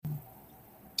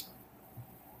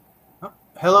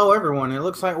Hello, everyone. It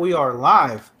looks like we are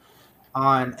live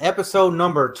on episode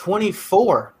number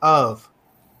 24 of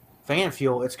Fan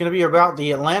Fuel. It's going to be about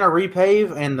the Atlanta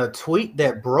repave and the tweet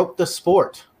that broke the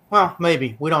sport. Well,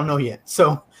 maybe. We don't know yet.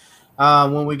 So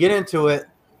when we get into it,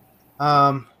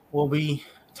 we'll be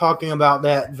talking about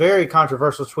that very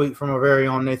controversial tweet from our very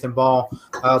own Nathan Ball.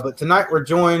 But tonight we're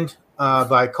joined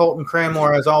by Colton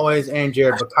Cranmore, as always, and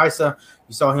Jared Bakaisa.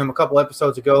 You saw him a couple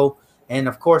episodes ago. And,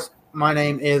 of course, my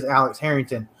name is Alex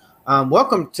Harrington.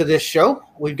 Welcome to this show.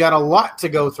 We've got a lot to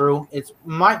go through. It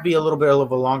might be a little bit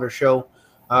of a longer show.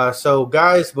 So,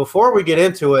 guys, before we get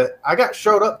into it, I got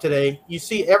showed up today. You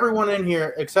see everyone in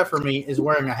here except for me is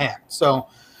wearing a hat. So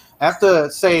I have to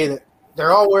say that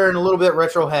they're all wearing a little bit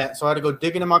retro hat. So I had to go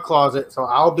digging in my closet. So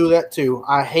I'll do that too.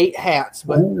 I hate hats,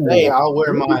 but today I'll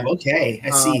wear mine. Okay, I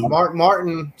see.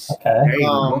 Martin's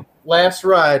last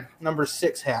ride, number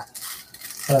 6 hat.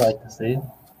 I like to see.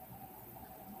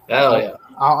 Oh, yeah.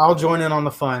 I'll join in on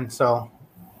the fun. So,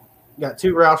 got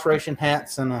 2 Roush Racing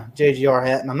hats and a JGR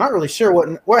hat, and I'm not really sure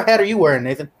what hat are you wearing,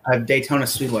 Nathan? A Daytona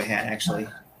Speedway hat, actually.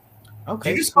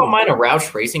 Okay. Did you just call mine a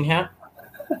Roush Racing hat?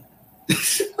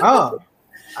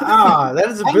 That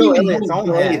is a Bill Elliott's own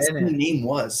hat. Its name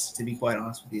was, to be quite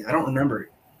honest with you. I don't remember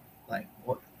it. Like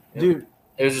what? Dude,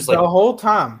 it was just like the whole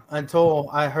time until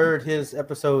I heard his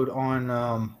episode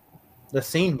on the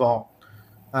Scene Ball.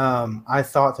 I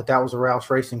thought that was a Roush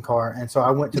Racing car, and so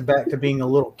I went back to being a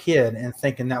little kid and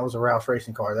thinking that was a Roush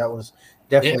Racing car. That was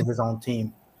definitely his own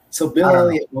team. So Bill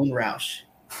Elliott owned Roush.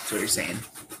 That's what you're saying.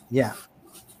 Yeah,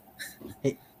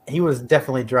 he was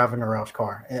definitely driving a Roush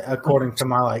car, according to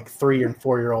my 3 and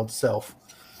 4 year old self.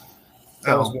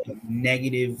 I was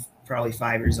negative, probably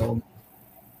 5 years old.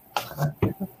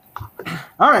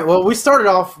 All right, well, we started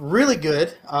off really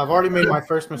good. I've already made my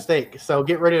first mistake, so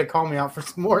get ready to call me out for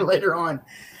some more later on.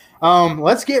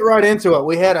 Let's get right into it.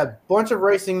 We had a bunch of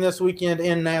racing this weekend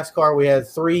in NASCAR. We had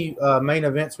 3 main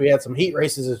events. We had some heat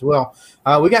races as well.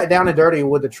 We got down and dirty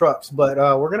with the trucks, but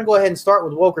we're going to go ahead and start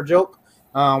with Woke or Joke.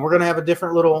 We're going to have a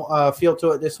different little feel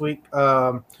to it this week.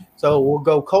 So we'll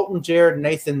go Colton, Jared,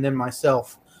 Nathan, then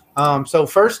myself. So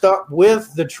first up,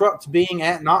 with the trucks being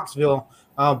at Knoxville,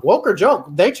 Woke or Joke,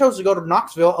 they chose to go to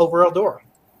Knoxville over Eldora.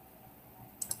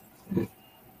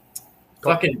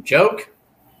 fucking joke.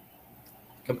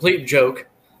 Complete joke.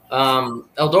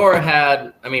 Eldora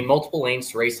had, multiple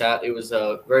lanes to race at. It was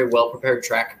a very well-prepared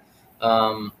track.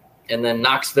 And then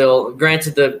Knoxville,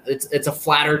 granted, it's a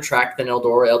flatter track than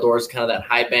Eldora. Eldora is kind of that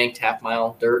high-banked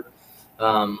half-mile dirt,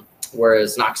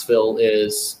 whereas Knoxville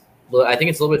is, I think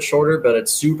it's a little bit shorter, but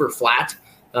it's super flat.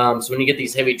 So when you get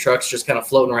these heavy trucks just kind of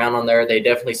floating around on there, they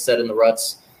definitely set in the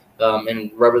ruts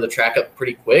and rubber the track up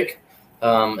pretty quick.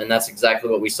 And that's exactly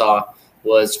what we saw,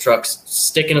 was trucks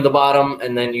sticking to the bottom,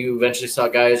 and then you eventually saw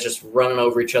guys just running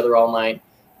over each other all night.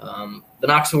 The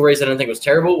Knoxville race I didn't think was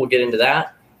terrible. We'll get into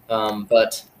that.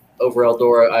 But over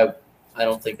Eldora, I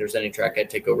don't think there's any track I'd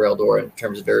take over Eldora in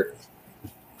terms of dirt.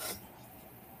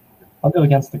 I'll go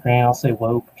against the grain. I'll say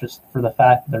Woke, just for the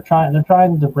fact that they're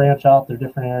trying to branch out their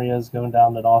different areas, going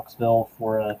down to Knoxville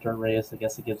for a dirt race. I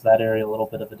guess it gives that area a little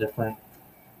bit of a different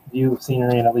view of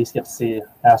scenery, and at least get to see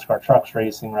NASCAR trucks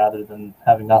racing rather than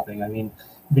having nothing. It'd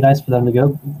be nice for them to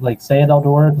go, stay at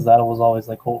Eldora, because that was always,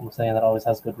 like Colton was saying, that always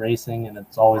has good racing, and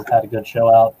it's always had a good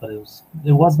show out. But it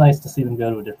was nice to see them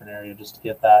go to a different area just to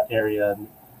get that area and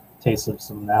taste of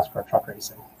some NASCAR truck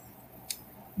racing.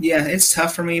 Yeah, it's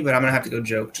tough for me, but I'm going to have to go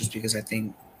Joke just because I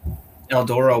think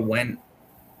Eldora went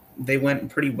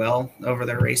pretty well over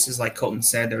their races. Like Colton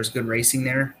said, there was good racing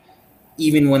there.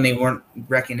 Even when they weren't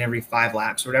wrecking every 5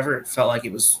 laps or whatever, it felt like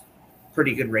it was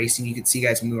pretty good racing. You could see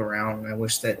guys move around, and I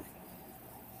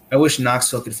wish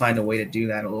Knoxville could find a way to do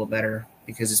that a little better,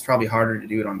 because it's probably harder to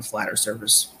do it on the flatter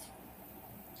surface.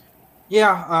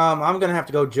 Yeah, I'm going to have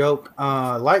to go Joke.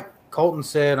 Like Colton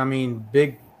said,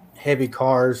 big, heavy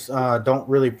cars don't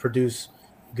really produce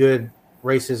good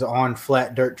races on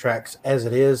flat dirt tracks as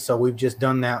it is. So we've just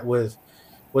done that with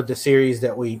the series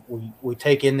that we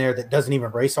take in there that doesn't even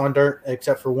race on dirt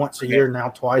except for once a year, now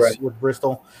twice with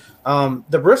Bristol.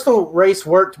 The Bristol race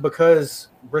worked because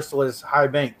Bristol is high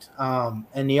banked,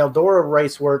 and the Eldora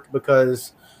race worked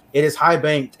because it is high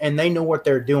banked, and they know what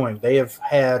they're doing. They have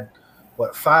had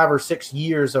 5 or 6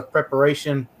 years of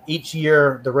preparation. Each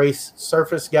year the race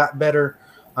surface got better,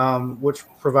 which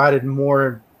provided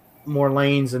more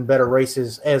lanes and better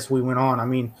races as we went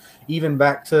on. Even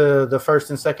back to the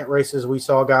first and second races, we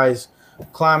saw guys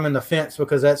climbing the fence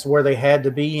because that's where they had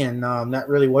to be, and that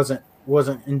really wasn't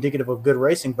indicative of good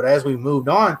racing. But as we moved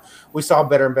on, we saw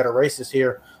better and better races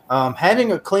here.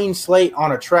 Having a clean slate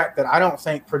on a track that I don't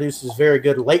think produces very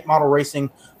good late model racing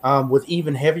with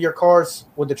even heavier cars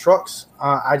with the trucks,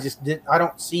 I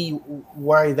don't see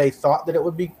why they thought that it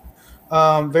would be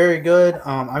very good.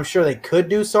 I'm sure they could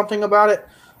do something about it,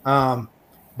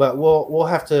 but we'll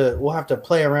have to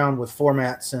play around with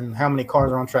formats and how many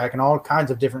cars are on track and all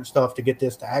kinds of different stuff to get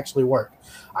this to actually work.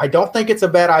 I don't think it's a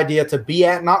bad idea to be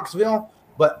at Knoxville.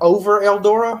 But over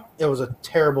Eldora, it was a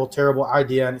terrible, terrible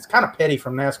idea, and it's kind of petty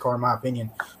from NASCAR, in my opinion,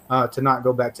 to not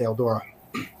go back to Eldora.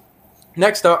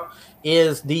 Next up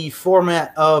is the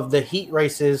format of the heat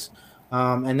races,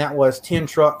 and that was 10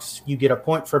 trucks. You get a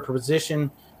point for position.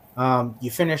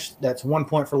 You finish, that's 1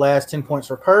 point for last, 10 points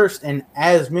for first, and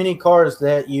as many cars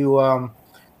that you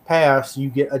pass, you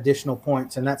get additional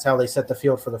points, and that's how they set the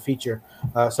field for the feature.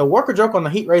 So work or joke on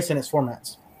the heat race and its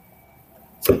formats?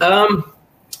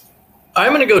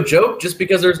 I'm going to go joke just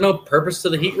because there's no purpose to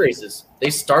the heat races. They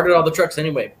started all the trucks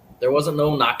anyway. There wasn't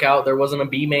no knockout. There wasn't a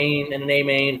B main and an A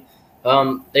main.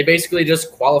 They basically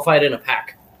just qualified in a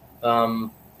pack. Right.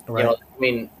 You know, I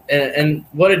mean, and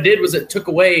what it did was it took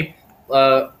away,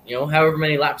 however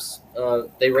many laps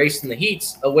they raced in the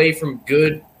heats away from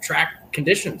good track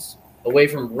conditions, away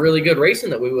from really good racing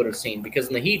that we would have seen. Because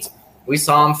in the heats, we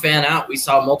saw them fan out. We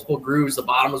saw multiple grooves. The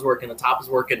bottom was working. The top was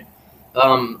working.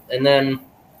 And then,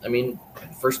 I mean,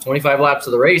 first 25 laps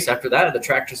of the race. After that, the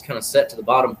track just kind of set to the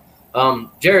bottom.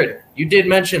 Jared, you did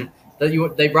mention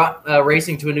that they brought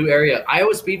racing to a new area.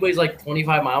 Iowa Speedway is like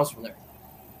 25 miles from there.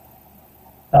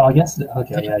 Oh, I guess.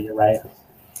 Okay, yeah, you're right.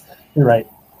 You're right.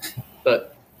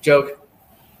 But joke.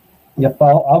 Yep,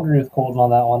 I'll agree with Colton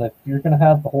on that one. If you're going to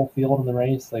have the whole field in the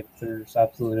race, like, there's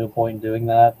absolutely no point in doing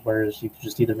that. Whereas you could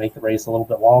just either make the race a little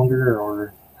bit longer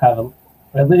or have a.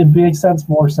 It'd make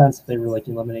more sense if they were like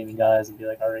eliminating guys and be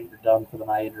like, all right, you're done for the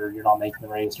night or you're not making the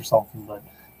race or something. But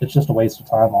it's just a waste of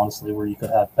time, honestly, where you could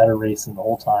have better racing the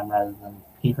whole time rather than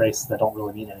heat races that don't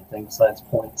really mean anything besides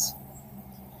points.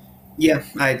 Yeah,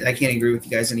 I can't agree with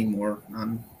you guys anymore.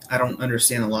 I don't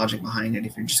understand the logic behind it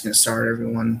if you're just going to start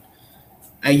everyone.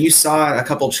 You saw a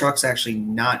couple trucks actually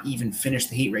not even finish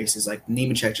the heat races. Like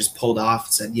Nemechek just pulled off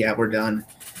and said, yeah, we're done.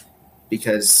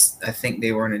 Because I think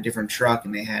they were in a different truck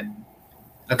and they had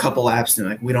a couple laps and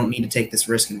like, we don't need to take this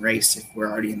risk and race if we're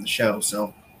already in the show.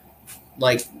 So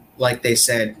like they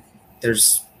said,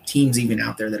 there's teams even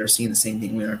out there that are seeing the same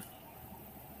thing we are.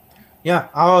 Yeah,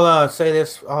 I'll say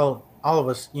this, all of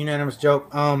us, unanimous joke.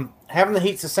 Having the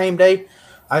heats the same day,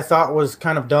 I thought was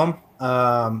kind of dumb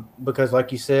because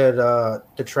like you said,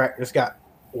 the track just got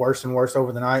worse and worse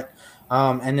over the night.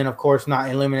 And then of course not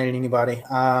eliminating anybody.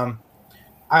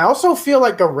 I also feel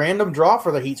like a random draw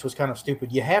for the heats was kind of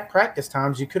stupid. You had practice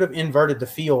times. You could have inverted the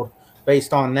field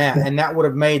based on that, and that would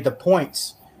have made the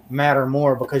points matter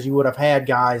more because you would have had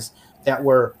guys that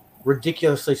were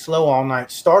ridiculously slow all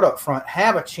night start up front,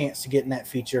 have a chance to get in that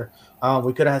feature.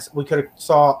 We could have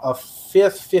saw a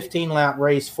fifth 15-lap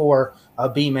race for a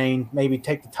B main, maybe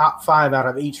take the top 5 out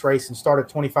of each race and started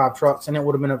 25 trucks, and it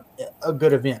would have been a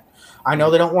good event. I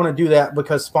know they don't want to do that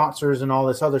because sponsors and all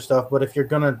this other stuff, but if you're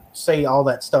going to say all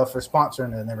that stuff for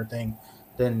sponsoring and everything,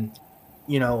 then,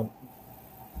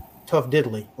 tough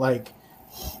diddly. Like,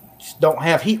 just don't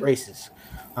have heat races.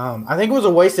 I think it was a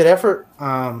wasted effort,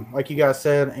 like you guys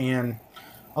said, and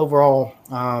overall,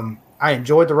 I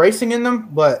enjoyed the racing in them,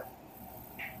 but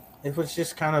it was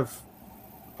just kind of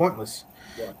pointless.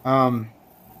 Yeah.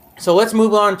 So let's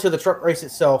move on to the truck race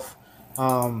itself.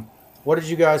 What did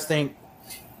you guys think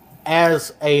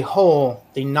as a whole,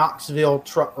 the Knoxville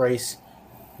truck race,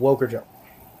 woke or joke?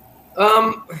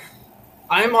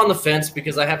 I'm on the fence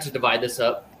because I have to divide this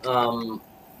up.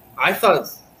 I thought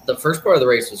the first part of the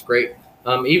race was great.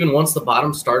 Even once the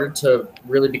bottom started to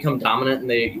really become dominant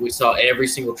and we saw every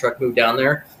single truck move down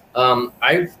there,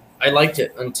 I liked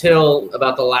it until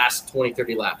about the last 20,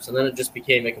 30 laps, and then it just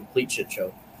became a complete shit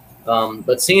show.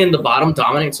 But seeing the bottom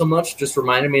dominate so much just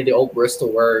reminded me of the old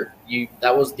Bristol where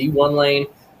that was the one lane.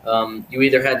 You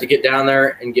either had to get down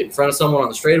there and get in front of someone on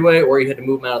the straightaway or you had to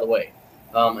move them out of the way.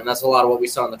 And that's a lot of what we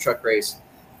saw in the truck race.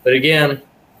 But again,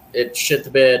 it shit the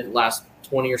bed last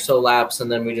 20 or so laps, and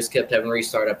then we just kept having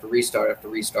restart after restart after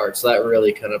restart. So that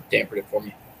really kind of dampened it for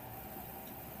me.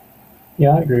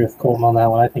 Yeah, I agree with Colton on that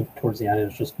one. I think towards the end it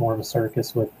was just more of a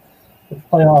circus with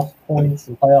playoff points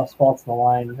and playoff spots in the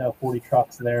line. 40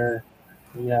 trucks there.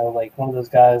 Like one of those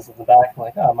guys at the back,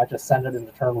 like, I might just send it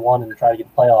into turn 1 and try to get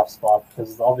a playoff spot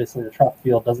because obviously the truck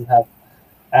field doesn't have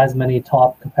as many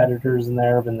top competitors in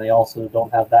there, and they also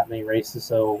don't have that many races.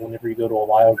 So whenever you go to a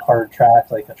wild card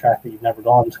track, like a track that you've never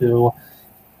gone to,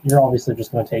 you're obviously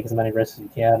just going to take as many risks as you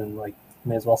can and, like,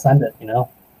 may as well send it,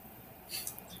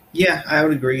 Yeah, I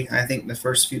would agree. I think the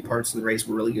first few parts of the race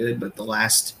were really good, but the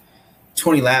last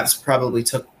 20 laps probably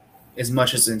took as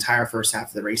much as the entire first half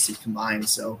of the race combined.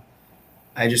 So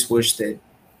I just wish that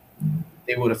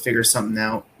they would have figured something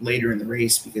out later in the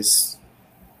race, because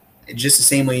just the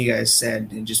same way you guys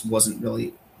said, it just wasn't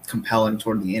really compelling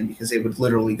toward the end, because they would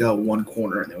literally go one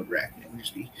corner and they would wreck. It would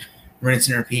just be rinse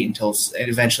and repeat until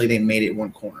eventually they made it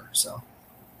one corner. So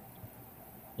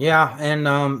yeah,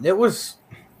 and it was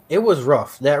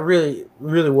rough. That really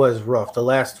was rough. The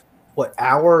last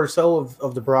hour or so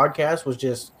of the broadcast was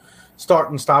just start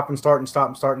and stop and start and stop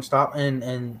and start and stop,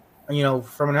 and you know,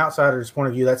 from an outsider's point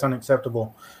of view, that's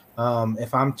unacceptable.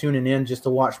 If I'm tuning in just to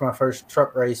watch my first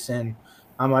truck race and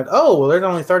I'm like, oh, well, there's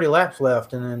only 30 laps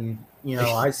left, and then, you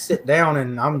know, I sit down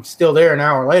and I'm still there an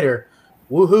hour later,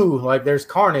 woohoo, like there's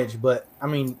carnage, but I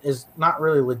mean, it's not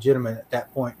really legitimate at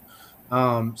that point.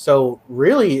 So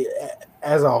really,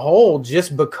 as a whole,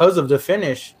 just because of the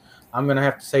finish, I'm going to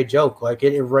have to say joke. Like,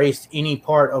 it erased any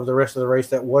part of the rest of the race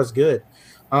that was good.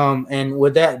 And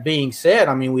with that being said,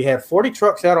 I mean, we had 40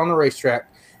 trucks out on the racetrack,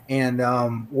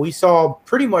 and we saw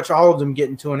pretty much all of them get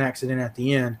into an accident at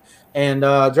the end. And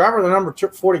driver of the number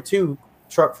 42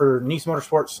 truck for Nice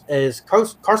Motorsports is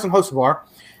Carson Hocevar.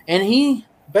 And he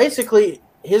basically,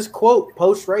 his quote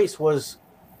post-race was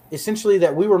essentially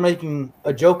that we were making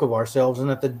a joke of ourselves and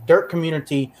that the dirt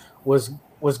community was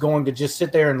going to just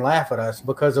sit there and laugh at us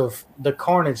because of the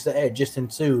carnage that had just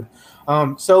ensued.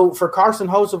 So for Carson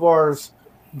Hocevar's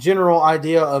general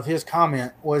idea of his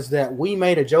comment was that we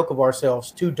made a joke of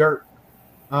ourselves to dirt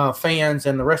fans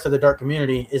and the rest of the dirt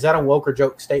community. Is that a woke or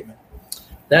joke statement?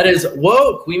 That is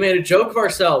woke. We made a joke of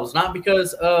ourselves, not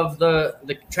because of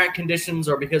the track conditions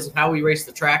or because of how we raced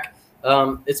the track.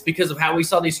 It's because of how we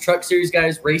saw these truck series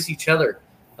guys race each other.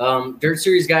 Dirt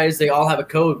series guys, they all have a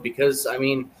code because, I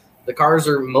mean, the cars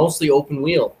are mostly open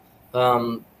wheel.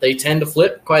 They tend to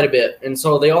flip quite a bit. And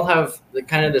so they all have the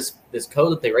kind of this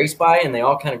code that they race by, and they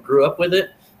all kind of grew up with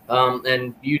it.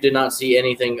 And you did not see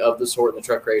anything of the sort in the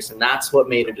truck race, and that's what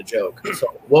made it a joke.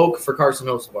 So woke for Carson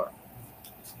Hocevar.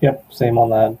 Yep, same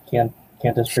on that.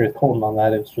 Can't disagree with Colton on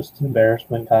that. It was just an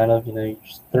embarrassment, kind of. You know, you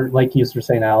just, like you were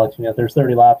saying, Alex. You know, there's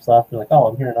 30 laps left. You're like, oh,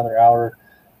 I'm here another hour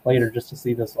later just to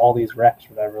see all these wrecks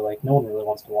or whatever. Like, no one really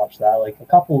wants to watch that. Like, a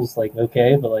couple's like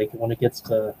okay, but like when it gets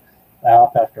to lap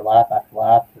after lap after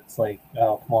lap, it's like,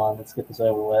 oh, come on, let's get this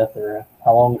over with. Or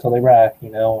how long until they wreck?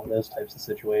 You know, and those types of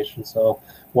situations. So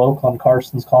woke on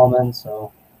Carson's comments.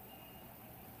 So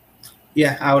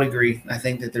yeah, I would agree. I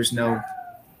think that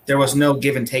there was no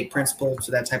give and take principle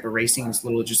to that type of racing. It's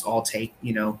literally just all take,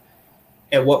 you know.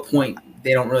 At what point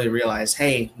they don't really realize,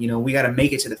 hey, you know, we got to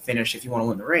make it to the finish if you want to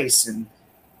win the race. And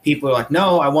people are like,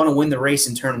 no, I want to win the race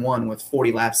in turn one with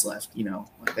 40 laps left. You know,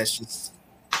 like that's just,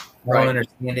 I don't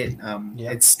understand it.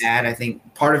 It's sad. I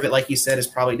think part of it, like you said, is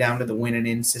probably down to the win and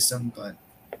in system, but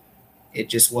it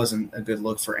just wasn't a good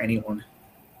look for anyone.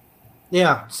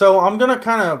 Yeah. So I'm going to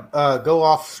kind of go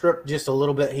off script just a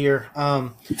little bit here.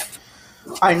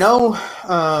 I know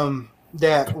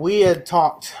that we had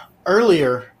talked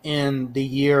earlier in the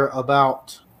year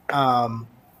about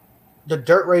the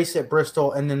dirt race at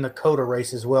Bristol and then the COTA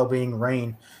race as well being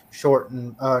rain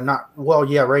shortened.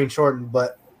 Rain shortened,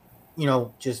 but, you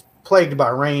know, just plagued by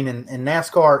rain. And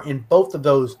NASCAR in both of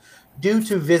those, due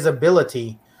to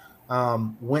visibility,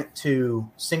 went to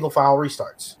single file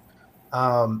restarts.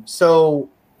 So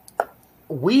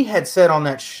we had said on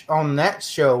that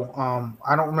show,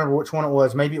 I don't remember which one it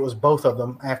was. Maybe it was both of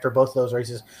them after both of those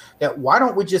races. That why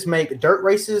don't we just make dirt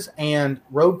races and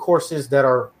road courses that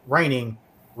are raining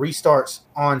restarts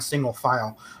on single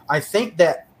file? I think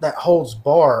that holds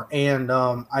bar, and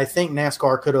I think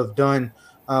NASCAR could have done,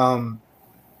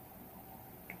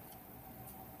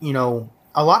 you know,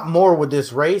 a lot more with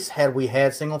this race had we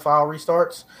had single file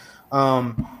restarts.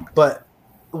 But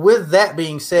with that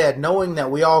being said, knowing that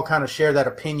we all kind of share that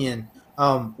opinion,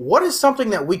 what is something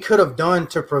that we could have done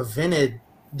to prevented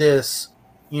this,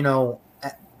 at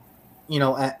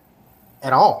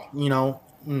all,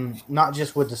 not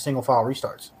just with the single file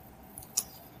restarts?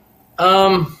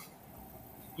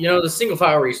 The single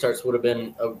file restarts would have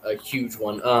been a huge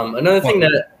one. Another thing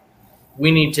that we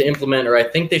need to implement, or I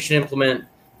think they should implement,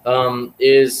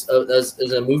 is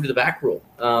a move to the back rule.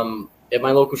 At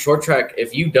my local short track,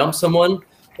 if you dump someone,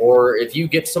 or if you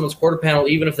get someone's quarter panel,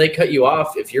 even if they cut you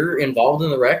off, if you're involved in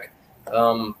the wreck,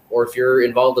 or if you're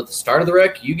involved at the start of the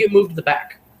wreck, you get moved to the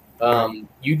back.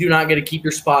 You do not get to keep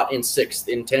your spot in 6th,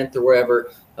 in 10th, or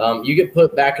wherever. You get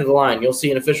put back of the line. You'll see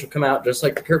an official come out just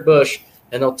like the Kurt Busch,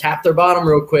 and they'll tap their bottom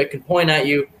real quick and point at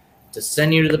you to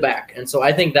send you to the back. And so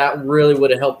I think that really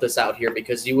would have helped us out here,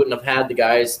 because you wouldn't have had the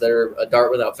guys that are a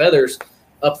dart without feathers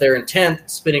up there in 10th,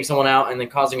 spinning someone out, and then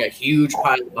causing a huge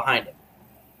pile behind him.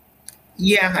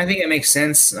 Yeah, I think it makes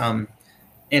sense.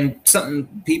 And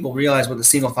something people realize with the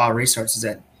single file restarts is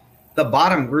that the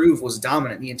bottom groove was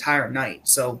dominant the entire night.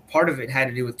 So part of it had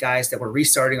to do with guys that were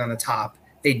restarting on the top.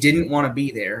 They didn't want to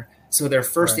be there. So their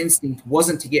first instinct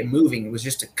wasn't to get moving. It was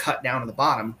just to cut down to the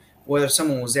bottom. Whether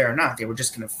someone was there or not, they were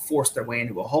just going to force their way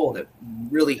into a hole that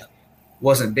really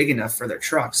wasn't big enough for their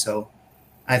truck. So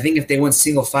I think if they went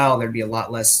single file, there'd be a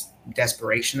lot less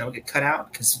desperation that would get cut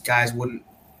out because guys wouldn't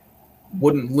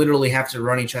literally have to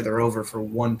run each other over for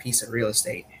one piece of real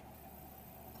estate.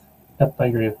 Yep, I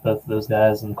agree with both of those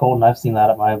guys. And Colton, I've seen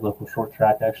that at my local short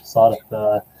track. I actually saw it at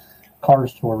the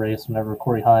Cars Tour race whenever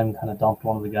Corey Heim kind of dumped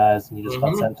one of the guys, and he just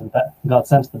got sent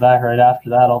to the back right after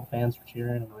that. All the fans were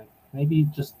cheering. I'm like, maybe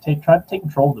just try to take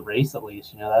control of the race at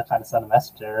least. That kind of sent a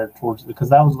message there because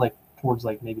that was towards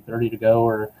maybe 30 to go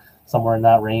or somewhere in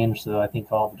that range. So I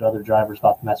think all the other drivers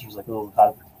got the message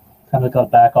got to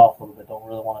back off a little bit. Don't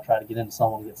really want to try to get into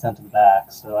someone and get sent to the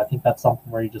back. So I think that's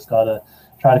something where you just got to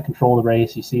try to control the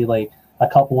race. You see a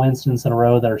couple incidents in a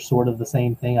row that are sort of the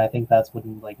same thing. I think that's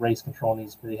when race control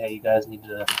needs to be, hey, you guys need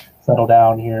to settle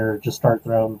down here, just start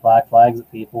throwing black flags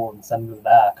at people and send them to the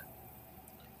back.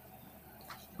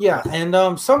 Yeah,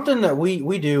 and something that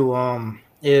we do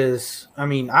is,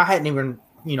 I hadn't even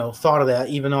thought of that,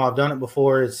 even though I've done it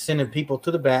before, is sending people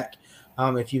to the back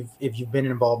if you've been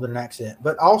involved in an accident.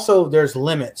 But also there's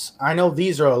limits. I know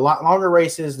these are a lot longer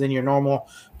races than your normal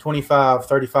 25,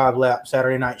 35 lap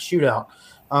Saturday night shootout.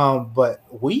 But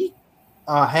we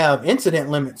have incident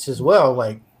limits as well,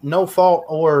 like no fault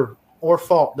or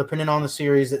fault, depending on the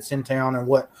series that's in town and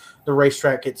what the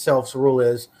racetrack itself's rule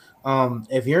is.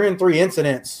 If you're in 3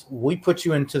 incidents, we put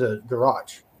you into the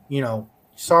garage.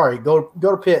 Sorry, go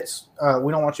to pits.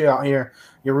 We don't want you out here.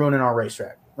 You're ruining our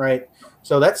racetrack, right?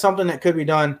 So that's something that could be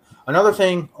done. Another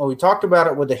thing, we talked about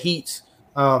it with the heats.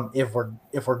 If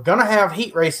we're gonna have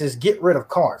heat races, get rid of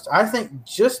cars. I think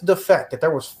just the fact that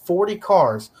there was 40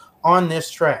 cars on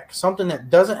this track, something that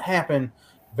doesn't happen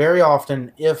very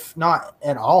often, if not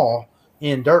at all,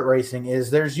 in dirt racing,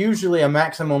 is there's usually a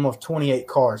maximum of 28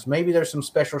 cars. Maybe there's some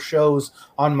special shows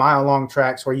on mile-long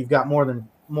tracks where you've got more than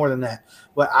that.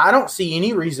 But I don't see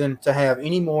any reason to have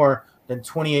any more than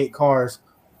 28 cars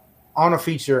on a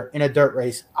feature in a dirt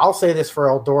race. I'll say this for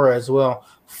Eldora as well.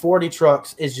 40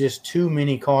 trucks is just too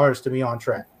many cars to be on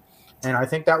track. And I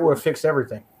think that would have fixed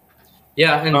everything.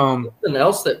 Yeah, and something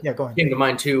else that came to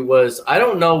mind too was, I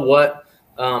don't know what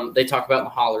they talk about in the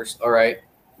hollers, all right?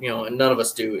 And none of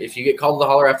us do. If you get called to the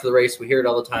holler after the race, we hear it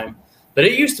all the time. But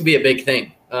it used to be a big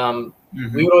thing.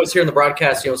 We would always hear in the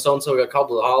broadcast, so-and-so got called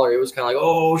to the holler. It was kind of like,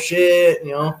 oh, shit,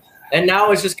 And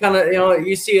now it's just kind of,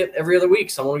 you see it every other week.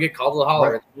 Someone will get called to the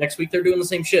holler. Right. Next week they're doing the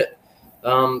same shit.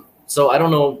 So I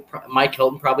don't know. Mike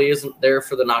Hilton probably isn't there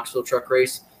for the Knoxville truck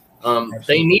race.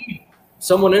 They need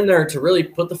someone in there to really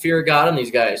put the fear of God in these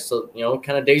guys. So,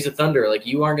 kind of Days of Thunder. Like,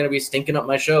 you aren't going to be stinking up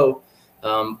my show.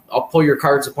 I'll pull your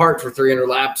cards apart for 300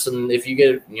 laps. And if you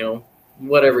get,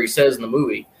 whatever he says in the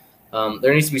movie,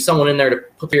 there needs to be someone in there to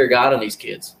put the fear of God on these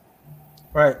kids.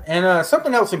 Right. And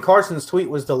something else in Carson's tweet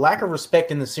was the lack of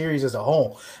respect in the series as a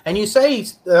whole. And you say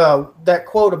that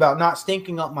quote about not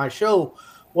stinking up my show.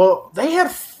 Well, they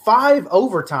had 5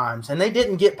 overtimes, and they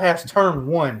didn't get past turn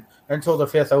 1 until the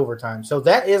 5th overtime. So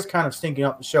that is kind of stinking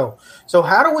up the show. So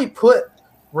how do we put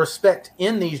respect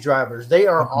in these drivers? They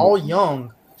are all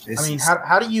young.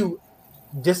 How do you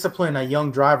discipline a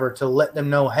young driver to let them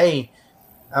know, hey,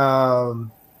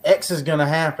 X is going to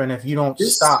happen if you don't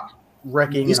stop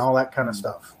wrecking and all that kind of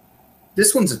stuff?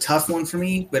 This one's a tough one for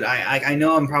me, but I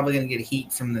know I'm probably going to get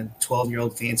heat from the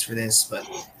 12-year-old fans for this, but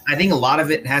I think a lot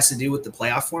of it has to do with the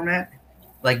playoff format.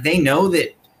 Like, they know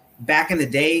that back in the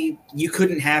day, you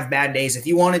couldn't have bad days. If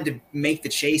you wanted to make the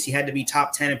chase, you had to be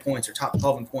top 10 in points or top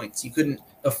 12 in points. You couldn't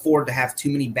afford to have too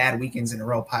many bad weekends in a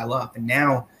row pile up. And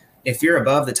now, if you're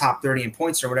above the top 30 in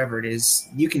points or whatever it is,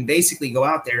 you can basically go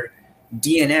out there,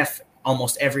 DNF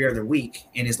almost every other week.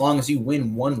 And as long as you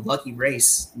win one lucky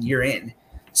race, you're in.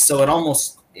 So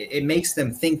it makes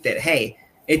them think that, hey,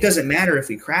 it doesn't matter if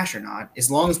we crash or not.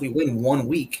 As long as we win 1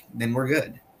 week, then we're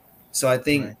good. So I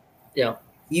think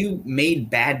you made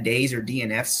bad days or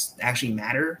DNFs actually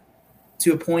matter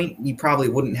to a point, you probably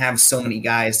wouldn't have so many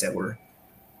guys that were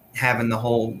having the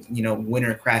whole,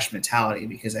 winner crash mentality,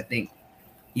 because I think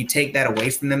you take that away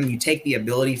from them. You take the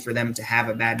ability for them to have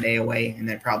a bad day away, and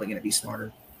they're probably going to be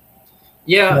smarter.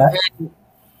 Yeah. And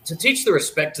to teach the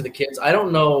respect to the kids, I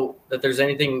don't know that there's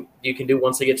anything you can do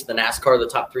once they get to the NASCAR, the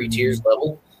top 3 tiers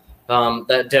level.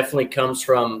 That definitely comes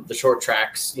from the short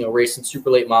tracks, racing super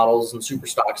late models and super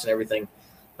stocks and everything.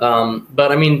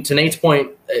 But I mean, to Nate's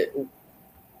point,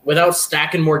 without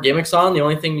stacking more gimmicks on, the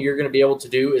only thing you're going to be able to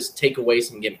do is take away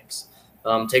some gimmicks.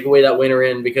 Take away that winner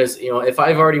in, because if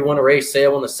I've already won a race, say I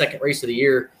won the second race of the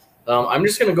year, I'm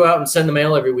just going to go out and send the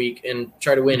mail every week and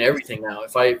try to win everything now.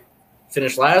 If I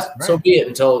finish last, so be it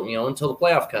until the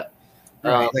playoff cut.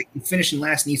 Right. Like finishing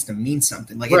last needs to mean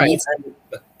something. Like right. It needs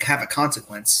to have a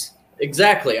consequence.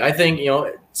 Exactly. I think,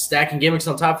 stacking gimmicks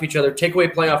on top of each other, take away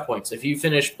playoff points. If you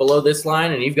finish below this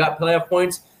line and you've got playoff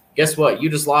points, guess what? You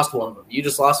just lost one of them. You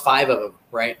just lost 5 of them,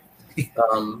 right?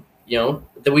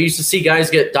 That we used to see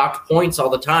guys get docked points all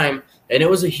the time, and it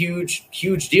was a huge,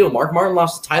 huge deal. Mark Martin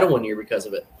lost the title one year because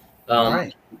of it.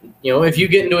 Right. If you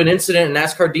get into an incident and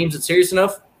NASCAR deems it serious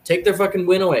enough, take their fucking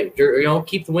win away.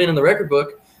 Keep the win in the record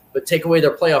book, but take away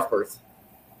their playoff berth.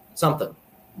 Something.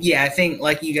 Yeah, I think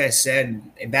like you guys said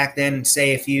back then,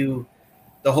 say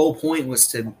the whole point was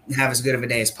to have as good of a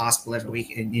day as possible every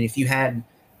week. And if you had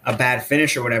a bad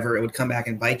finish or whatever, it would come back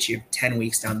and bite you 10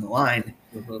 weeks down the line.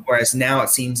 Mm-hmm. Whereas now it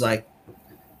seems like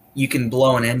you can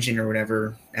blow an engine or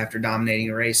whatever after dominating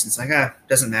a race. It's like,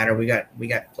 doesn't matter. We got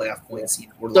playoff points.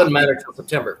 Doesn't matter until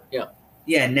September. Yeah.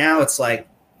 Yeah. Now it's like,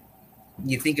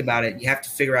 you think about it, you have to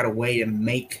figure out a way to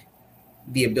make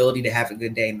the ability to have a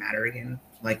good day matter again.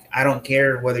 Like, I don't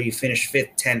care whether you finish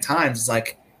 5th 10 times. It's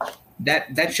like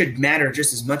that should matter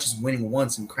just as much as winning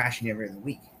once and crashing every other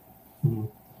week. Mm-hmm.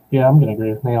 Yeah, I'm going to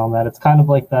agree with Nate on that. It's kind of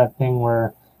like that thing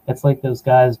where it's like those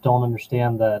guys don't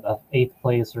understand that a 8th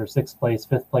place or 6th place,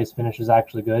 5th place finish is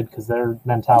actually good, because their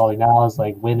mentality now is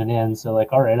like winning in. So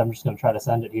like, all right, I'm just going to try to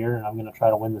send it here and I'm going to try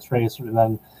to win this race. And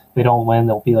then if they don't win,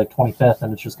 they'll be like 25th,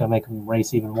 and it's just going to make them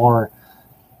race even more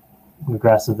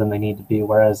aggressive than they need to be.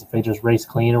 Whereas if they just race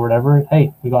clean or whatever,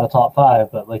 hey, we got a top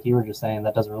 5. But like you were just saying,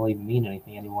 that doesn't really mean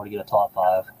anything anymore to get a top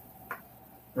 5.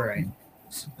 Right.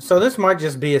 So this might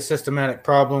just be a systematic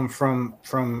problem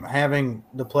from having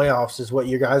the playoffs, is what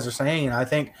you guys are saying. And I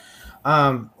think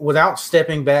without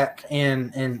stepping back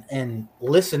and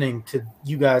listening to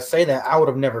you guys say that, I would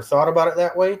have never thought about it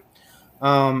that way.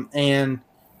 And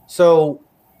so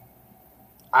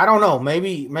I don't know.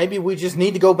 Maybe we just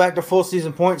need to go back to full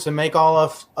season points and make all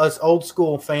of us old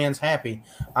school fans happy.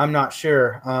 I'm not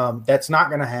sure. That's not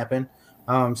going to happen.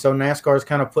 So NASCAR's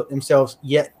kind of put themselves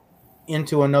yet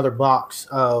into another box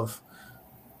of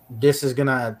this is going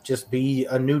to just be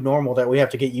a new normal that we have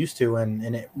to get used to.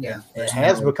 And it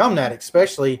has become that,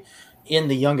 especially in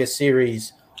the youngest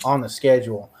series on the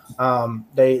schedule.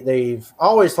 They've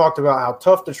always talked about how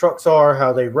tough the trucks are,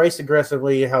 how they race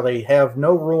aggressively, how they have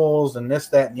no rules and this,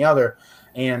 that, and the other.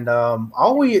 And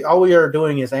all we are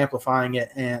doing is amplifying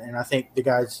it. And I think the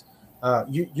guys,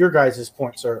 your guys'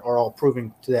 points are all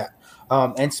proving to that.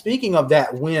 And speaking of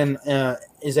that win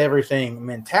is everything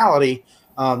mentality,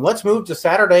 let's move to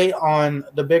Saturday on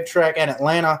the big track at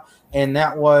Atlanta. And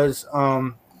that was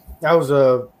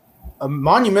a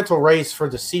monumental race for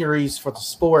the series, for the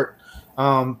sport.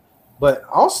 But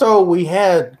also we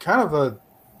had kind of a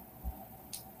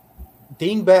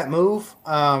dingbat move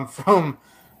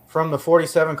from the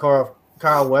 47 car of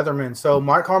Kyle Weatherman. So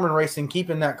Mike Harmon Racing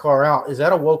keeping that car out. Is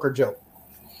that a woke or joke?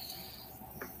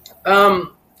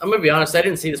 I'm going to be honest. I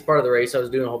didn't see this part of the race. I was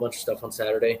doing a whole bunch of stuff on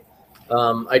Saturday.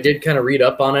 I did kind of read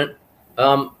up on it.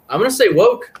 I'm going to say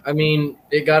woke. I mean,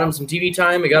 it got him some TV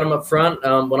time. It got him up front.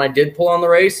 When I did pull on the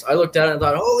race, I looked at it and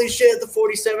thought, holy shit, the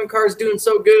 47 car is doing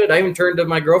so good. I even turned to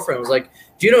my girlfriend. I was like,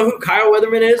 do you know who Kyle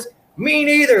Weatherman is? Me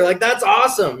neither. Like, that's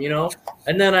awesome,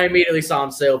 And then I immediately saw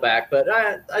him sail back. But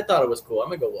I thought it was cool. I'm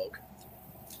going to go woke.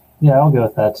 Yeah, I'll go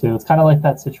with that, too. It's kind of like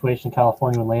that situation in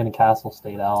California when Landon Castle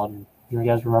stayed out. And you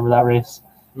guys remember that race?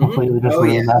 Completely just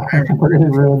ruined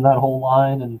that whole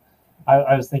line. And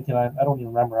I was thinking, I don't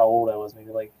even remember how old I was,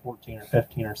 maybe like 14 or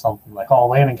 15 or something. Like,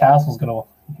 Landon Castle's going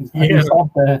to do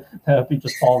something if he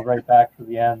just falls right back to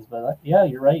the ends. But yeah,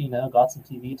 you're right. Got some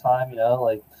TV time.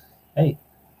 Like, hey,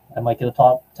 I might get a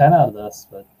top 10 out of this.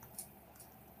 But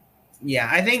yeah,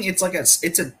 I think it's like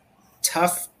it's a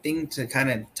tough thing to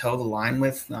kind of toe the line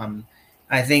with.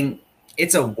 I think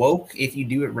it's a woke if you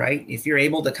do it right. If you're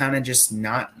able to kind of just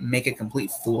not make a complete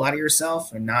fool out of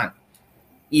yourself and not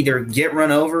either get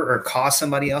run over or cause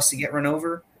somebody else to get run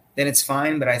over, then it's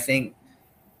fine. But I think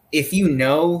if you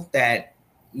know that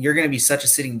you're going to be such a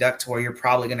sitting duck to where you're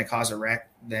probably going to cause a wreck,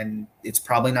 then it's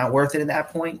probably not worth it at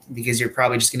that point, because you're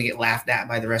probably just going to get laughed at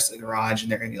by the rest of the garage.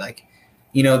 And they're going to be like,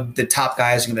 the top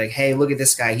guys are going to be like, hey, look at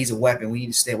this guy. He's a weapon. We need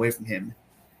to stay away from him.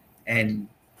 And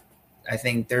I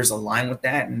think there's a line with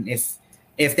that. And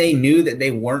if they knew that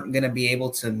they weren't going to be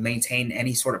able to maintain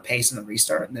any sort of pace in the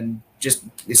restart, then just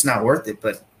it's not worth it.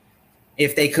 But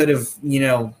if they could have,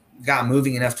 got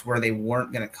moving enough to where they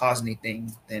weren't going to cause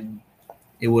anything, then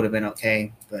it would have been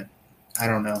okay. But I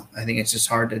don't know. I think it's just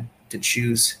hard to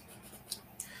choose.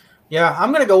 Yeah,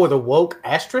 I'm going to go with a woke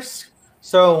asterisk.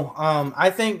 So I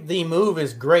think the move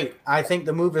is great. I think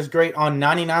the move is great on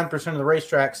 99% of the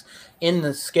racetracks in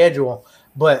the schedule.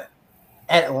 But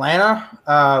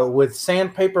Atlanta with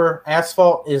sandpaper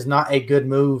asphalt is not a good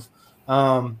move.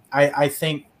 I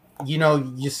think,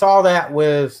 you saw that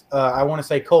with, I want to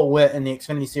say, Cole Witt in the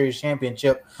Xfinity Series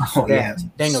Championship. Oh, yeah.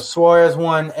 Daniel Suarez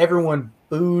won. Everyone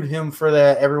booed him for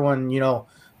that. Everyone,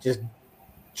 just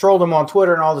trolled him on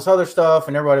Twitter and all this other stuff,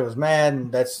 and everybody was mad.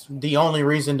 And that's the only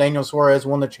reason Daniel Suarez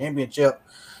won the championship,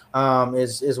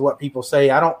 is what people say.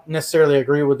 I don't necessarily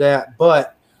agree with that,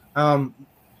 but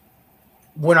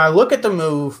when I look at the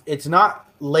move, it's not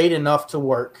late enough to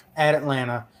work at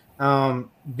Atlanta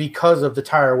because of the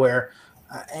tire wear.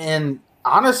 And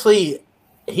honestly,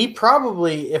 he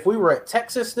probably, if we were at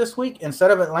Texas this week instead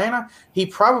of Atlanta, he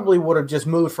probably would have just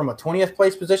moved from a 20th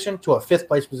place position to a 5th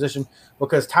place position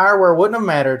because tire wear wouldn't have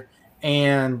mattered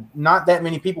and not that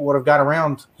many people would have got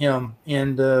around him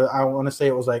in I want to say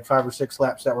it was like 5 or 6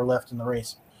 laps that were left in the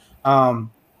race.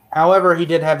 However, he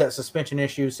did have that suspension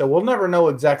issue, so we'll never know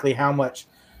exactly how much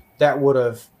that would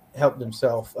have helped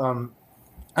himself.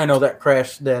 I know that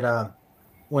crash that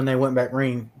when they went back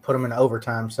green put him in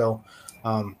overtime, so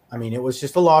it was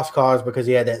just a lost cause because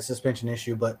he had that suspension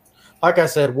issue. But like I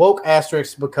said, woke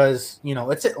asterisk because,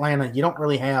 it's Atlanta. You don't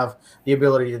really have the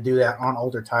ability to do that on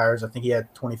older tires. I think he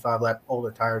had 25-lap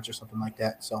older tires or something like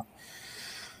that. So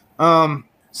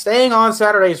staying on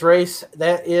Saturday's race,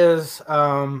 that is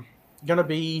going to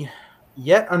be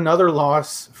yet another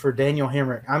loss for Daniel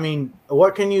Hemric. I mean,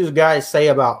 what can you guys say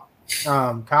about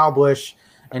Kyle Busch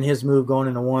and his move going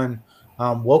into one?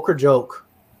 Woke or joke?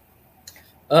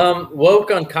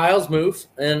 Woke on Kyle's move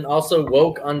and also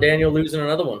woke on Daniel losing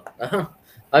another one.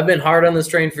 I've been hard on this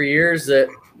train for years that,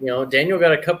 Daniel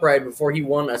got a cup ride before he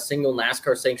won a single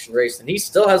NASCAR sanctioned race, and he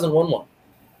still hasn't won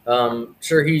one.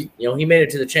 Sure, he made it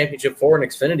to the championship for an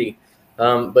Xfinity.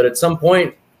 But at some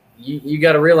point you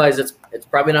got to realize it's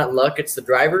probably not luck. It's the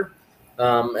driver.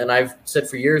 And I've said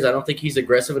for years, I don't think he's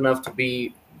aggressive enough to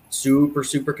be super,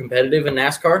 super competitive in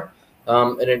NASCAR.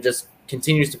 And it just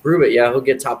continues to prove it. Yeah, he'll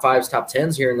get top 5s, top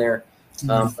 10s here and there.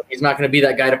 But he's not going to be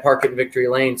that guy to park it in victory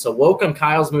lane. So woke on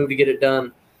Kyle's move to get it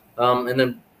done. And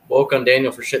then woke on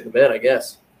Daniel for shit in the bed, I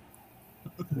guess.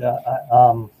 Yeah,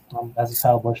 as a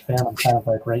Kyle Busch fan, I'm kind of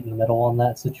like right in the middle on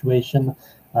that situation.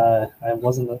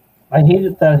 I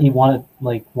hated that he won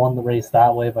the race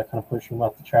that way by kind of pushing him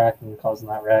up the track and causing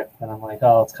that wreck. And I'm like,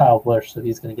 oh, it's Kyle Busch, so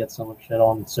he's going to get so much shit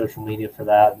on social media for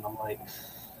that. And I'm like,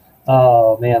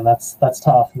 oh man, that's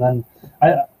tough. And then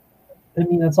I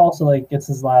mean, it's also like it's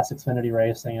his last Xfinity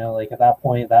race. At that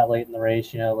point, that late in the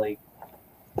race,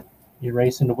 you're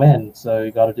racing to win, so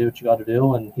you got to do what you got to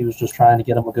do. And he was just trying to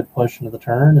get him a good push into the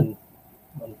turn, and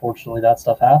unfortunately, that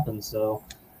stuff happened. So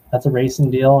that's a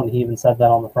racing deal. And he even said that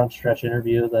on the front stretch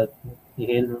interview that he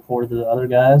hated it for the other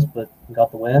guys, but he got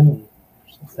the win and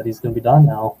said he's going to be done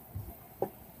now.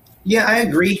 Yeah, I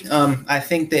agree. I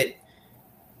think that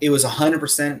it was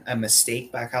 100% a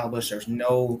mistake by Kyle Busch. There's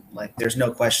no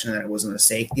question that it was a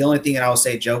mistake. The only thing that I'll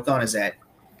say joke on is that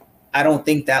I don't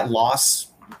think that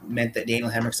loss meant that Daniel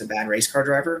Hemric's a bad race car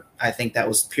driver. I think that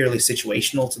was purely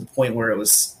situational to the point where it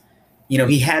was,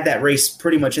 he had that race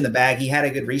pretty much in the bag. He had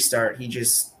a good restart. He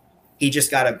just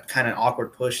got a kind of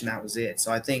awkward push, and that was it.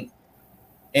 So I think,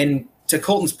 and to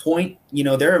Colton's point,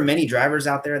 there are many drivers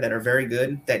out there that are very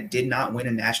good that did not win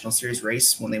a National Series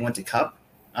race when they went to Cup.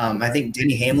 I think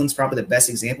Denny Hamlin's probably the best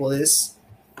example of this.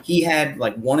 He had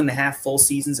 1.5 full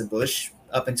seasons of Busch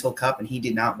up until Cup, and he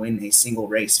did not win a single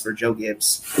race for Joe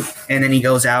Gibbs. And then he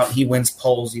goes out, he wins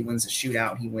poles, he wins the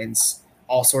shootout, he wins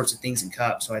all sorts of things in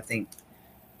Cup. So I think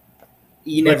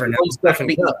you never know. I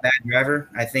think he's a bad driver.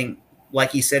 I think,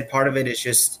 like he said, part of it is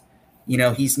just,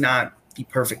 he's not the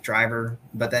perfect driver,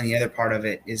 but then the other part of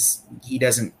it is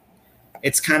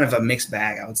it's kind of a mixed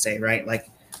bag, I would say, right?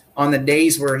 On the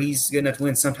days where he's good enough to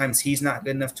win, sometimes he's not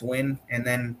good enough to win. And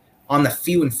then on the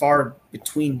few and far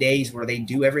between days where they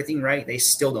do everything right, they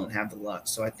still don't have the luck.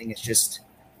 So I think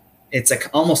it's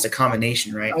almost a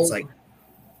combination, right? It's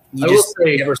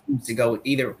never seems to go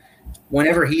either.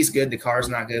 Whenever he's good, the car's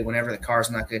not good. Whenever the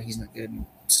car's not good, he's not good, and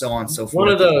so on and so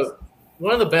forth.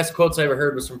 One of the best quotes I ever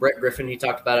heard was from Brett Griffin. He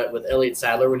talked about it with Elliott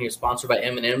Sadler when he was sponsored by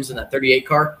M&M's in that 38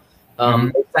 car.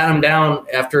 They sat him down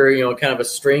after kind of a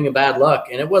string of bad luck,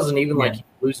 and it wasn't even like he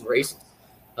was losing races.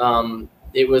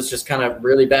 It was just kind of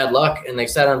really bad luck, and they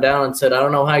sat him down and said, "I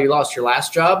don't know how you lost your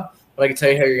last job, but I can tell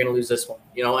you how you're going to lose this one.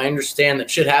 I understand that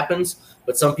shit happens,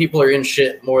 but some people are in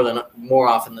shit more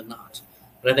often than not."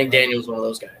 And I think Daniel's one of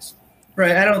those guys.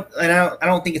 Right. I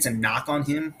don't think it's a knock on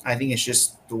him. I think it's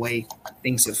just the way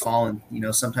things have fallen.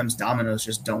 Sometimes dominoes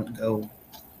just don't go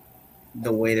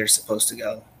the way they're supposed to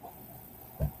go.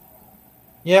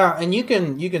 Yeah, and you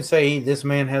can say this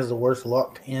man has the worst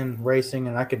luck in racing,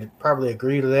 and I could probably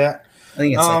agree to that. I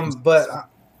think it's but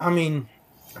I mean,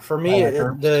 for me,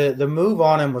 the move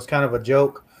on him was kind of a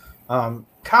joke.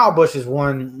 Kyle Busch has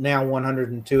won now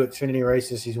 102 Xfinity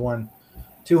races. He's won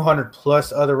 200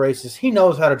 plus other races. He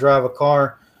knows how to drive a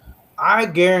car. I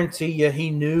guarantee you, he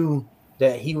knew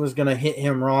that he was going to hit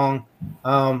him wrong.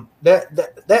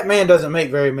 That man doesn't make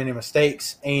very many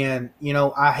mistakes, and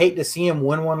I hate to see him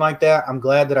win one like that. I'm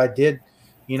glad that I did,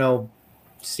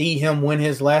 see him win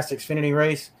his last Xfinity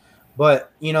race,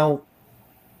 but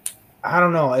I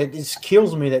don't know. It just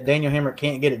kills me that Daniel Hemric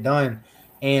can't get it done.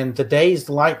 And the days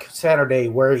like Saturday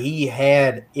where he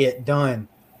had it done,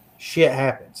 shit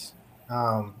happens.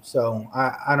 So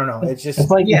I don't know. It's just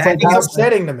it's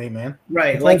upsetting to me, man.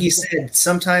 Right, like you said,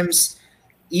 sometimes.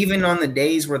 Even on the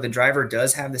days where the driver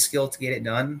does have the skill to get it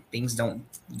done, things don't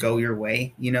go your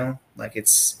way, Like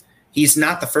he's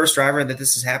not the first driver that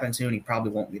this has happened to, and he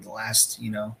probably won't be the last,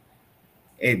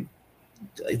 There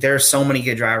are so many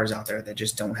good drivers out there that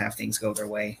just don't have things go their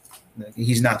way.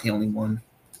 He's not the only one.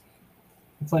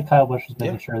 It's like Kyle Busch was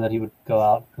making sure that he would go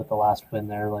out with the last win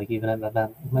there, like even at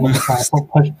that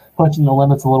pushing the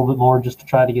limits a little bit more just to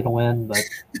try to get a win, but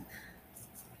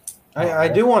I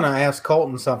do want to ask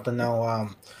Colton something though.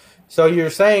 So you're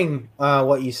saying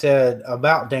what you said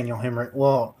about Daniel Hemric.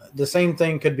 Well, the same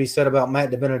thing could be said about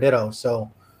Matt DiBenedetto. So,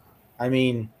 I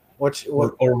mean,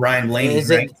 or Ryan Blaney? Is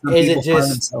it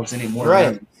just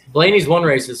right? Blaney's won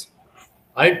races.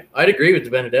 I'd agree with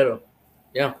DiBenedetto.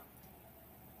 Yeah.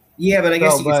 Yeah, but I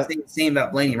guess you could say the same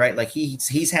about Blaney, right? Like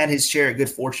he's had his share of good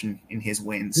fortune in his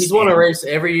wins. He's won a race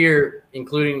every year,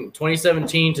 including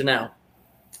 2017 to now.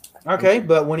 Okay,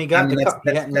 but when he got the cup,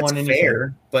 he hadn't won anything.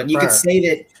 Fair, but you could say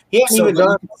that. He hasn't even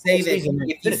done.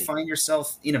 If you find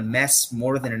yourself in a mess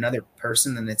more than another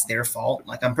person, then it's their fault.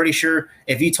 Like I'm pretty sure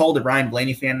if you told a Ryan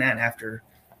Blaney fan that after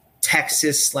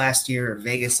Texas last year or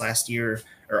Vegas last year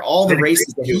or all the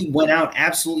races that he went out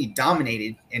absolutely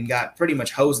dominated and got pretty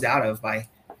much hosed out of by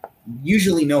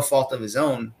usually no fault of his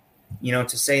own.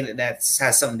 To say that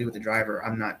has something to do with the driver,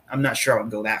 I'm not sure I would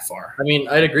go that far. I mean,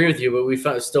 I'd agree with you, but we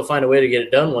still find a way to get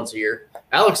it done once a year.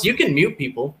 Alex, you can mute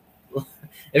people.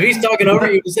 If he's talking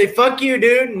over you, say "fuck you,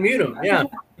 dude" and mute him. Yeah.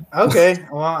 Okay.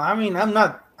 Well, I mean, I'm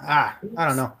not. I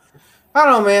don't know. I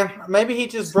don't know, man. Maybe he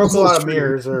just broke a lot of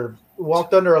mirrors or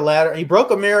walked under a ladder. He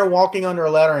broke a mirror walking under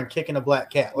a ladder and kicking a black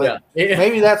cat.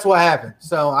 Maybe that's what happened.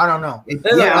 So I don't know. He's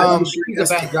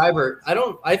a bad driver.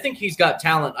 I think he's got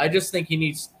talent. I just think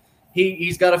he's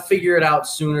got to figure it out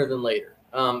sooner than later.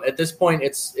 At this point,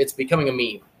 it's becoming a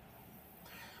meme.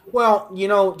 Well,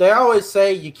 they always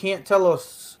say you can't tell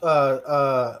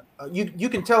you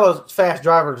can tell a fast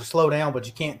driver to slow down, but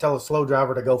you can't tell a slow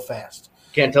driver to go fast.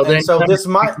 Can't tell. And so this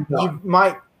might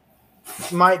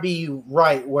be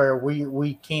right where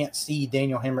we can't see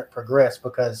Daniel Hemric progress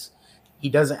because he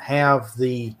doesn't have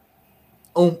the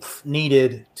oomph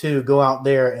needed to go out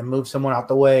there and move someone out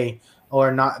the way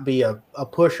or not be a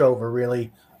pushover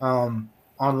really on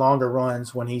longer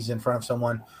runs when he's in front of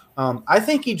someone. I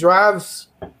think he drives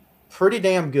pretty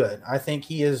damn good. I think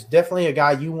he is definitely a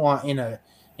guy you want in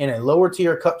a lower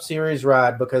tier Cup Series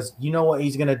ride because you know what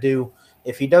he's going to do.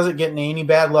 If he doesn't get any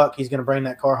bad luck, he's going to bring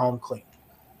that car home clean.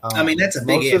 I mean, that's a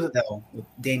big if, though, with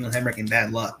Daniel Hemric and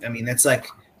bad luck. I mean, that's like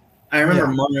 – I remember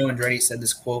Mario Andretti said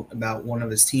this quote about one of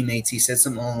his teammates. He said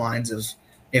something along the lines of,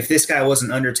 if this guy was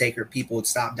an Undertaker, people would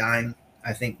stop dying.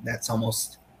 I think that's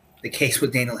almost the case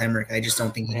with Daniel Hemric. I just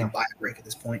don't think he can buy a break at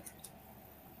this point.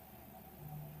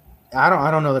 I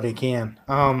don't know that he can.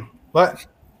 But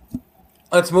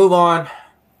let's move on.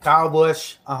 Kyle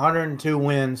Busch, 102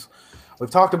 wins. We've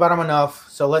talked about him enough,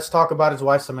 so let's talk about his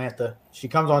wife, Samantha. She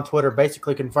comes on Twitter,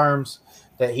 basically confirms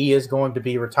that he is going to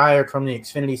be retired from the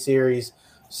Xfinity Series.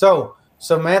 So,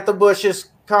 Samantha Busch's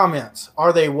comments,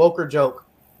 are they woke or joke?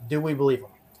 Do we believe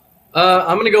them?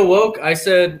 I'm going to go woke. I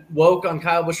said woke on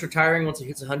Kyle Busch retiring once he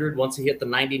hits 100, once he hit the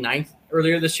 99th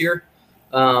earlier this year.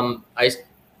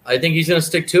 I think he's going to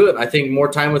stick to it. I think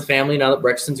more time with family now that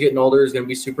Brexton's getting older is going to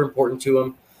be super important to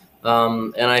him.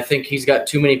 And I think he's got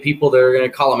too many people that are going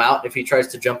to call him out if he tries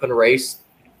to jump in a race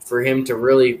for him to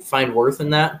really find worth in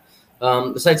that.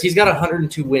 Besides, he's got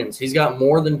 102 wins. He's got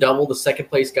more than double the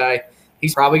second-place guy.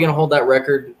 He's probably going to hold that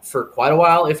record for quite a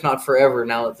while, if not forever,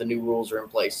 now that the new rules are in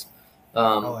place.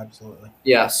 Absolutely.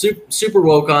 Yeah, super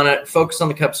woke on it. Focus on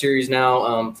the Cup Series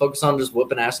now. Focus on just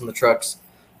whooping ass in the trucks.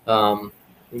 And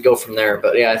go from there.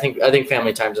 But, yeah, I think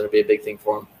family time is going to be a big thing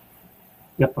for him.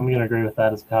 Yep, I'm going to agree with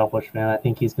that as a Kyle Busch fan. I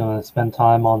think he's going to spend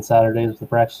time on Saturdays with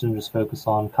Brexton, just focus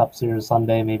on Cup Series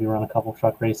Sunday, maybe run a couple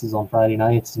truck races on Friday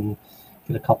nights and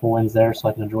get a couple wins there so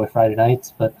I can enjoy Friday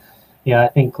nights. But yeah, I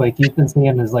think like you've been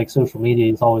seeing his like social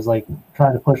media, he's always like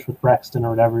trying to push with Brexton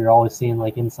or whatever. You're always seeing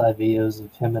like inside videos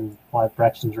of him and one of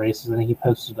Brexton's races. I think he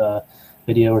posted a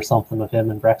video or something of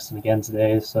him and Brexton again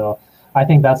today. So I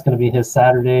think that's going to be his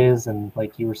Saturdays, and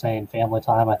like you were saying, family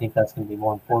time. I think that's going to be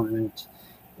more important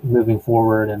moving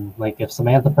forward. And like if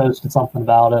Samantha posted something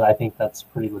about it, I think that's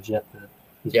pretty legit that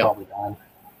he's probably done.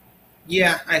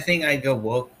 Yeah, I think I'd go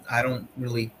woke. I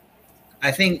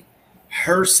think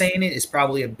her saying it is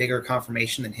probably a bigger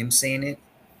confirmation than him saying it,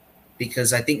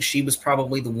 because I think she was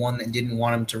probably the one that didn't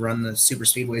want him to run the super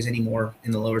speedways anymore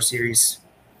in the lower series.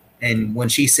 And when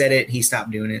she said it, he stopped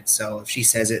doing it. So if she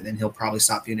says it, then he'll probably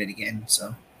stop doing it again.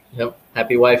 So. Yep.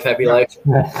 Happy wife, happy life.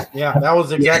 Yeah, that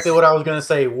was exactly what I was going to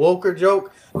say. Woke or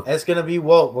joke, that's going to be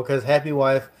woke, because happy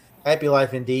wife, happy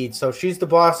life indeed. So she's the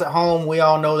boss at home. We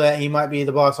all know that. He might be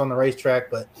the boss on the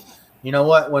racetrack, but you know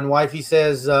what? When wifey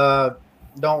says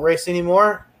don't race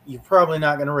anymore, you're probably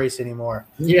not going to race anymore.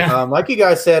 Yeah. Like you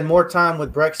guys said, more time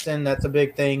with Brexton. That's a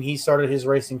big thing. He started his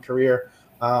racing career.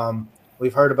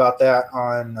 We've heard about that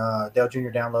on Dale Jr.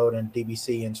 Download and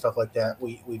DBC and stuff like that.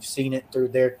 We've seen it through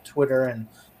their Twitter and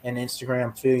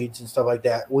Instagram feeds and stuff like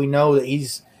that. We know that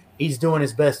he's doing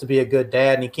his best to be a good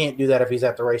dad, and he can't do that if he's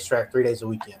at the racetrack 3 days a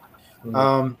weekend.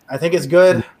 Mm-hmm. I think it's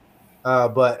good,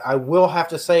 but I will have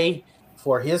to say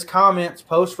for his comments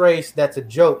post-race, that's a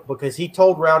joke, because he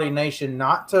told Rowdy Nation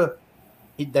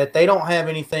that they don't have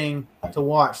anything to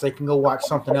watch. They can go watch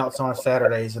something else on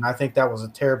Saturdays, and I think that was a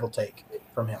terrible take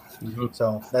from him. Mm-hmm.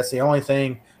 So that's the only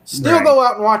thing. Still go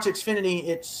out and watch Xfinity.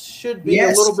 It should be a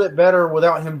little bit better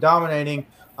without him dominating.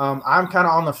 I'm kind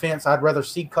of on the fence. I'd rather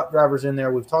see Cup drivers in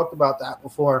there. We've talked about that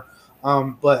before.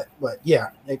 But yeah,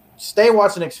 stay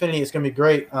watching Xfinity. It's going to be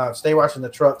great. Stay watching the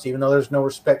trucks, even though there's no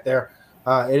respect there.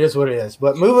 It is what it is.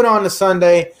 But moving on to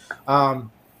Sunday, had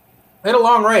a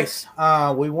long race.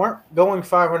 We weren't going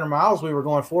 500 miles. We were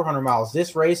going 400 miles.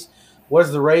 This race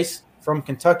was the race from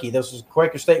Kentucky. This was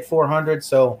Quaker State 400.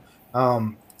 So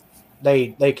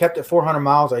they kept it 400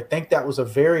 miles. I think that was a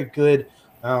very good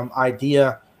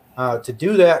idea to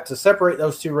do that, to separate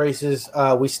those two races.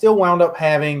 We still wound up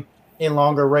having a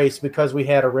longer race because we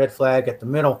had a red flag at the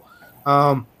middle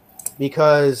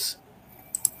because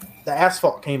the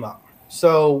asphalt came up.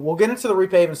 So we'll get into the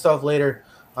repave and stuff later.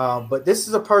 But this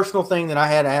is a personal thing that I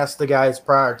had asked the guys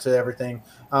prior to everything.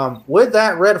 With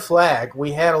that red flag,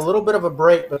 we had a little bit of a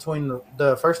break between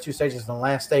the first two stages and the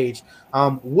last stage.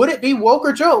 Would it be woke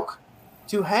or joke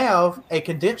to have a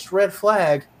condensed red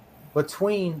flag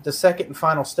between the second and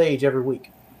final stage every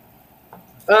week?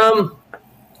 I'm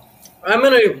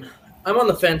on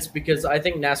the fence because I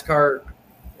think NASCAR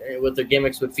with their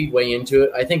gimmicks would feed way into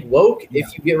it. I think woke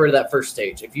if you get rid of that first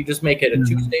stage. If you just make it a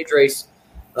two-stage race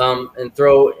and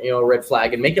throw a red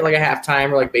flag and make it like a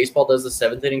halftime or like baseball does the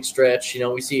 7th inning stretch.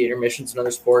 We see intermissions in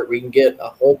other sport. We can get a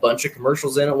whole bunch of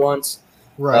commercials in at once.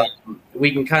 Right.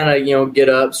 We can kind of get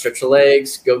up, stretch the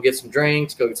legs, go get some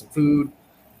drinks, go get some food.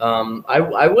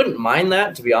 I wouldn't mind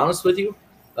that, to be honest with you.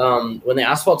 When the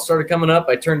asphalt started coming up,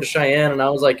 I turned to Cheyenne and I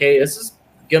was like, hey, this is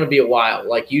going to be a while.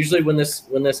 Like usually when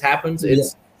this happens,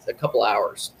 it's a couple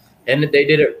hours. And they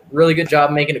did a really good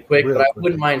job making it quick, but I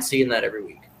wouldn't mind seeing that every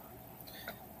week.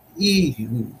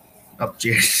 Up,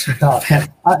 Jared.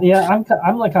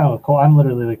 I'm like kind of with Cole. I'm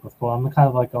literally like with Cole. I'm kind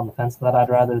of like on the fence that I'd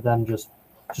rather them just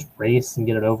race and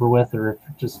get it over with, or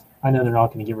just I know they're not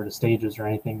going to get rid of stages or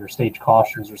anything or stage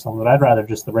cautions or something, but I'd rather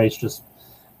just the race just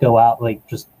go out, like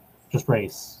just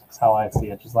race. That's how I see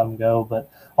it. Just let them go. But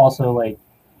also like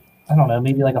I don't know,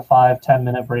 maybe like a 5-10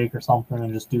 minute break or something,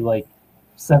 and just do like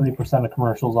 70% of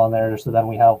commercials on there, so then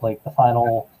we have like the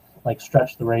final like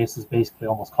stretch the race is basically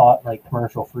almost caught like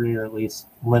commercial free, or at least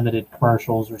limited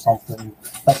commercials or something.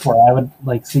 That's where I would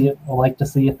like to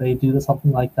see if they do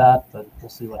something like that, but we'll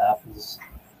see what happens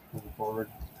moving forward.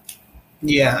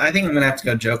 Yeah, I think I'm gonna have to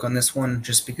go joke on this one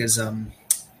just because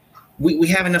we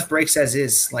have enough breaks as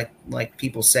is, like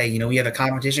people say, we have a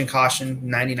competition caution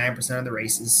 99% of the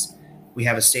races. We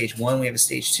have a stage 1, we have a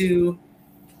stage 2.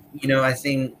 I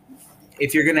think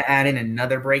if you're gonna add in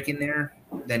another break in there,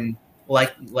 then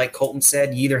like Colton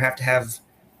said, you either have to have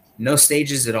no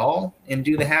stages at all and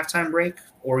do the halftime break,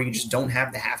 or you just don't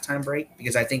have the halftime break,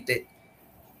 because I think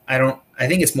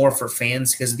it's more for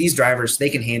fans, because these drivers, they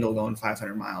can handle going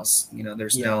 500 miles.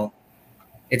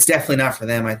 It's definitely not for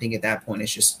them. I think at that point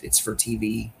it's for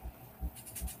TV.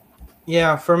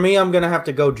 Yeah, for me, I'm going to have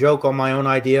to go joke on my own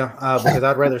idea because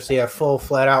I'd rather see a full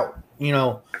flat out,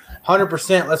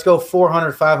 100%. Let's go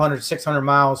 400, 500, 600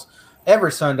 miles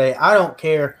every Sunday. I don't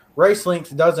care. Race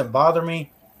length doesn't bother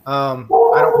me. I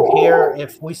don't care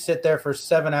if we sit there for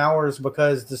 7 hours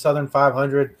because the Southern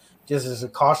 500 just is a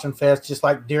caution fest, just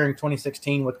like during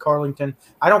 2016 with Carlington.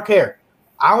 I don't care.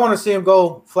 I want to see them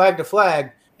go flag to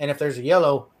flag, and if there's a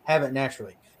yellow, have it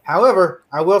naturally. However,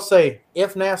 I will say,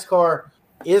 if NASCAR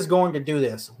is going to do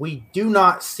this, we do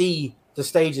not see the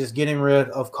stages getting rid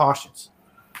of cautions.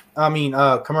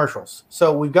 Commercials.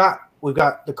 So we've got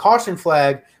the caution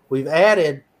flag. We've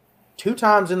added 2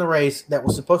 times in the race that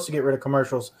was supposed to get rid of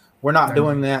commercials. We're not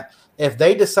doing that. If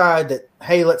they decide that,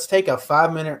 hey, let's take a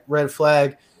 5-minute red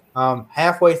flag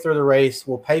halfway through the race,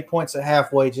 we'll pay points at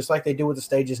halfway, just like they do with the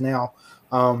stages now.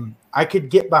 I could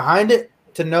get behind it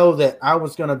to know that I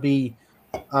was going to be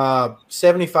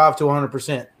 75 to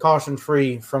 100% caution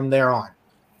free from there on,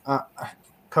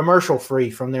 commercial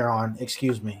free from there on.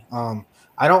 Excuse me.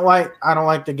 I don't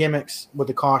like the gimmicks with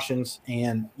the cautions,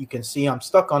 and you can see I'm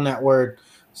stuck on that word.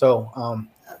 So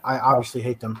I obviously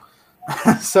hate them.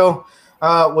 So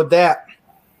with that,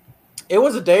 it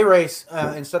was a day race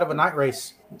instead of a night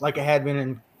race like it had been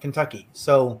in Kentucky.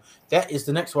 So that is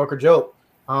the next Woke or Joke.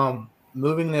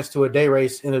 Moving this to a day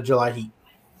race in the July heat.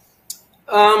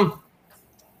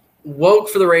 Woke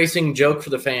for the racing, joke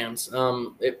for the fans.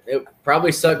 It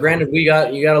probably sucked. Granted, you got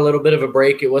a little bit of a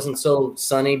break. It wasn't so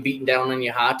sunny, beating down on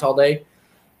you hot all day.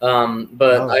 But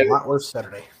that was a lot worse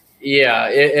Saturday. Yeah,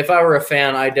 if I were a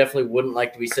fan, I definitely wouldn't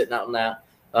like to be sitting out in that.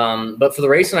 But for the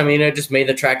racing, I mean, it just made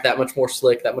the track that much more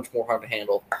slick, that much more hard to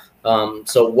handle.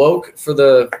 So woke for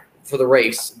the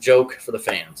race, joke for the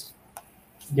fans.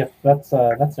 Yep, that's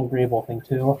an agreeable thing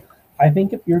too. I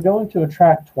think if you're going to a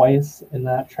track twice and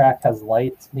that track has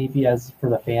lights, maybe as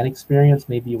for the fan experience,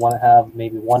 maybe you want to have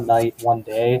maybe one night, one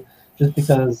day, just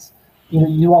because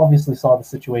you obviously saw the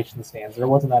situation in the stands. There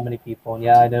wasn't that many people, and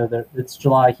yeah, I know that it's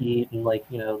July heat and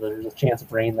there's a chance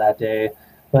of rain that day.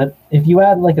 But if you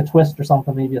add like a twist or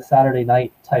something, maybe a Saturday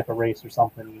night type of race or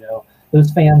something,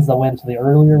 those fans that went to the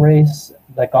earlier race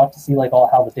that got to see like all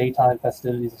how the daytime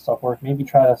festivities and stuff work, maybe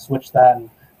try to switch that and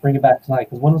bring it back tonight.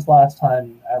 Because when was the last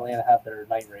time Atlanta had their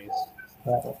night race?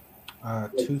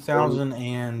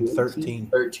 2013.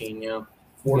 13, yeah.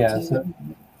 14.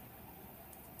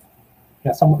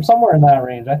 Yeah, somewhere in that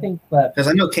range. I think that because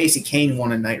I know Casey Kane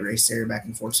won a night race there back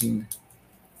in 14.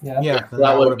 Yeah,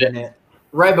 that would have been it.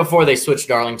 Right before they switched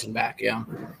Darlington back, yeah.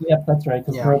 Yep, that's right,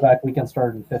 because throwback weekend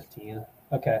started in 15.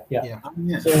 Okay, yeah.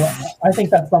 So I think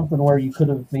that's something where you could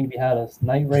have maybe had a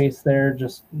night race there.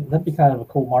 Just that'd be kind of a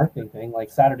cool marketing thing,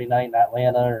 like Saturday night in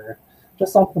Atlanta, or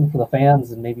just something for the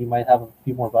fans, and maybe you might have a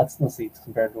few more butts in the seats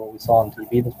compared to what we saw on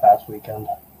TV this past weekend.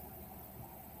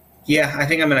 Yeah, I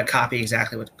think I'm going to copy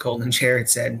exactly what Colton and Jared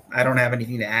said. I don't have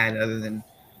anything to add other than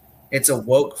it's a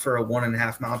woke for a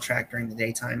 1.5 mile track during the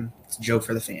daytime. It's a joke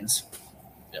for the fans.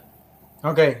 Yep.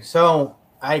 Okay, so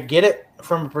I get it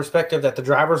from a perspective that the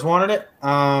drivers wanted it.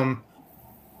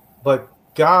 But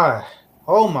God,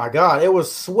 oh my God, it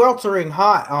was sweltering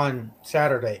hot on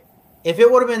Saturday. If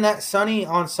it would have been that sunny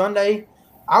on Sunday,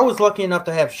 I was lucky enough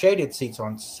to have shaded seats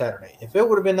on Saturday. If it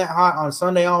would have been that hot on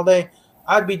Sunday all day,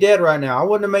 I'd be dead right now. I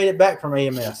wouldn't have made it back from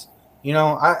AMS.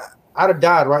 I'd have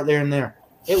died right there and there.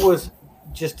 It was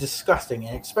just disgusting,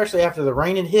 and especially after the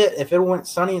rain had hit. If it went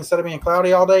sunny instead of being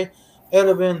cloudy all day, it would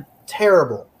have been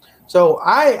terrible. So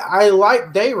I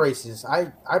like day races.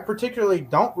 I particularly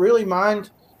don't really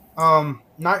mind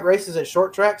night races at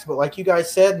short tracks, but like you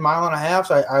guys said, 1.5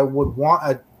 miles, I would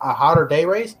want a hotter day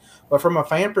race. But from a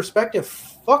fan perspective,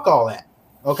 fuck all that.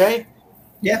 Okay?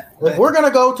 Yeah. If we're going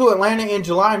to go to Atlanta in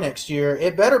July next year,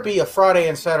 it better be a Friday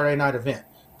and Saturday night event,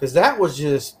 because that was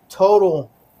just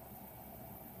total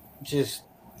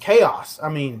chaos. I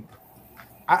mean,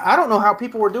 I don't know how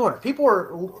people were doing it. People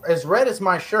were as red as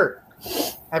my shirt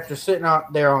after sitting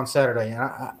out there on Saturday, and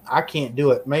I can't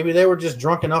do it. Maybe they were just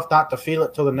drunk enough not to feel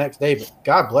it till the next day, but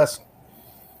God bless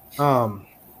them.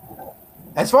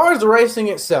 As far as the racing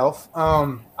itself,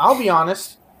 I'll be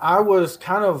honest, I was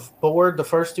kind of bored the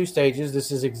first 2 stages.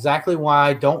 This is exactly why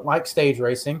I don't like stage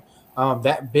racing.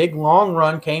 That big long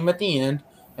run came at the end,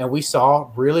 and we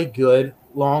saw really good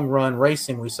long run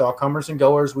racing. We saw comers and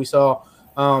goers. We saw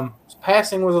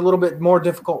passing was a little bit more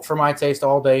difficult for my taste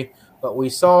all day, but we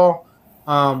saw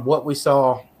what we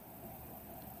saw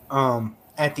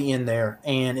at the end there,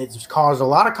 and it's caused a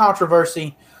lot of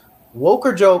controversy. Woke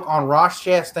or joke on Ross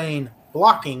Chastain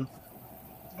blocking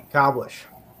Kyle Busch?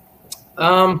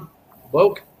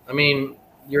 Woke. I mean,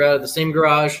 you're out of the same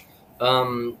garage.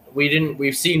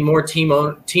 We've seen more team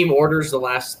orders the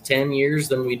last 10 years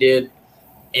than we did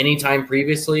any time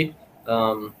previously.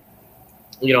 I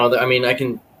mean,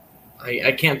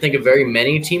 I can't think of very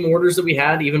many team orders that we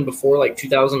had even before like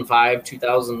 2005,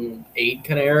 2008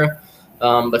 kind of era.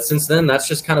 But since then, that's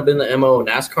just kind of been the MO of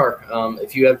NASCAR.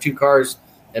 If you have two cars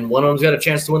and one of them's got a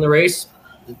chance to win the race,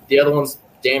 the other one's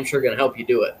damn sure going to help you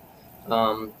do it.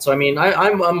 So I mean,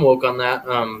 I'm woke on that.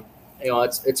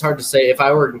 It's hard to say. If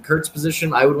I were in Kurt's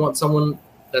position, I would want someone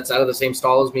that's out of the same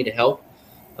stall as me to help.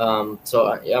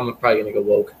 So I'm probably going to go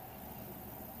woke.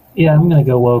 Yeah, I'm going to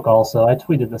go woke also. I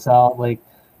tweeted this out. Like,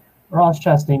 Ross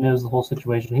Chastain knows the whole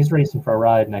situation. He's racing for a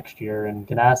ride next year, and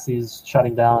Ganassi's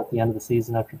shutting down at the end of the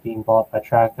season after being bought by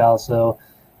Trackhouse. So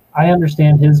I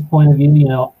understand his point of view. You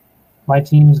know, my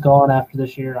team's gone after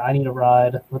this year. I need a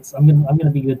ride. I'm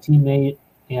gonna be a good teammate,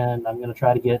 and I'm gonna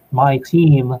try to get my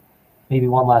team maybe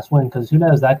one last win, because who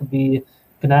knows, that could be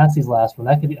Ganassi's last win.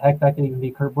 That could even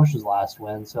be Kurt Busch's last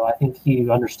win. So I think he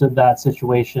understood that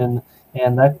situation.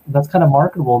 And that's kind of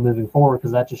marketable moving forward,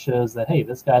 because that just shows that, hey,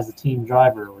 this guy's a team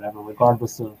driver or whatever,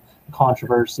 regardless of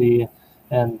controversy.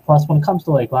 And plus, when it comes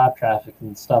to like lap traffic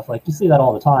and stuff, like you see that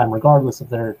all the time, regardless if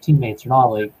they're teammates or not.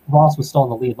 Like Ross was still in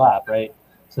the lead lap, right?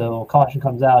 So caution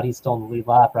comes out, he's still in the lead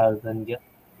lap rather than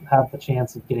have the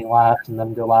chance of getting lapped and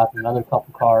then go lap another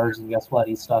couple cars. And guess what?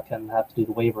 He's stuck and have to do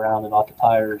the wave around and off the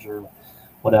tires or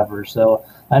whatever. So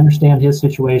I understand his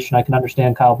situation. I can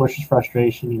understand Kyle Busch's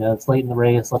frustration. You know, it's late in the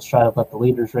race. Let's try to let the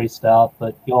leaders race it out.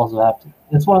 But you also have to.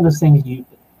 It's one of those things.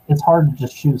 It's hard to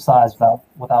just choose sides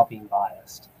without being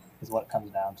biased. Is what it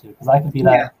comes down to. Because I could be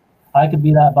that. Yeah. I could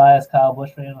be that biased Kyle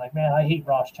Busch fan. Like, man, I hate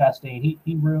Ross Chastain.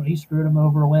 He screwed him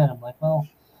over a win. I'm like, well,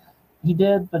 he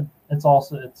did, but it's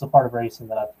a part of racing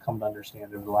that I've come to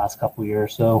understand over the last couple of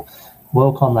years. So,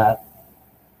 woke on that.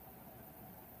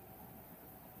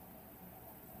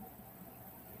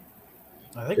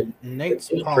 I think Nate's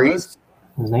paused.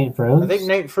 Was Nate froze? I think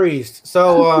Nate freezed.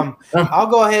 So I'll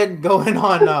go ahead and go in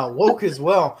on woke as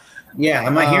well. Yeah,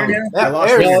 am I here now?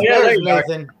 There's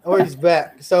Nathan. Oh, he's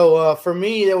back. So for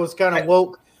me, it was kind of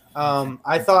woke.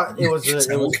 I thought it was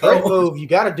a great move. You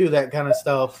got to do that kind of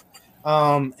stuff.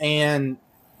 And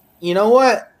you know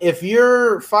what? If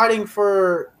you're fighting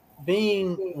for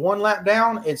being one lap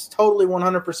down, it's totally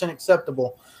 100%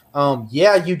 acceptable.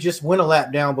 Yeah, you just went a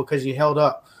lap down because you held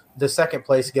up the second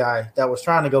place guy that was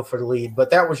trying to go for the lead, but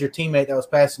that was your teammate that was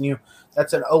passing you.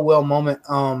 That's an oh well moment.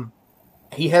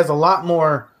 He has a lot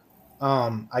more,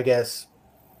 I guess,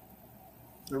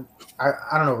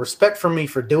 I don't know, respect for me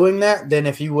for doing that than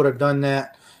if you would have done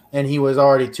that and he was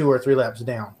already 2 or 3 laps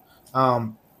down.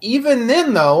 Even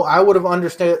then, though, I would have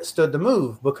understood the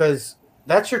move, because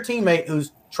that's your teammate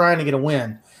who's trying to get a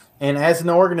win. And as an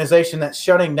organization that's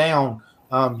shutting down,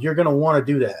 you're going to want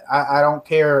to do that. I don't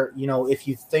care, if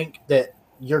you think that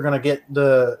you're going to get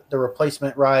the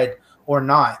replacement ride or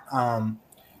not. As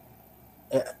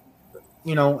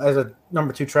a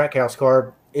number 2 Trackhouse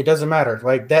car, it doesn't matter.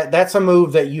 Like that's a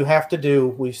move that you have to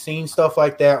do. We've seen stuff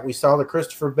like that. We saw the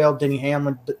Christopher Bell, Denny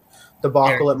Hamlin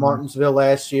debacle at Martinsville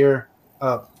last year.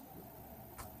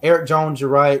 Eric Jones, you're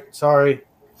right. Sorry.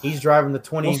 He's driving the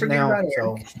 20s now.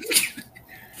 So.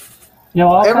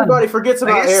 Everybody forgets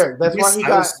about Eric. That's why he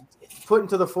got put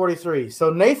into the 43. So,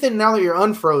 Nathan, now that you're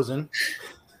unfrozen.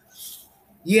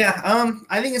 Yeah,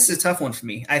 I think it's a tough one for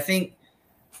me. I think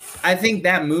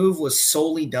that move was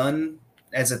solely done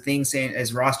as a thing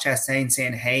as Ross Chastain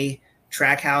saying, hey,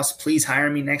 Trackhouse, please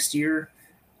hire me next year.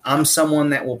 I'm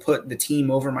someone that will put the team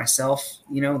over myself,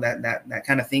 that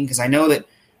kind of thing. Because I know that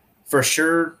for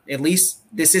sure, at least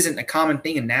this isn't a common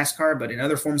thing in NASCAR, but in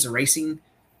other forms of racing,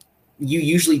 you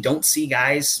usually don't see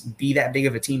guys be that big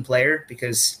of a team player,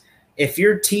 because if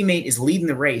your teammate is leading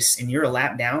the race and you're a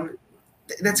lap down,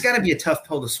 that's got to be a tough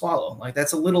pill to swallow. Like,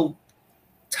 that's a little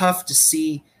tough to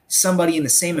see somebody in the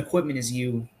same equipment as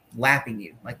you lapping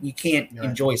you. Like, you can't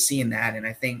enjoy seeing that. And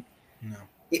I think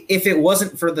if it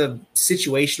wasn't for the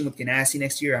situation with Ganassi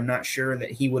next year, I'm not sure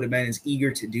that he would have been as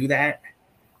eager to do that.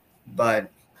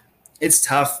 But it's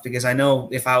tough, because I know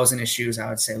if I was in his shoes, I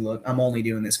would say, look, I'm only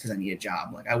doing this because I need a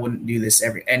job. Like, I wouldn't do this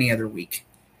any other week,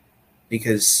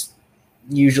 because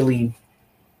usually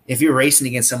if you're racing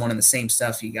against someone in the same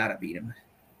stuff, you got to beat them.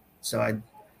 So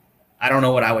I don't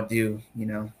know what I would do.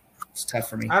 It's tough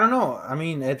for me. I don't know. I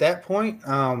mean, at that point,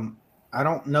 I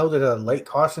don't know that a late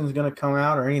caution is going to come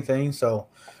out or anything. So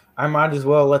I might as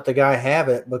well let the guy have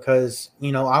it, because,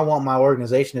 I want my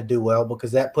organization to do well,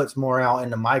 because that puts morale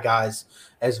into my guys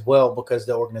as well, because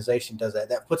the organization does that.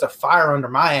 That puts a fire under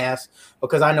my ass,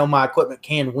 because I know my equipment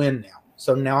can win now.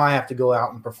 So now I have to go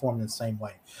out and perform the same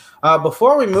way.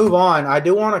 Before we move on, I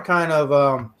do want to kind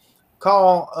of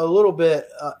call a little bit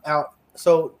out.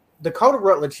 So Dakota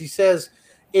Rutledge, she says,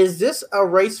 is this a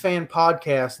race fan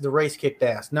podcast? The Race Kicked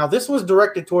Ass. Now, this was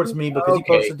directed towards me because you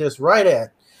posted this right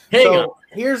at. Hang on.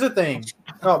 Here's the thing.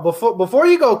 Before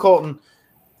you go, Colton,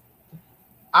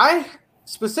 I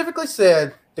specifically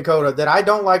said, Dakota, that I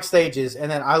don't like stages and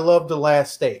that I love the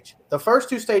last stage. The first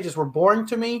two stages were boring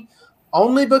to me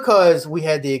only because we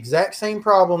had the exact same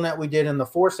problem that we did in the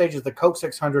 4 stages of the Coke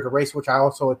 600, a race which I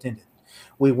also attended.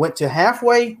 We went to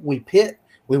halfway, we pit.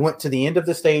 We went to the end of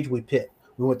the stage, we pit.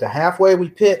 We went to halfway, we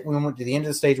pit. We went to the end of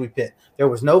the stage, we pit. There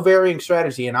was no varying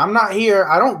strategy. And I'm not here.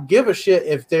 I don't give a shit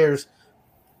if there's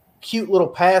cute little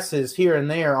passes here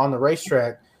and there on the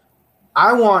racetrack.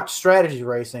 I want strategy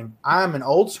racing. I'm an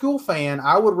old school fan.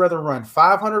 I would rather run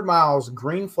 500 miles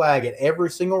green flag at every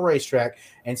single racetrack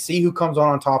and see who comes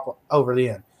on top over the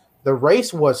end. The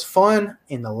race was fun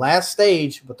in the last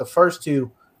stage, but the first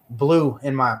two blew,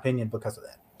 in my opinion, because of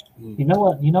that. You know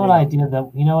what?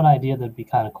 An idea that'd be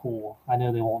kind of cool. I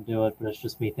know they won't do it, but it's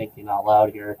just me thinking out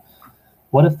loud here.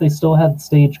 What if they still had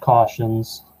stage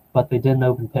cautions, but they didn't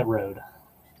open pit road?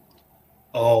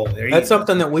 Oh, that's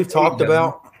something that we've talked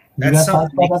about. That's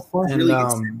something that really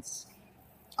makes sense.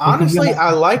 Honestly,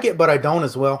 I like it, but I don't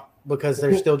as well because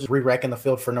they're still just re-wrecking the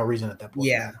field for no reason at that point.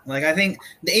 Yeah, like I think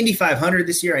the Indy 500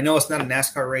 this year, I know it's not a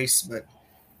NASCAR race, but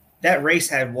that race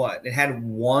had what? It had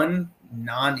one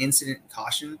non-incident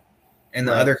caution, and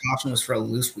the other caution was for a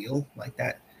loose wheel like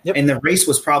that. Yep. And the race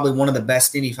was probably one of the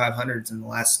best Indy 500s in the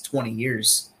last 20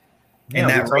 years. Yeah, and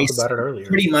that race about it earlier.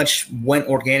 Pretty much went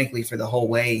organically for the whole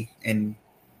way, and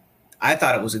I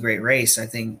thought it was a great race. I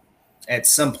think at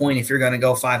some point, if you're going to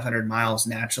go 500 miles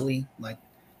naturally, like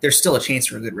there's still a chance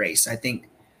for a good race. I think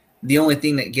the only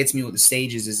thing that gets me with the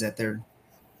stages is that they're,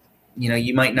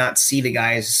 you might not see the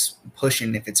guys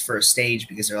pushing if it's for a stage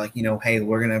because they're like, hey,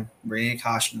 we're going to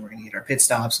caution, we're going to get our pit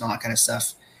stops and all that kind of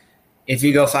stuff. If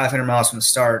you go 500 miles from the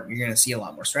start, you're going to see a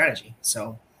lot more strategy.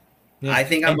 So yeah. I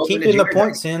think I'm keeping the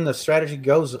points in, the strategy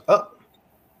goes up.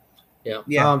 Yeah.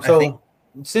 Yeah.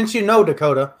 Since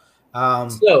Dakota,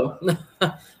 so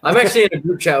I'm actually in a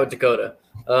group chat with Dakota.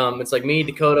 It's like me,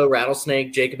 Dakota,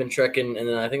 Rattlesnake, Jacob and Trekken, and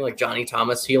then I think like Johnny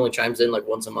Thomas. He only chimes in like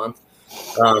once a month.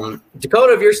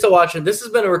 Dakota, if you're still watching, this has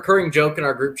been a recurring joke in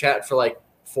our group chat for like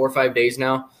 4 or 5 days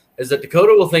now, is that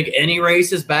Dakota will think any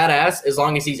race is badass as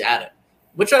long as he's at it,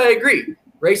 which I agree.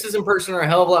 Races in person are a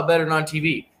hell of a lot better than on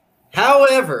TV.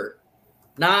 However,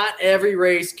 not every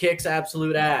race kicks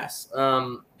absolute ass.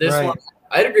 This one,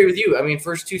 I'd agree with you. I mean,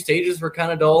 first 2 stages were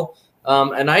kind of dull.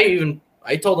 And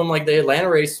I told him like the Atlanta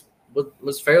race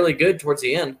was fairly good towards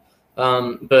the end.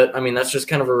 But I mean, that's just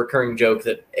kind of a recurring joke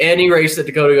that any race that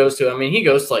Dakota goes to, I mean, he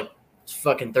goes to like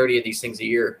fucking 30 of these things a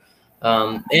year.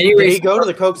 Did he go to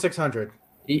the Coke 600?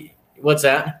 What's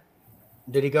that?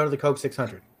 Did he go to the Coke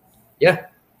 600? Yeah.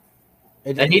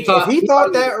 And if he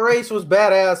thought that race was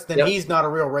badass, then he's not a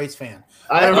real race fan.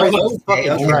 I don't know.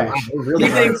 Fucking trash. Really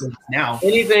thinks now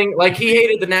anything like he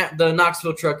hated the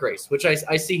Knoxville truck race, which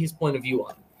I see his point of view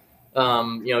on.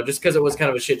 Just because it was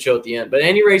kind of a shit show at the end. But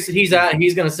any race that he's at,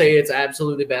 he's gonna say it's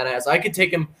absolutely badass. I could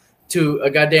take him to a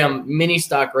goddamn mini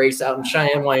stock race out in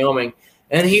Cheyenne, Wyoming,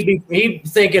 and he'd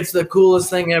think it's the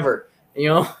coolest thing ever.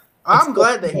 I'm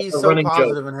glad that he's so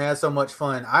positive and has so much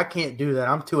fun. I can't do that.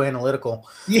 I'm too analytical.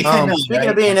 Speaking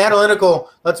of being analytical,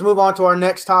 let's move on to our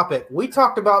next topic. We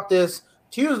talked about this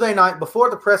Tuesday night before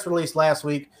the press release last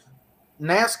week.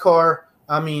 NASCAR,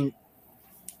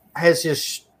 has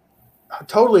just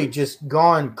totally just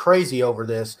gone crazy over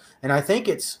this. And I think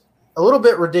it's a little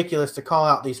bit ridiculous to call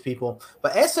out these people.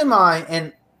 But SMI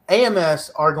and AMS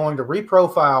are going to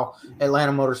reprofile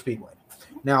Atlanta Motor Speedway.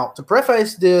 Now, to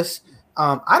preface this,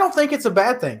 I don't think it's a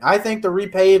bad thing. I think the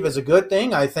repave is a good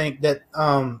thing. I think that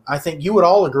I think you would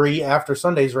all agree after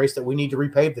Sunday's race that we need to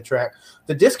repave the track.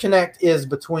 The disconnect is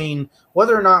between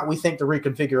whether or not we think the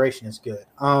reconfiguration is good.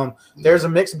 There's a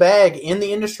mixed bag in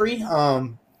the industry,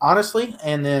 honestly,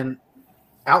 and then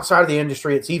outside of the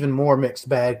industry, it's even more mixed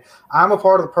bag. I'm a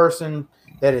part of the person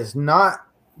that is not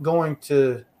going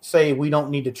to say we don't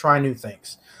need to try new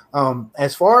things.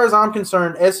 As far as I'm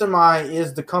concerned, SMI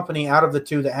is the company out of the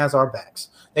two that has our backs.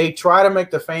 They try to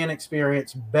make the fan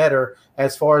experience better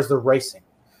as far as the racing.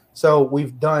 So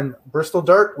we've done Bristol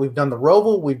Dirt, we've done the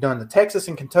Roval, we've done the Texas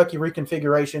and Kentucky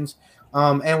reconfigurations,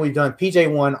 and we've done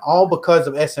PJ1, all because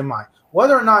of SMI.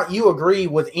 Whether or not you agree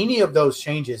with any of those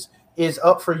changes is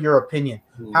up for your opinion.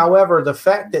 However, the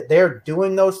fact that they're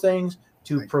doing those things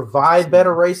to provide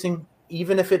better racing,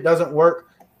 even if it doesn't work,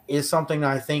 is something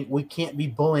I think we can't be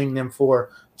bullying them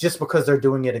for just because they're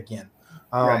doing it again.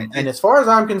 And as far as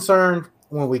I'm concerned,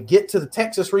 when we get to the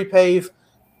Texas repave,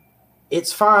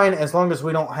 it's fine as long as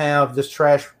we don't have this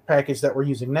trash package that we're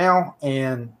using now.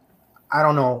 And I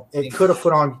don't know. It could have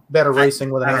put on better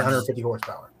racing with 150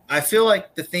 horsepower. I feel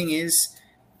like the thing is,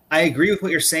 I agree with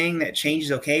what you're saying that change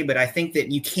is okay, but I think that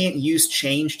you can't use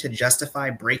change to justify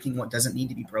breaking what doesn't need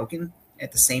to be broken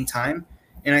at the same time.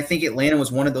 And I think Atlanta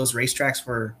was one of those racetracks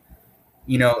where,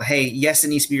 hey, yes, it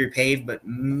needs to be repaved, but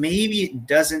maybe it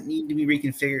doesn't need to be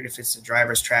reconfigured if it's a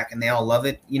driver's track and they all love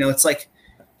it.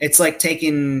 It's like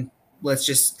taking, let's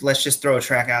just throw a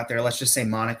track out there. Let's just say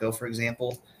Monaco, for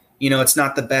example. It's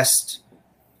not the best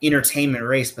entertainment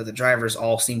race, but the drivers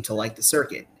all seem to like the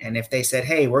circuit. And if they said,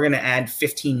 hey, we're going to add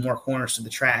 15 more corners to the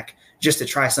track just to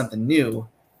try something new,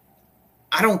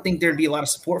 I don't think there'd be a lot of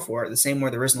support for it, the same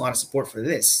way there isn't a lot of support for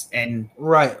this. And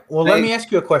right. Well, let me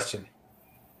ask you a question.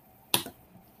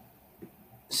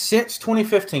 Since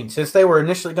 2015, since they were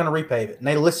initially going to repave it, and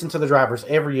they listened to the drivers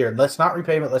every year, let's not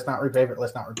repave it, let's not repave it,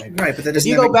 let's not repave it. Right, but if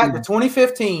you go back to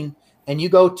 2015 and you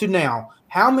go to now,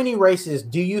 how many races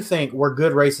do you think were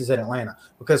good races at Atlanta?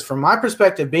 Because from my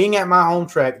perspective, being at my home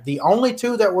track, the only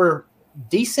two that were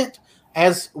decent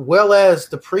as well as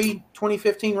the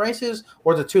pre-2015 races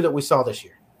were the two that we saw this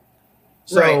year.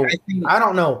 So right, I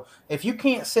don't know. If you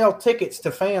can't sell tickets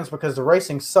to fans because the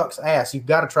racing sucks ass, you've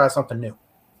got to try something new.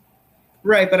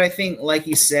 Right, but I think, like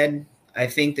you said, I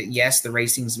think that, yes, the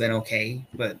racing's been okay,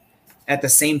 but at the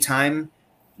same time,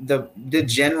 the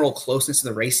general closeness of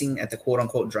the racing at the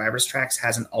quote-unquote driver's tracks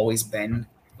hasn't always been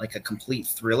like a complete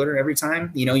thriller every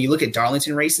time. You look at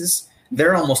Darlington races,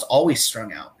 they're almost always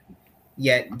strung out,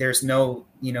 yet there's no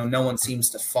one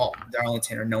seems to fault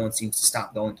Darlington or no one seems to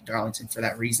stop going to Darlington for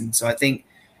that reason. So I think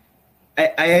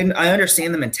I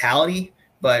understand the mentality,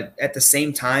 but at the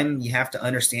same time, you have to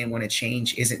understand when a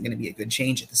change isn't going to be a good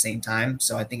change at the same time.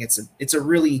 So I think it's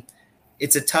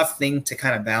a tough thing to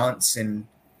kind of balance, and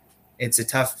it's a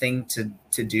tough thing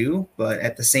to do. But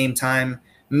at the same time,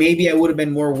 maybe I would have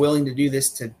been more willing to do this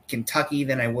to Kentucky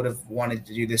than I would have wanted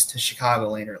to do this to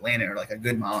Chicagoland or Atlanta, or like a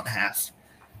good mile and a half.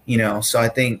 So I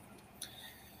think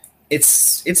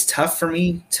it's tough for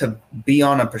me to be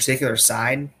on a particular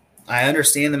side. I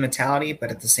understand the mentality,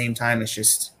 but at the same time, it's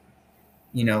just,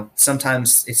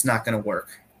 sometimes it's not going to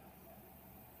work.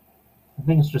 I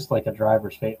think it's just like a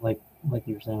driver's favorite, like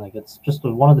you were saying, like it's just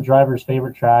one of the driver's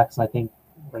favorite tracks. And I think,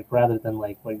 like, rather than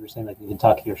like what you were saying, like in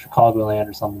Kentucky or Chicagoland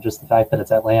or something, just the fact that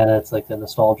it's Atlanta, it's like a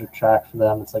nostalgic track for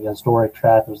them. It's like a historic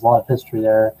track. There's a lot of history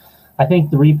there. I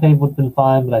think the repave would have been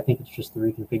fine, but I think it's just the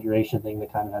reconfiguration thing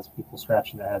that kind of has people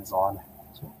scratching their heads on.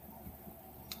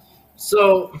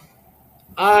 So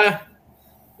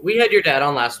we had your dad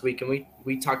on last week, and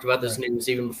we talked about this news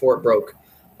even before it broke.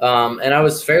 And I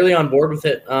was fairly on board with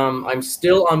it. I'm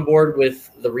still on board with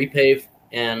the repave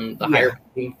and the higher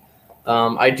banking.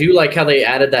 I do like how they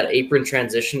added that apron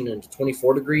transition into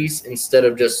 24 degrees instead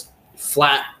of just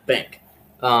flat bank.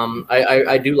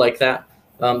 I do like that.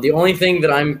 The only thing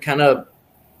that I'm kind of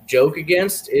joke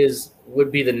against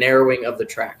would be the narrowing of the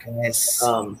track. Yes.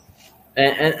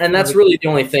 And that's really the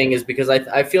only thing, is because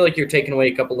I feel like you're taking away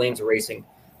a couple lanes of racing.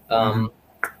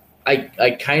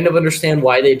 I kind of understand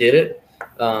why they did it.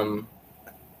 But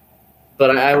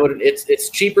it's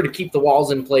cheaper to keep the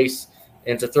walls in place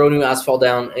and to throw new asphalt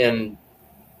down and,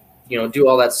 do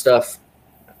all that stuff.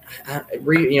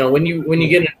 When you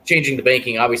get into changing the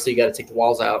banking, obviously you got to take the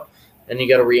walls out and you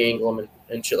got to re-angle them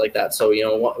and shit like that. So,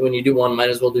 when you do one, might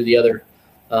as well do the other.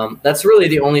 That's really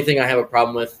the only thing I have a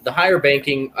problem with. The higher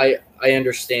banking, I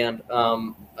understand.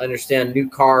 I understand new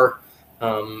car,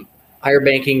 higher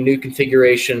banking, new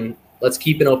configuration. Let's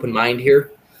keep an open mind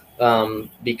here.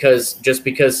 Because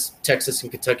Texas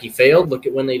and Kentucky failed, look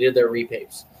at when they did their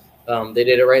repaves. They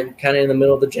did it right kind of in the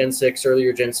middle of the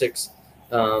earlier Gen 6.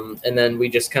 And then we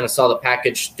just kind of saw the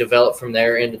package develop from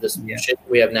there into this shit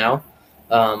we have now.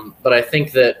 But I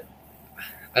think that,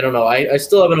 I don't know, I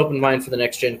still have an open mind for the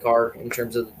next gen car in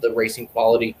terms of the racing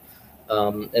quality.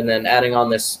 And then adding on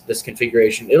this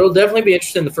configuration. It'll definitely be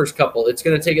interesting the first couple. It's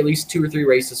going to take at least 2 or 3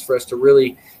 races for us to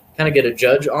really kind of get a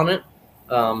judge on it.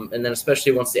 And then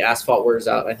especially once the asphalt wears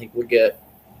out, I think we'll get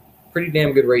pretty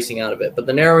damn good racing out of it. But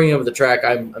the narrowing of the track,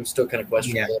 I'm still kind of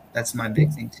questioning. Yeah, that's my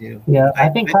big thing too. Yeah, I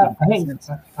think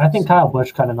Kyle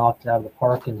Busch kind of knocked it out of the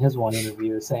park in his one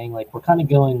interview, saying like we're kind of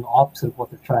going opposite of what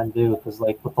they're trying to do, because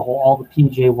like with all the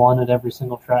PJ1 at every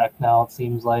single track now, it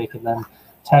seems like, and then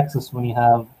Texas, when you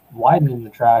have widening the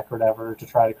track or whatever to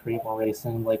try to create more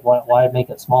racing, like why make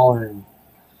it smaller and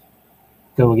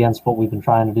go against what we've been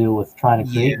trying to do with trying to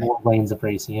create more lanes of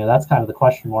racing? That's kind of the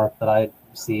question mark that I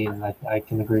see, and I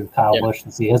can agree with Kyle Busch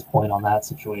and see his point on that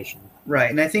situation. Right,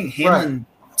 and I think Hamlin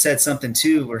said something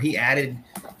too, where he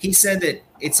said that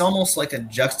it's almost like a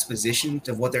juxtaposition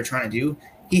to what they're trying to do.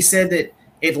 He said that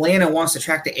Atlanta wants the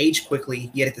track to age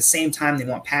quickly, yet at the same time they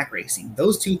want pack racing.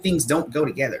 Those two things don't go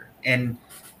together. And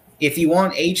if you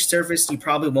want aged surface, you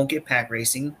probably won't get pack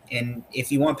racing. And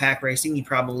if you want pack racing, you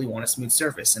probably want a smooth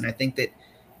surface. And I think that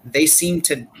they seem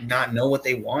to not know what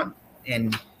they want.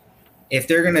 And if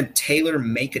they're going to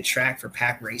make a track for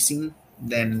pack racing,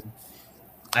 then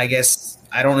I guess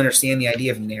I don't understand the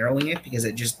idea of narrowing it, because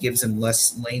it just gives them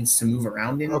less lanes to move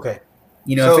around in. Okay.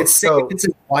 You know, if it's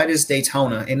as wide as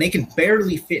Daytona and they can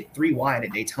barely fit 3 wide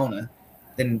at Daytona,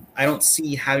 then I don't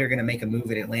see how you're going to make a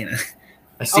move at Atlanta.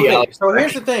 I see. Okay, so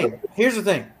here's the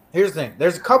thing.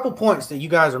 There's a couple points that you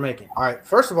guys are making. All right.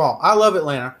 First of all, I love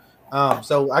Atlanta.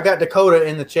 So I got Dakota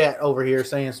in the chat over here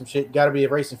saying some shit. Got to be a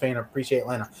racing fan. I appreciate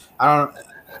Atlanta.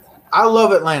 I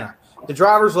love Atlanta. The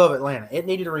drivers love Atlanta. It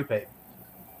needed a repave.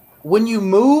 When you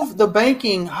move the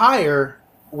banking higher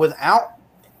without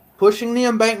pushing the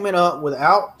embankment up,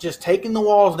 without just taking the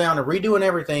walls down and redoing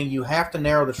everything, you have to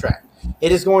narrow the track.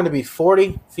 It is going to be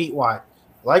 40 feet wide.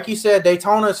 Like you said,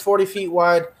 Daytona is 40 feet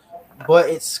wide, but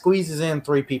it squeezes in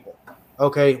 3 people.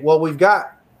 Okay, well, we've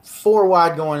got 4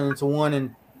 wide going into 1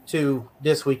 and 2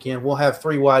 this weekend. We'll have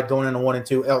 3 wide going into 1 and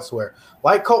 2 elsewhere.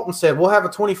 Like Colton said, we'll have a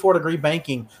 24-degree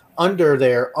banking under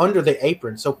there, under the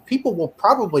apron. So people will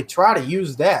probably try to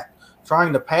use that,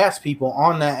 trying to pass people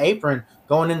on that apron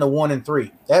going into 1 and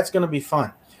 3. That's going to be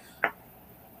fun.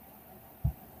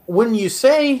 When you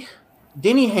say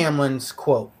Denny Hamlin's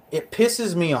quote, it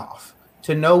pisses me off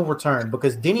to no return,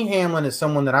 because Denny Hamlin is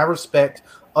someone that I respect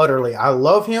utterly. I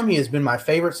love him. He has been my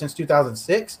favorite since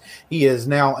 2006. He is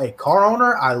now a car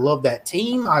owner. I love that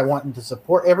team. I want him to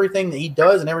support everything that he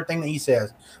does and everything that he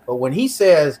says. But when he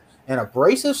says an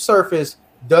abrasive surface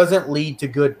doesn't lead to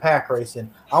good pack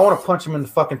racing, I want to punch him in the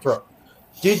fucking throat.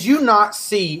 Did you not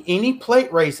see any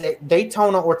plate race at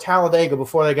Daytona or Talladega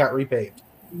before they got repaved?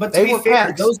 But they were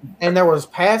fair, and there was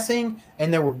passing,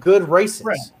 and there were good races.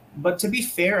 Right. But to be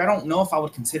fair, I don't know if I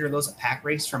would consider those a pack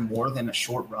race for more than a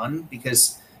short run,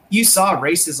 because you saw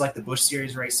races like the Busch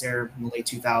Series race there in the late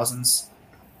 2000s.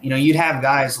 You know, you'd have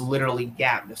guys literally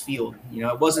gap the field. You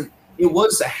know, it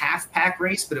was a half pack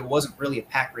race, but it wasn't really a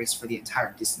pack race for the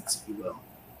entire distance, if you will.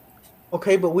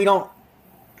 Okay, but we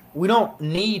don't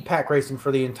need pack racing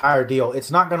for the entire deal.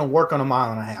 It's not going to work on a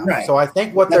mile and a half. Right. So I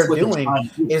think they're doing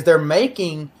is they're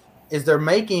making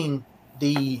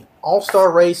the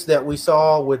All-Star race that we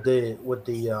saw with the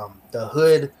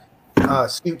hood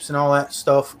scoops and all that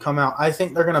stuff come out. I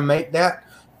think they're going to make that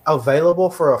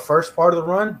available for a first part of the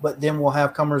run, but then we'll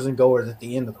have comers and goers at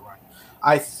the end of the run.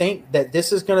 I think that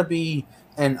this is going to be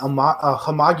a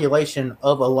homogulation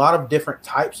of a lot of different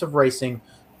types of racing,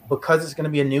 because it's going to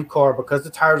be a new car, because the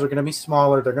tires are going to be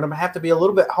smaller. They're going to have to be a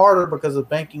little bit harder because of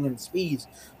banking and speeds.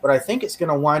 But I think it's going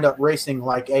to wind up racing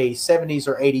like a 70s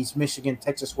or 80s Michigan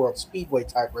Texas World Speedway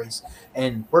type race.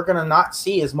 And we're going to not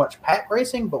see as much pack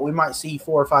racing, but we might see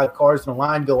 4 or 5 cars in a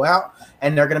line go out,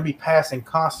 and they're going to be passing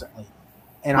constantly.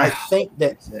 And I think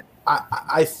that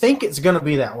I think it's going to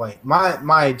be that way.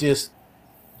 My just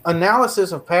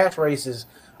analysis of past races,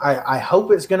 I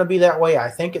hope it's going to be that way. I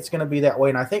think it's going to be that way.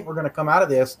 And I think we're going to come out of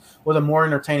this with a more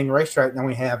entertaining racetrack than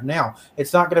we have now.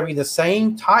 It's not going to be the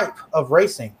same type of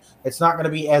racing. It's not going to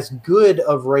be as good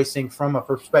of racing from a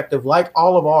perspective like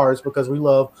all of ours, because we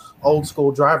love old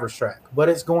school driver's track. But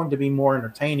it's going to be more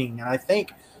entertaining. And I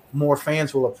think more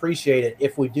fans will appreciate it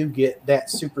if we do get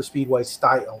that super speedway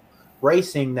style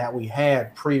racing that we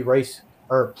had pre-race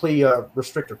or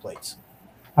restrictor plates.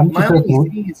 My only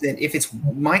thing is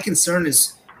that my concern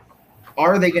is,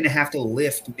 are they going to have to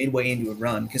lift midway into a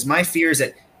run? Because my fear is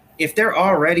that if they're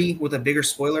already with a bigger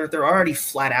spoiler, they're already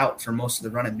flat out for most of the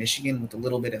run in Michigan with a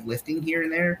little bit of lifting here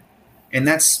and there. And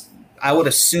that's, I would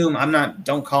assume,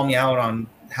 don't call me out on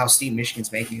how steep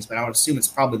Michigan's making is, but I would assume it's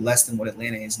probably less than what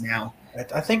Atlanta is now.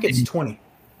 I think it's 20.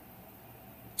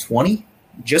 20?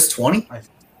 Just 20?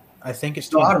 I think it's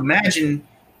 20. So I would imagine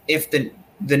if the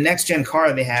next gen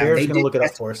car they have, Jared's they did look it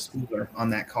up for us on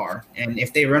that car. And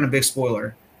if they run a big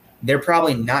spoiler, they're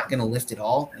probably not going to lift at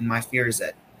all. And my fear is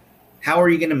that, how are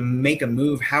you going to make a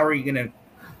move? How are you going to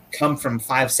come from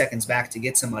 5 seconds back to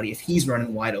get somebody if he's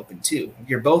running wide open too? If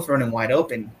you're both running wide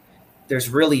open, there's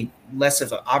really less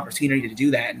of an opportunity to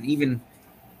do that. And even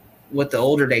with the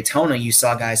older Daytona, you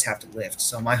saw guys have to lift.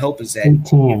 So my hope is that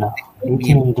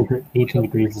 18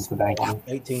 degrees is the banking.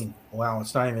 18. Wow,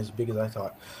 it's not even as big as I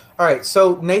thought. All right,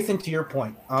 so Nathan, to your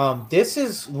point, this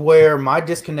is where my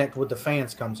disconnect with the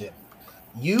fans comes in.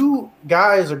 You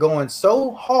guys are going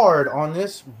so hard on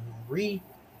this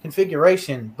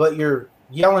reconfiguration, but you're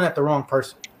yelling at the wrong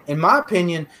person. In my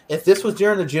opinion, if this was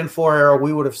during the Gen 4 era,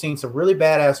 we would have seen some really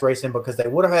badass racing, because they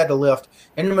would have had to lift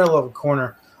in the middle of a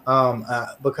corner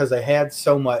because they had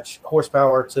so much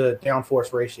horsepower to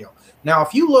downforce ratio. Now,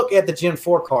 if you look at the Gen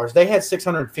 4 cars, they had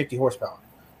 650 horsepower.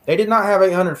 They did not have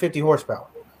 850 horsepower.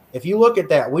 If you look at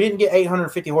that, we didn't get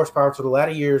 850 horsepower to the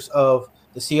latter years of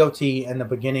the COT and the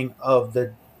beginning of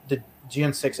the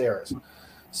Gen 6 eras.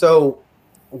 So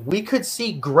we could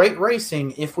see great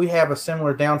racing if we have a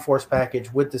similar downforce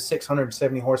package with the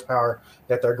 670 horsepower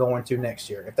that they're going to next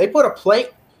year. If they put a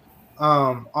plate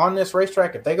on this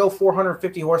racetrack, if they go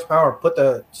 450 horsepower, put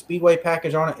the Speedway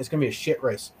package on it, it's going to be a shit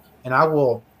race. And I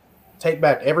will take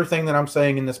back everything that I'm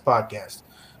saying in this podcast.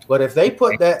 But if they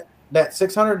put that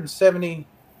 670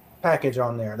 package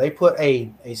on there, they put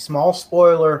a small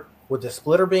spoiler with the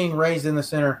splitter being raised in the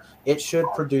center, it should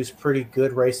produce pretty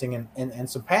good racing and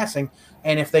some passing.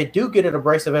 And if they do get it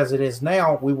abrasive as it is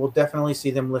now, we will definitely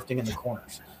see them lifting in the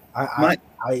corners. I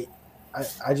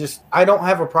don't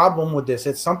have a problem with this.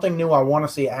 It's something new. I want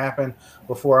to see it happen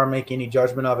before I make any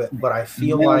judgment of it. But I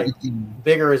feel like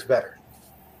bigger is better.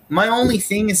 My only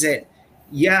thing is that,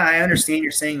 yeah, I understand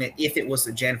you're saying that if it was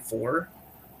the Gen 4,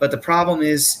 but the problem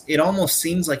is it almost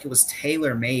seems like it was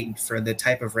tailor-made for the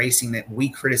type of racing that we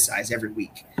criticize every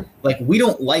week. Like, we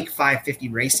don't like 550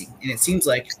 racing, and it seems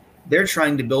like they're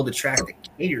trying to build a track that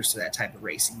caters to that type of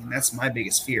racing, and that's my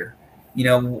biggest fear. You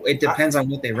know, it depends on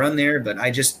what they run there, but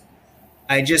I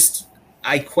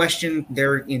question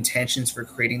their intentions for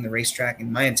creating the racetrack,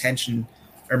 and my intention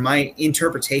or my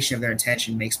interpretation of their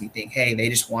intention makes me think, hey, they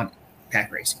just want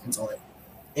pack racing. That's all it.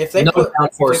 If they put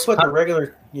the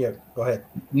regular, go ahead.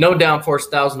 No downforce,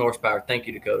 1,000 horsepower. Thank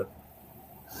you, Dakota.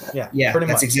 Yeah, pretty much.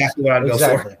 That's exactly what I'd go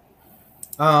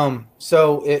for.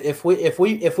 So if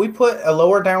we put a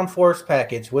lower downforce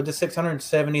package with the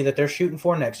 670 that they're shooting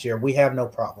for next year, we have no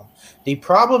problem. The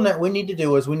problem that we need to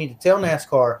do is we need to tell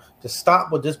NASCAR to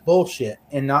stop with this bullshit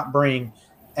and not bring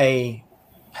a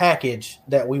package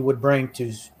that we would bring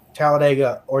to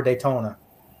Talladega or Daytona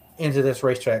into this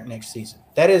racetrack next season.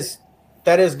 That is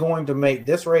going to make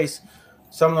this race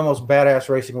some of the most badass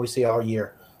racing we see all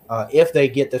year if they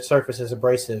get the surface as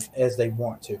abrasive as they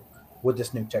want to with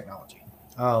this new technology.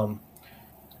 I'm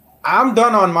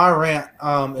done on my rant.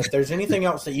 If there's anything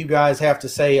else that you guys have to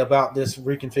say about this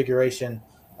reconfiguration,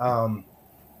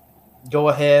 go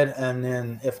ahead, and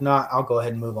then if not, I'll go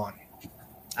ahead and move on.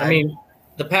 I mean,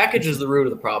 the package is the root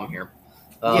of the problem here.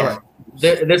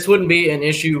 This wouldn't be an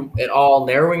issue at all,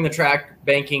 narrowing the track,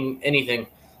 banking, anything,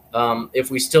 if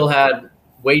we still had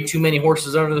way too many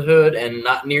horses under the hood and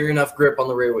not near enough grip on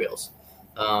the rear wheels.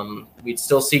 We'd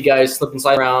still see guys slip and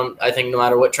slide around. I think no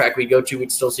matter what track we go to,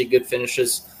 we'd still see good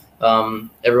finishes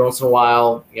every once in a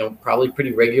while, probably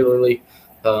pretty regularly.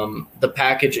 The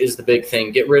package is the big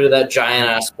thing. Get rid of that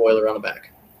giant-ass spoiler on the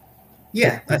back.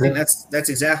 Yeah, I think that's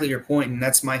exactly your point, and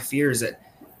that's my fear is that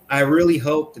I really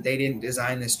hope that they didn't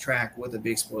design this track with a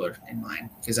big spoiler in mind,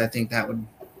 because I think that would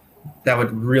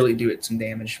really do it some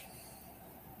damage.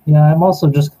 Yeah, I'm also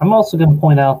going to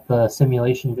point out the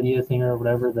simulation video thing or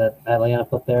whatever that Atlanta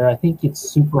put there. I think it's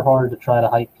super hard to try to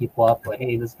hype people up like,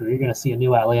 hey, you're going to see a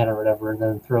new Atlanta or whatever, and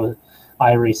then throw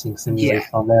iRacing simulation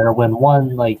on there when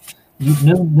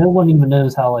no one even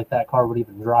knows how that car would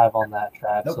even drive on that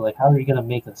track. Nope. So how are you going to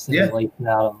make a simulation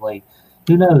out of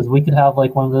who knows? We could have one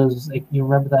of those. You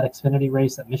remember that Xfinity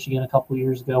race at Michigan a couple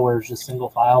years ago, where it was just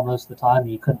single file most of the time,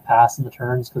 and you couldn't pass in the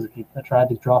turns because if you tried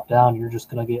to drop down, you're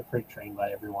just going to get freight trained by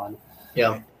everyone.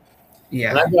 Yeah.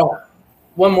 And I've got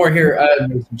one more here. I don't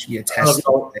know if you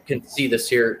can see this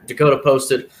here. Dakota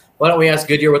posted. Why don't we ask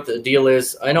Goodyear what the deal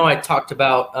is? I know I talked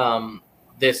about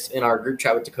this in our group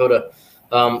chat with Dakota.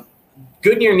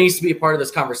 Goodyear needs to be a part of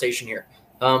this conversation here.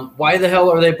 Why the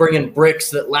hell are they bringing bricks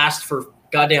that last for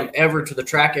goddamn ever to the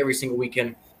track every single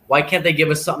weekend? Why can't they give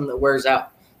us something that wears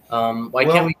out? Can't we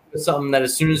give us something that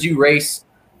as soon as you race,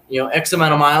 X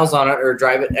amount of miles on it or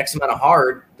drive it X amount of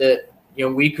hard that,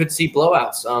 we could see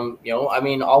blowouts.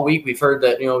 All week we've heard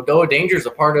that, Doa danger is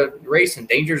a part of racing.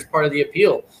 Danger is part of the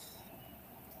appeal.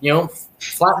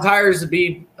 Flat tires would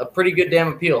be a pretty good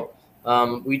damn appeal.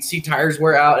 We'd see tires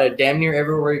wear out at damn near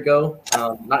everywhere you go,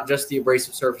 not just the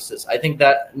abrasive surfaces. I think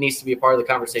that needs to be a part of the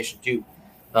conversation too.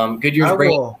 Goodyear's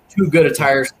bringing too good of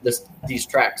tires to these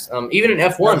tracks. Even in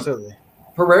F1, absolutely.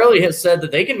 Pirelli has said that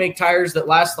they can make tires that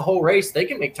last the whole race. They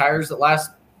can make tires that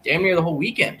last damn near the whole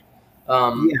weekend.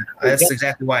 That's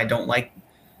exactly why I don't like.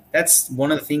 That's one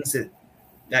of the things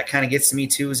that kind of gets to me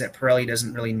too, is that Pirelli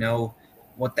doesn't really know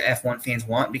what the F1 fans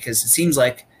want, because it seems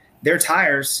like their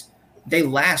tires, they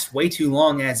last way too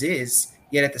long as is,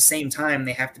 yet at the same time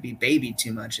they have to be babied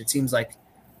too much. It seems like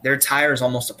their tires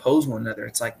almost oppose one another.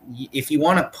 It's like if you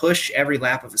want to push every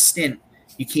lap of a stint,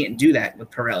 you can't do that with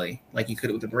Pirelli like you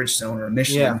could with a Bridgestone or a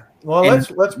Michelin. Yeah. Well,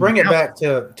 let's bring it back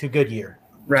to Goodyear.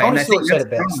 Right. Tony and Stewart said it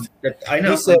best. I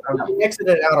know. He said he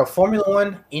exited out of Formula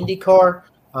One, IndyCar.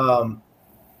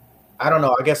 I don't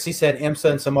know. I guess he said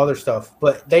IMSA and some other stuff,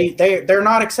 but they're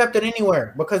not accepted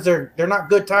anywhere because they're not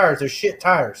good tires. They're shit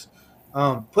tires.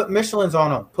 Put Michelin's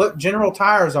on them. Put General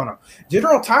Tires on them.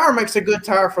 General Tire makes a good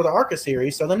tire for the ARCA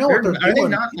series, so they know what they're doing. Are they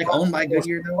not owned by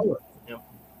Goodyear though?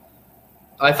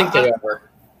 I think they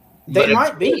are. They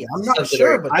might be. I'm not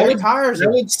sure, but their tires. I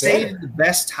would say the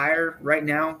best tire right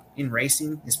now in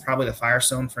racing is probably the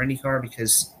Firestone for IndyCar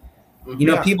because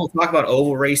people talk about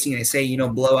oval racing and they say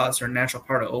blowouts are a natural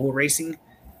part of oval racing,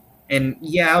 and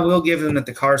I will give them that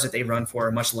the cars that they run for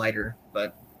are much lighter,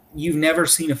 but you've never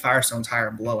seen a Firestone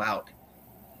tire blow out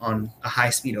on a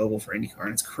high-speed oval for IndyCar,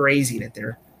 and it's crazy that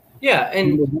they're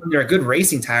a good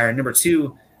racing tire, and number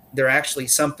two, they're actually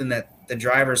something that the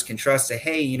drivers can trust. Say,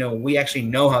 hey, we actually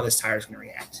know how this tire is going to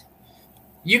react.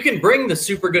 You can bring the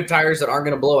super good tires that aren't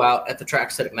going to blow out at the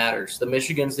tracks that it matters. The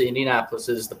Michigans, the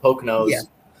Indianapolises, the Poconos,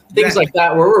 things like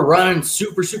that, where we're running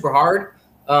super, super hard.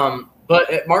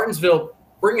 But at Martinsville,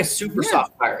 bring a super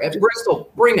soft tire. At Bristol,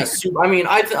 bring a super. I mean,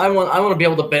 I want to be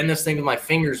able to bend this thing with my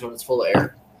fingers when it's full of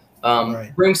air.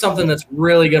 Bring something that's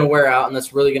really going to wear out and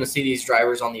that's really going to see these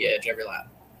drivers on the edge every lap.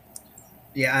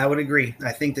 Yeah, I would agree.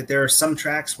 I think that there are some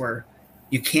tracks where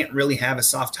you can't really have a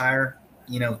soft tire,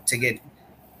 to get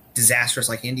disastrous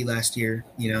like Indy last year.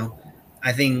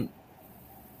 I think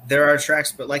there are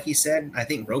tracks, but like you said, I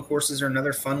think road courses are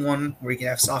another fun one where you can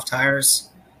have soft tires,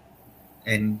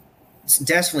 and it's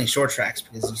definitely short tracks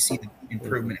because you see the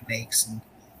improvement it makes. And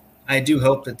I do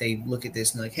hope that they look at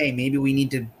this and like, hey, maybe we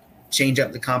need to change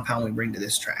up the compound we bring to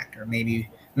this track, or maybe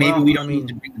we don't need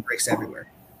to bring the brakes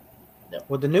everywhere.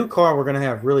 With the new car, we're going to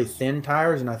have really thin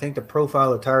tires, and I think the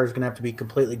profile of the tire is going to have to be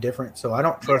completely different. So I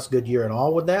don't trust Goodyear at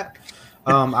all with that.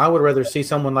 I would rather see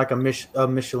someone like a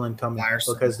Michelin come in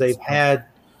because they've had,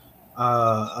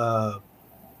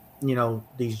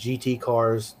 these GT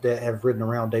cars that have ridden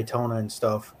around Daytona and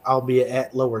stuff, albeit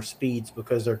at lower speeds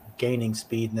because they're gaining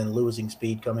speed and then losing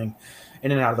speed coming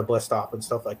in and out of the bus stop and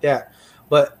stuff like that.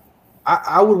 But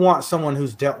I would want someone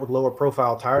who's dealt with lower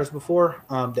profile tires before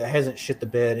that hasn't shit the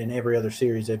bed in every other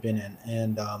series they've been in.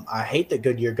 And I hate that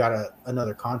Goodyear got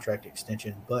another contract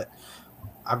extension, but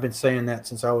I've been saying that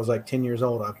since I was like 10 years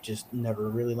old. I've just never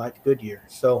really liked Goodyear.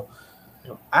 So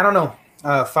I don't know.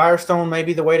 Firestone may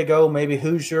be the way to go. Maybe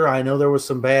Hoosier. I know there was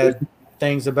some bad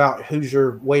things about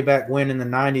Hoosier way back when in the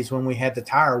 90s when we had the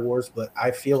tire wars, but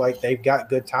I feel like they've got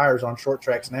good tires on short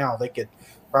tracks now. They could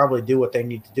probably do what they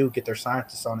need to do, get their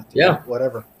scientists on it.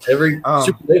 Whatever. Every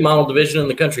super late model division in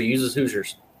the country uses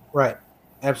Hoosiers. Right.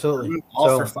 Absolutely.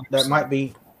 That might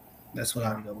be. That's what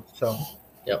I would go with. So.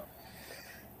 Yep.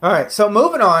 All right. So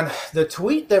moving on, the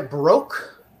tweet that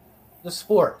broke the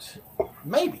sport.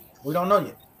 Maybe. We don't know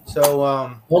yet. So.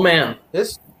 Oh man.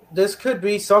 This could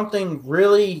be something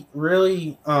really,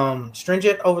 really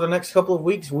stringent over the next couple of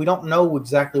weeks. We don't know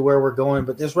exactly where we're going,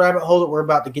 but this rabbit hole that we're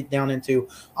about to get down into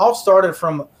all started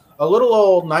from a little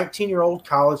old 19-year-old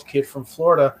college kid from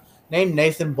Florida named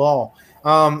Nathan Ball.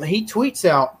 He tweets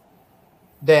out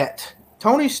that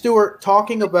Tony Stewart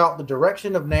talking about the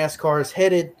direction of NASCAR is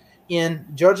headed in,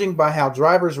 judging by how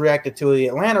drivers reacted to the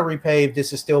Atlanta repave,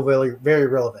 this is still very, very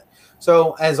relevant.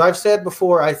 So, as I've said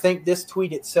before, I think this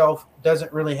tweet itself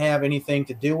doesn't really have anything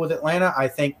to do with Atlanta. I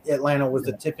think Atlanta was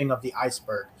the tipping of the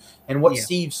iceberg. And what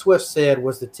Steve Swift said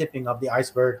was the tipping of the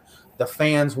iceberg. The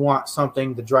fans want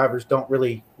something. The drivers don't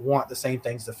really want the same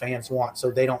things the fans want, so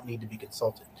they don't need to be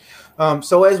consulted.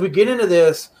 So, as we get into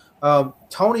this,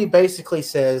 Tony basically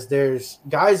says there's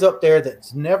guys up there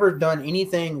that's never done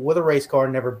anything with a race car,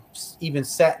 never even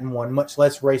sat in one, much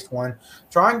less raced one,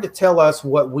 trying to tell us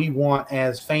what we want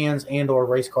as fans and or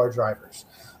race car drivers,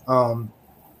 and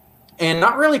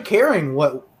not really caring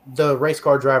what the race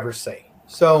car drivers say.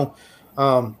 So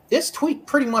this tweet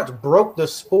pretty much broke the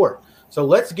sport. So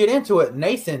let's get into it.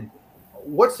 Nathan,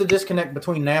 what's the disconnect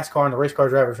between NASCAR and the race car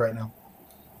drivers right now?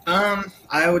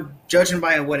 I would, judging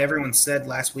by what everyone said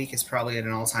last week, is probably at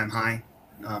an all-time high.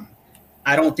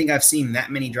 I don't think I've seen that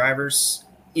many drivers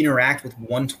interact with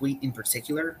one tweet in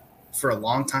particular for a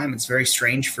long time. It's very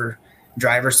strange for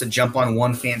drivers to jump on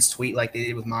one fan's tweet like they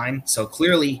did with mine. So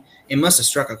clearly it must have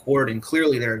struck a chord, and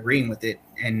clearly they're agreeing with it.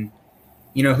 And,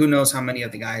 who knows how many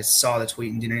of the guys saw the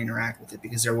tweet and didn't interact with it,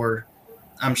 because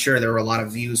I'm sure there were a lot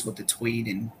of views with the tweet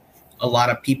and a lot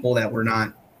of people that were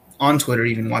not on Twitter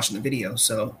even watching the video.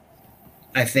 So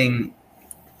I think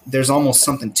there's almost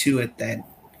something to it that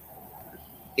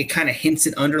it kind of hints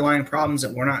at underlying problems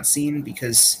that we're not seeing,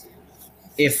 because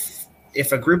if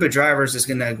if a group of drivers is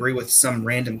going to agree with some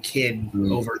random kid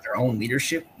over their own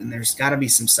leadership, then there's got to be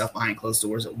some stuff behind closed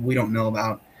doors that we don't know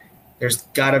about. There's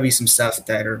got to be some stuff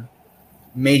that are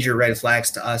major red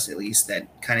flags to us, at least, that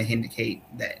kind of indicate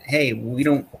that, hey, we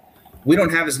don't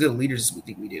have as good leaders as we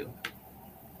think we do.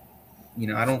 You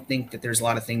know, I don't think that there's a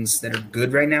lot of things that are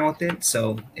good right now with it.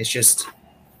 So it's just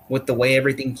with the way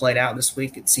everything played out this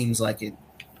week, it seems like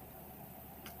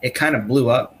it kind of blew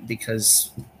up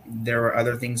because there were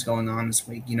other things going on this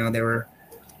week. You know, there were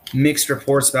mixed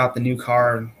reports about the new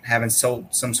car having some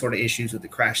sort of issues with the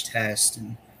crash test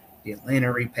and the Atlanta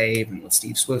repave and what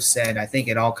Steve Swift said. I think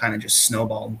it all kind of just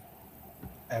snowballed.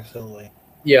 Absolutely.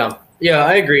 Yeah,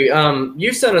 I agree.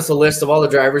 You sent us a list of all the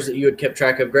drivers that you had kept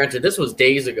track of. Granted, this was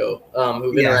days ago.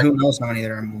 Who knows how many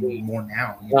there are more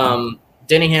now. You know?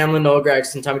 Denny Hamlin, Noah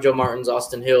Gragson, Tommy Joe Martins,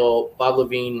 Austin Hill, Bob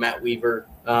Levine, Matt Weaver,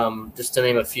 just to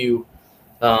name a few.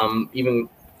 Even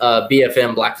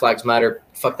BFM, Black Flags Matter.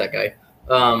 Fuck that guy.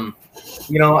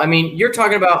 You know, I mean, you're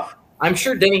talking about – I'm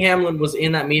sure Denny Hamlin was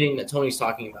in that meeting that Tony's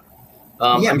talking about.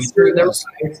 I'm sure there was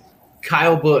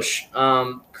Kyle Busch,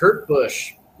 Kurt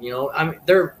Busch. You know,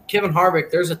 Kevin Harvick.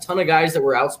 There's a ton of guys that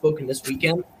were outspoken this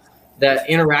weekend that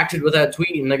interacted with that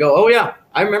tweet, and they go, "Oh yeah,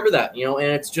 I remember that." You know, and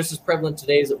it's just as prevalent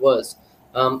today as it was.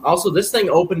 Also, this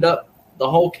thing opened up the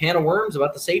whole can of worms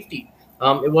about the safety.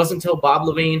 It wasn't until Bob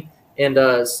Levine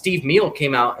and Steve Meal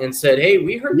came out and said, "Hey,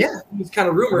 we heard these kind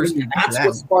of rumors," and that's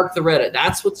what sparked the Reddit.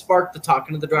 That's what sparked the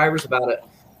talking to the drivers about it,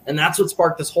 and that's what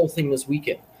sparked this whole thing this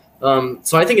weekend.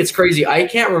 So I think it's crazy. I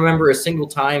can't remember a single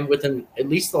time within at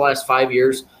least the last 5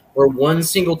 years where one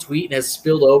single tweet has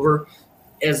spilled over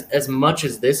as much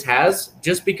as this has,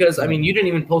 just because, I mean, you didn't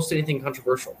even post anything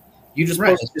controversial. You just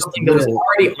posted something that was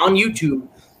already on YouTube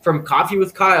from Coffee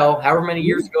with Kyle, however many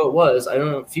years ago it was. I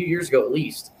don't know, a few years ago at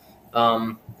least.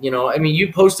 You know, I mean,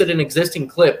 you posted an existing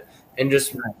clip and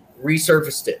just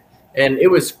resurfaced it. And it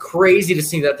was crazy to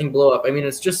see that thing blow up. I mean,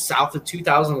 it's just south of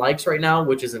 2,000 likes right now,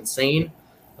 which is insane.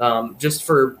 Just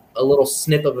for a little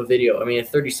snip of a video. I mean, a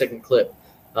 30-second clip.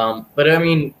 But, I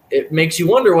mean, it makes you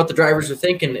wonder what the drivers are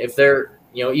thinking if they're,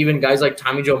 you know, even guys like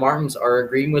Tommy Joe Martins are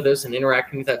agreeing with us and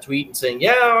interacting with that tweet and saying,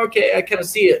 yeah, okay, I kind of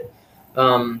see it.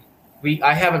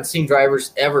 I haven't seen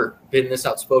drivers ever been this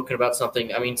outspoken about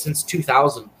something. I mean, since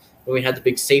 2000, when we had the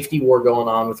big safety war going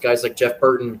on with guys like Jeff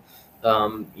Burton,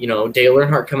 you know, Dale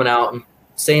Earnhardt coming out and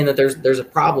saying that there's a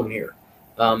problem here.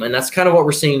 And that's kind of what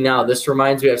we're seeing now. This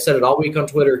reminds me, I've said it all week on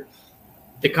Twitter,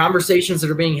 the conversations that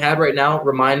are being had right now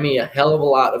remind me a hell of a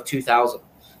lot of 2000,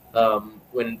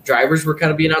 when drivers were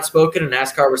kind of being outspoken and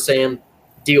NASCAR was saying,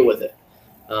 deal with it.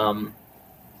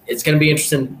 It's going to be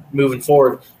interesting moving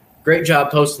forward. Great job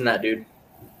posting that, dude.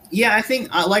 Yeah, I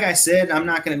think, like I said, I'm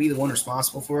not going to be the one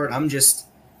responsible for it. I'm just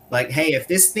like, hey, if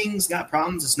this thing's got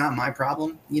problems, it's not my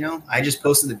problem. You know, I just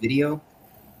posted the video.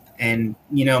 And,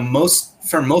 you know,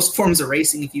 for most forms of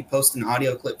racing, if you post an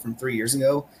audio clip from 3 years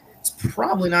ago, it's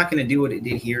probably not going to do what it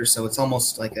did here. So it's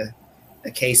almost like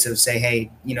a case of say,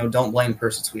 hey, you know, don't blame the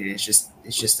person tweeted.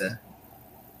 It's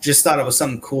just thought it was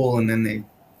something cool. And then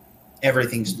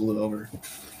everything just blew over.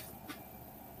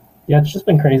 Yeah, it's just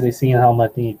been crazy seeing how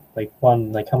much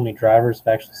how many drivers have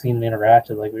actually seen and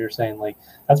interacted. Like we were saying, like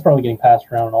that's probably getting passed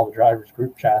around in all the drivers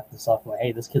group chats and stuff. Like,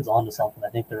 hey, this kid's onto something. I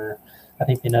think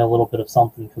they know a little bit of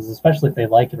something, because especially if they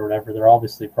like it or whatever, they're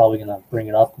obviously probably going to bring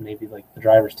it up in maybe like the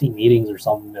drivers team meetings or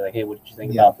something. Be like, hey, what did you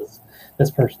think about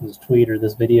this person's tweet or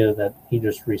this video that he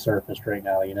just resurfaced right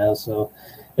now? You know, so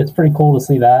it's pretty cool to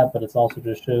see that, but it's also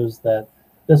just shows that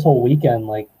this whole weekend,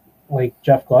 like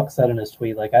Jeff Gluck said in his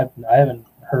tweet, like I haven't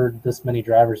heard this many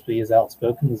drivers be as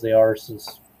outspoken as they are since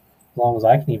as long as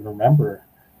I can even remember.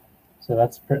 So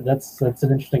that's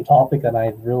an interesting topic, and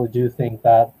I really do think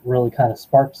that really kind of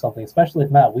sparked something, especially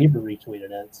if Matt Weaver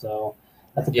retweeted it. So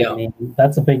that's a big name.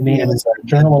 That's a big name in the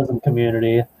journalism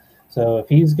community. So if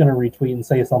he's going to retweet and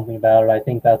say something about it, I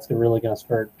think that's really going to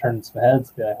start turning some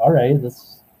heads. Be like, all right,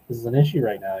 this is an issue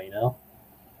right now, you know?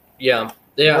 Yeah,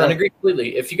 I agree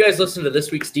completely. If you guys listen to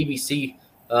this week's DBC,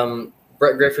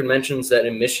 Brett Griffin mentions that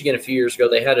in Michigan a few years ago,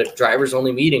 they had a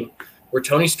drivers-only meeting where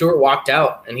Tony Stewart walked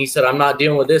out and he said, I'm not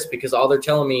dealing with this because all they're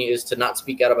telling me is to not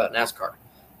speak out about NASCAR.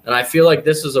 And I feel like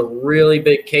this is a really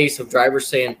big case of drivers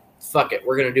saying, fuck it,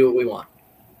 we're going to do what we want.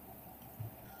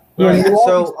 Right.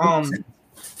 So, I'll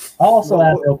also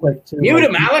add real quick, too. Mute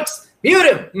him, Alex.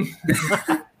 Mute him.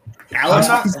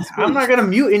 I'm not going to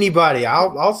mute anybody.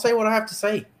 I'll say what I have to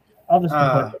say. I'll just be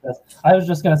quick with this. I was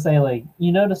just gonna say, like,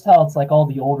 you noticed how it's like all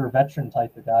the older veteran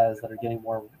type of guys that are getting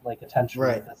more like attention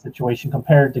in the situation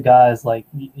compared to guys like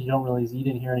you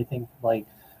didn't hear anything like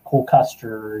Cole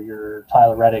Custer or your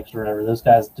Tyler Reddick or whatever. Those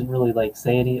guys didn't really like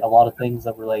say a lot of things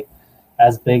that were like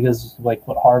as big as like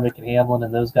what Harvick and Hamlin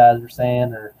and those guys were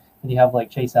saying, or and you have like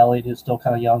Chase Elliott, who's still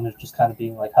kind of young, who's just kind of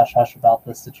being like hush hush about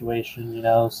this situation, you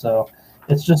know. So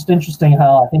it's just interesting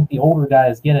how I think the older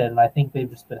guys get it, and I think they've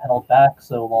just been held back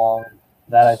so long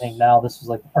that I think now this was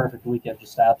like the perfect weekend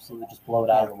just to absolutely just blow it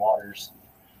out of the waters.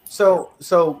 So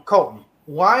Colton,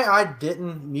 why I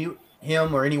didn't mute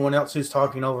him or anyone else who's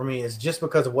talking over me is just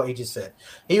because of what he just said.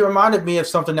 He reminded me of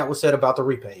something that was said about the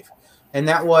repave, and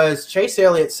that was Chase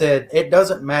Elliott said, "It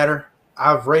doesn't matter.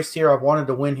 I've raced here. I've wanted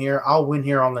to win here. I'll win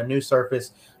here on the new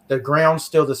surface. The ground's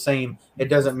still the same. It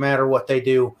doesn't matter what they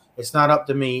do. It's not up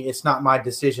to me. It's not my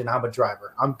decision. I'm a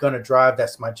driver. I'm going to drive.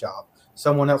 That's my job.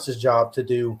 Someone else's job to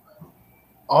do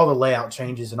all the layout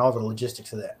changes and all the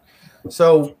logistics of that."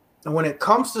 So when it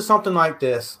comes to something like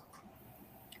this,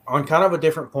 on kind of a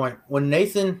different point, when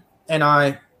Nathan and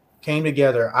I came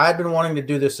together, I had been wanting to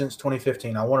do this since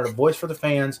 2015. I wanted a voice for the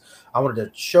fans. I wanted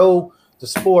to show the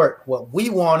sport what we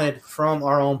wanted from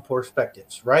our own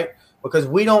perspectives, right? Because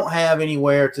we don't have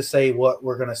anywhere to say what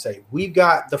we're going to say. We've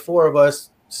got, the four of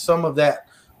us, some of that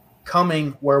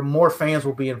coming where more fans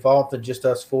will be involved than just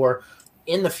us four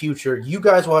in the future. You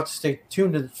guys will have to stay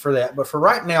tuned for that. But for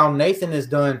right now, Nathan has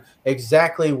done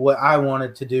exactly what I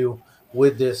wanted to do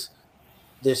with this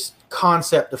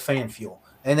concept of fan fuel.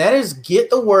 And that is get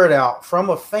the word out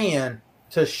from a fan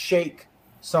to shake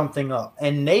something up.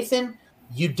 And Nathan,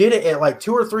 you did it at like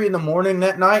 2 or 3 in the morning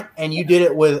that night, and you did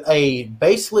it with a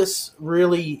baseless,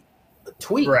 really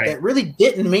tweet that really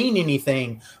didn't mean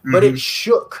anything, but it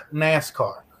shook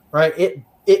NASCAR, right?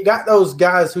 It got those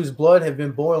guys whose blood have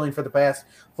been boiling for the past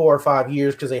 4 or 5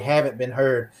 years because they haven't been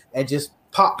heard, and just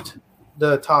popped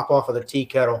the top off of the tea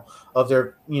kettle of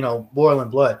their, boiling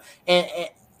blood.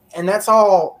 And that's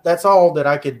all that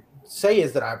I could say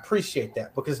is that I appreciate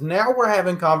that, because now we're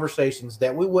having conversations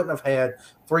that we wouldn't have had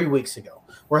 3 weeks ago.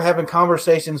 We're having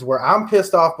conversations where I'm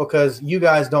pissed off because you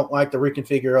guys don't like the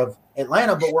reconfigure of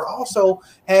Atlanta, but we're also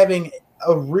having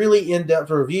a really in-depth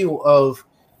review of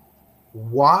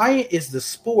why is the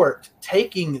sport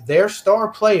taking their star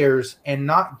players and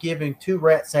not giving two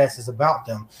rat's asses about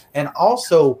them, and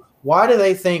also why do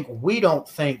they think we don't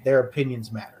think their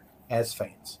opinions matter as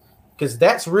fans? Because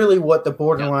that's really what the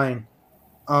borderline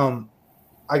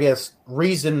I guess,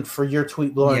 reason for your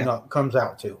tweet blowing up comes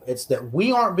out to. It's that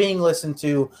we aren't being listened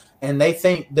to, and they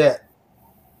think that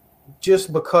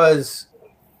just because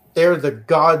they're the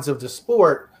gods of the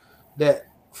sport, that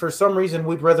for some reason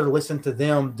we'd rather listen to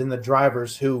them than the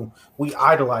drivers who we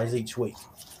idolize each week.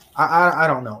 I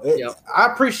don't know. I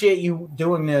appreciate you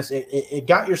doing this. It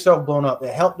got yourself blown up.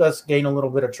 It helped us gain a little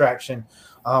bit of traction.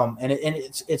 And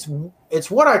it's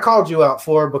what I called you out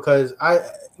for, because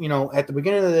at the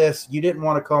beginning of this, you didn't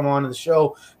want to come on to the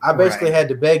show. I basically had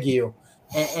to beg you,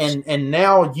 and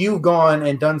now you've gone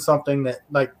and done something that,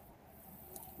 like,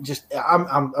 just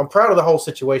I'm proud of the whole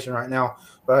situation right now,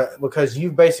 but because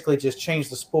you've basically just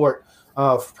changed the sport,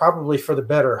 probably for the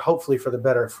better, hopefully for the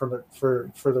better, for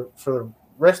the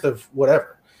rest of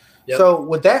whatever. Yep. So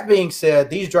with that being said,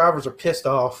 these drivers are pissed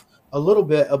off a little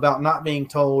bit about not being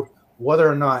told whether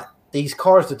or not these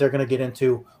cars that they're going to get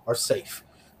into are safe.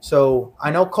 So I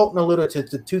know Colton alluded to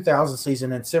the 2000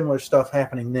 season and similar stuff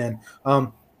happening then.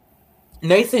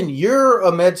 Nathan, you're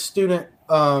a med student.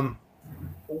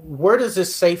 Where does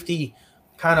this safety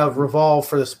kind of revolve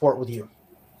for the sport with you?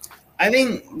 I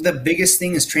think the biggest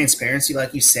thing is transparency,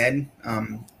 like you said.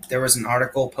 There was an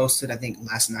article posted, I think,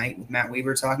 last night with Matt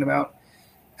Weaver talking about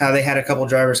how they had a couple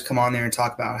drivers come on there and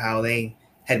talk about how they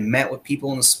had met with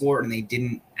people in the sport and they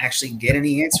didn't actually get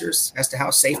any answers as to how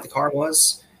safe the car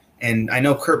was. And I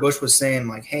know Kurt Busch was saying,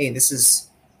 like, hey, this is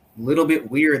a little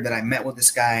bit weird that I met with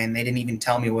this guy and they didn't even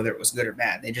tell me whether it was good or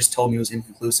bad. They just told me it was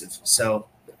inconclusive. So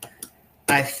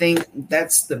I think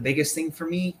that's the biggest thing for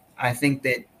me. I think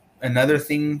that another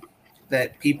thing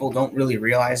that people don't really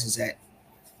realize is that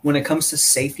when it comes to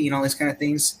safety and all these kind of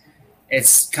things,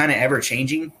 it's kind of ever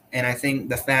changing. And I think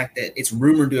the fact that it's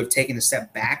rumored to have taken a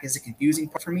step back is a confusing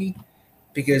part for me,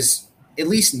 because at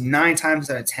least 9 times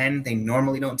out of 10, they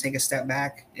normally don't take a step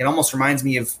back. It almost reminds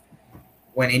me of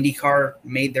when IndyCar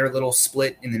made their little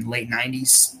split in the late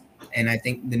 90s. And I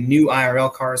think the new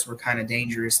IRL cars were kind of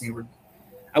dangerous.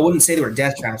 I wouldn't say they were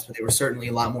death traps, but they were certainly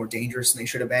a lot more dangerous than they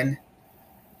should have been.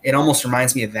 It almost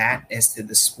reminds me of that, as to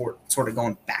the sport sort of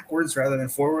going backwards rather than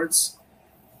forwards.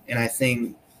 And I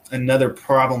think another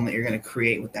problem that you're going to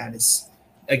create with that is,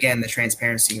 again, the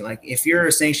transparency. Like, if you're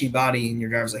a sanctioning body and your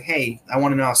driver's like, hey, I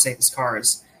want to know how safe this car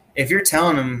is. If you're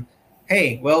telling them,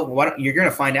 hey, well, you're going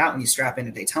to find out when you strap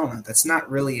into Daytona, that's not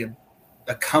really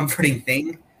a comforting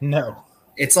thing. No.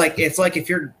 It's like if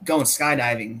you're going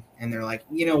skydiving and they're like,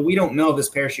 we don't know if this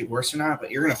parachute works or not,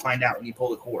 but you're going to find out when you pull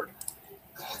the cord.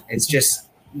 It's just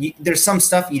there's some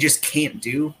stuff you just can't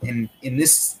do, and in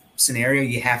this scenario,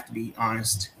 you have to be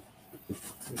honest.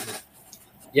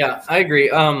 Yeah, I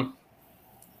agree.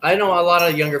 I know a lot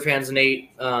of younger fans,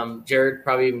 Nate, Jared,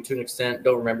 probably even to an extent,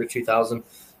 don't remember 2000.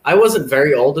 I wasn't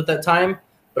very old at that time,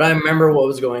 but I remember what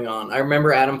was going on. I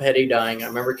remember Adam Petty dying. I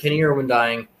remember Kenny Irwin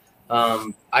dying.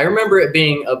 I remember it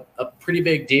being a pretty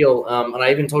big deal. And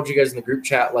I even told you guys in the group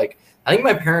chat, like, I think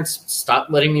my parents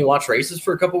stopped letting me watch races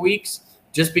for a couple weeks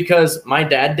just because my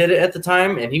dad did it at the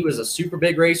time, and he was a super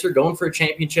big racer going for a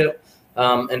championship.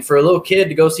 And for a little kid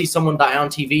to go see someone die on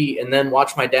TV and then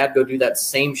watch my dad go do that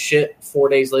same shit 4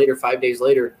 days later, 5 days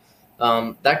later,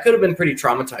 that could have been pretty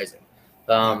traumatizing.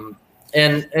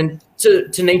 And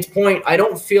to Nate's point, I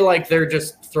don't feel like they're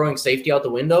just throwing safety out the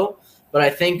window, but I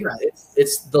think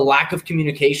it's the lack of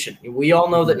communication. We all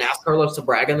know that NASCAR loves to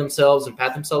brag on themselves and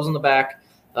pat themselves on the back.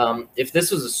 If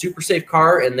this was a super safe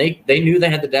car and they knew they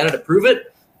had the data to prove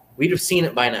it, we'd have seen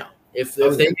it by now. If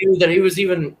they knew that it was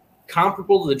even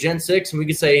comparable to the Gen 6, and we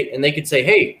could say, and they could say,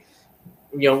 hey,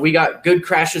 we got good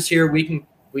crashes here. We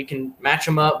can match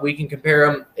them up. We can compare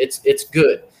them. It's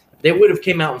good. They would have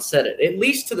came out and said it, at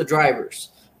least to the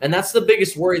drivers. And that's the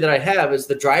biggest worry that I have is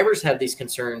the drivers have these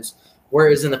concerns,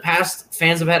 whereas in the past,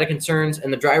 fans have had concerns,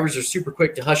 and the drivers are super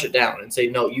quick to hush it down and say,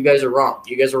 no, you guys are wrong.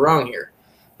 You guys are wrong here.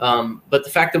 But the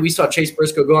fact that we saw Chase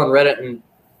Briscoe go on Reddit and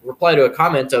reply to a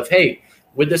comment of, hey,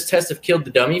 would this test have killed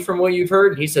the dummy from what you've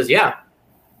heard? And he says, yeah.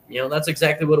 That's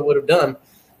exactly what it would have done.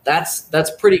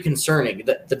 That's pretty concerning.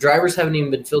 The drivers haven't even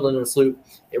been filled in this loop.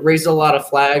 It raised a lot of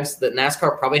flags that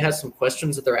NASCAR probably has some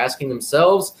questions that they're asking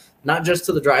themselves, not just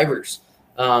to the drivers.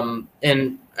 And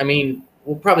I mean,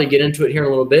 we'll probably get into it here in a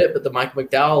little bit, but the Michael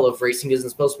McDowell of racing isn't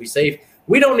supposed to be safe.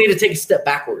 We don't need to take a step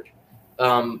backward.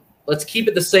 Let's keep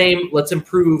it the same. Let's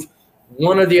improve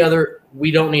one or the other.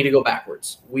 We don't need to go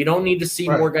backwards. We don't need to see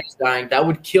more guys dying. That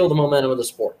would kill the momentum of the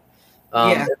sport.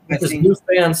 As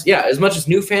much as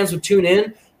new fans would tune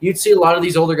in, you'd see a lot of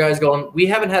these older guys going, we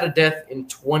haven't had a death in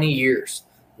 20 years.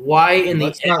 Why in the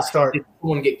end did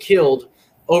someone get killed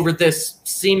over this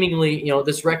seemingly,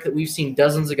 this wreck that we've seen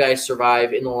dozens of guys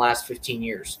survive in the last 15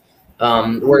 years?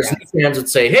 Whereas new fans would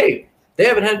say, hey, they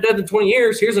haven't had a death in 20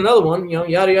 years. Here's another one, yada,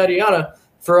 yada, yada.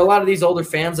 For a lot of these older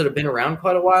fans that have been around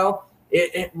quite a while,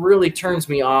 it really turns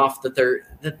me off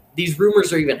that these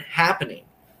rumors are even happening.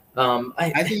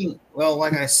 I think,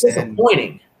 like I said,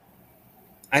 disappointing.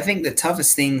 I think the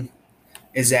toughest thing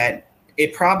is that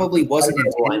it probably wasn't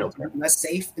intended to be less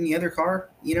safe than the other car.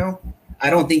 I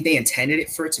don't think they intended it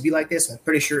for it to be like this. I'm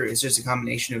pretty sure it's just a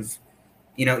combination of,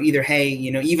 either, hey,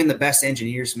 even the best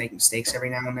engineers make mistakes every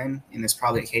now and then, and there's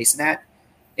probably a case of that.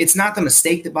 It's not the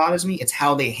mistake that bothers me. It's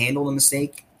how they handle the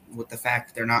mistake with the fact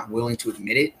that they're not willing to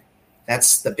admit it.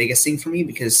 That's the biggest thing for me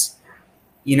because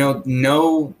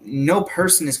no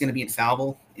person is going to be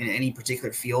infallible in any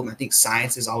particular field. And I think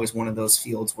science is always one of those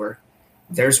fields where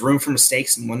there's room for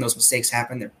mistakes. And when those mistakes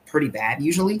happen, they're pretty bad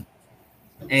usually.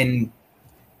 And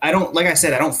I don't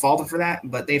fault them for that,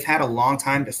 but they've had a long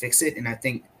time to fix it. And I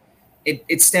think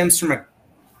it stems from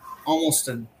almost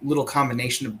a little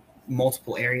combination of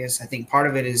multiple areas. I think part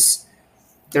of it is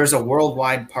there's a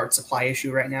worldwide part supply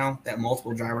issue right now that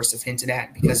multiple drivers have hinted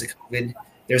at because of COVID.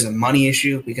 There's a money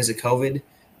issue because of COVID.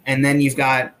 And then you've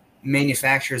got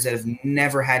manufacturers that have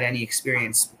never had any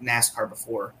experience with NASCAR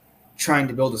before trying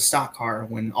to build a stock car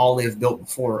when all they've built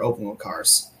before are open wheel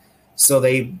cars. So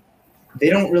they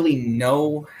don't really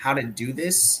know how to do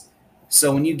this.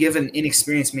 So when you give an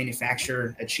inexperienced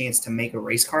manufacturer a chance to make a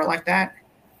race car like that,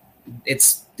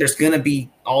 there's going to be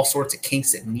all sorts of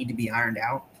kinks that need to be ironed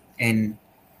out. And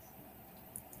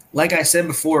like I said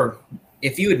before,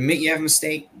 if you admit you have a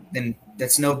mistake, then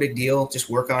that's no big deal. Just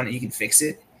work on it. You can fix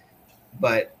it.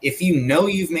 But if you know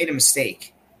you've made a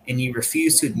mistake and you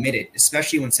refuse to admit it,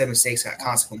 especially when said mistakes got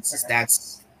consequences,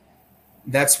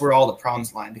 that's where all the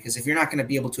problems lie. Because if you're not going to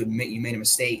be able to admit you made a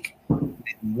mistake, then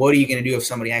what are you going to do if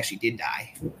somebody actually did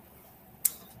die?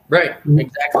 Right.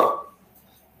 Exactly.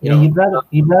 You'd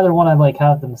rather want to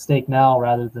have the mistake now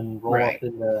rather than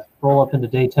roll up into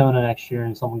Daytona next year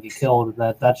and someone get killed.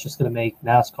 That's just going to make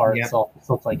NASCAR itself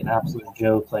look like an absolute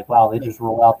joke. Like, wow, they just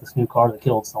rolled out this new car that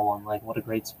killed someone. Like, what a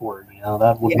great sport.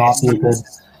 That would not be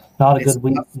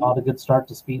not a good start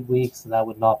to speed weeks, and that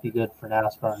would not be good for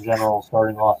NASCAR in general,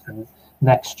 starting off the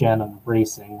next gen of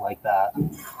racing like that.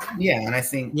 Yeah, and I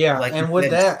think and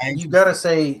with that, you got to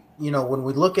say, when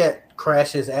we look at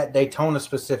crashes at Daytona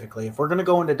specifically, if we're going to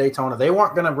go into Daytona, they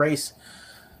weren't going to race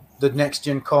the next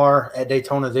gen car at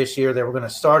Daytona this year. They were going to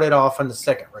start it off in the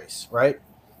second race, right?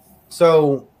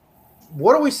 So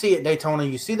what do we see at Daytona?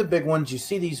 You see the big ones. You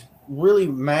see these really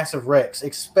massive wrecks,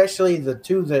 especially the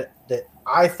two that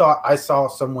I thought I saw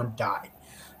someone die.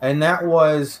 And that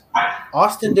was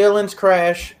Austin Dillon's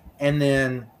crash and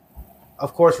then,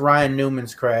 of course, Ryan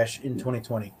Newman's crash in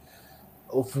 2020.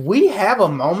 If we have a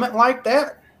moment like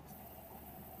that,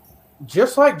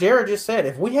 just like Jared just said,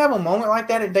 if we have a moment like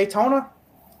that at Daytona,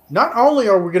 not only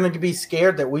are we going to be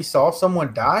scared that we saw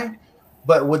someone die,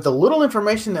 but with the little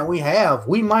information that we have,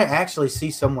 we might actually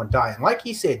see someone die. And like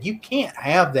he said, you can't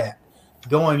have that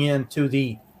going into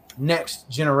the next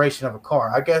generation of a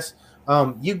car. I guess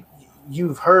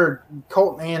you've heard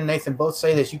Colton and Nathan both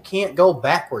say this. You can't go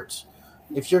backwards.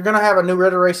 If you're going to have a new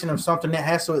iteration of something, that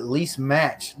has to at least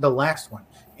match the last one.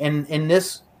 And in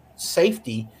this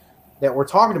safety that we're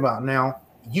talking about now,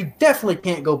 you definitely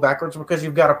can't go backwards because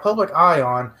you've got a public eye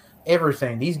on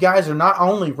everything. These guys are not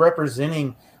only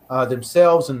representing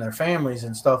themselves and their families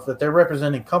and stuff, that they're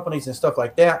representing companies and stuff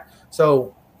like that.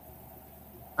 So,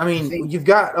 I mean, you've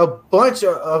got a bunch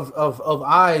of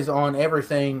eyes on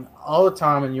everything all the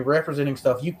time, and you're representing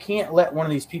stuff. You can't let one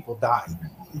of these people die.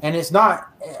 And it's not,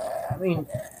 I mean,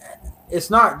 it's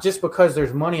not just because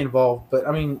there's money involved, but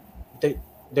I mean,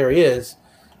 there is,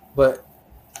 but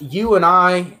you and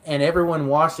I and everyone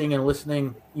watching and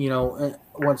listening, you know,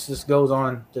 once this goes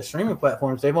on the streaming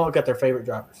platforms, they've all got their favorite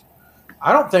drivers.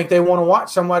 I don't think they want to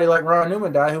watch somebody like Ryan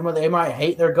Newman die who they might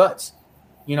hate their guts.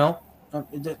 You know,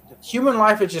 human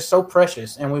life is just so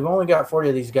precious, and we've only got 40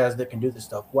 of these guys that can do this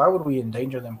stuff. Why would we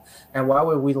endanger them? And why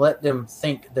would we let them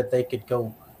think that they could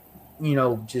go, you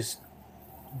know, just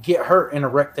get hurt in a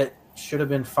wreck that should have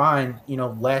been fine, you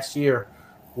know, last year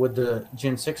with the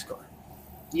Gen 6 car?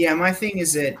 Yeah, my thing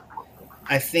is that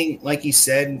I think, like you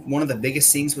said, one of the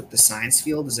biggest things with the science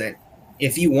field is that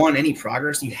if you want any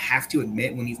progress, you have to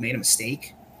admit when you've made a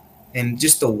mistake. And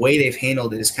just the way they've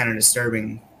handled it is kind of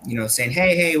disturbing, you know, saying,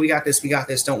 hey, we got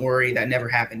this, don't worry, that never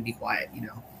happened, be quiet, you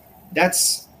know.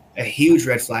 That's a huge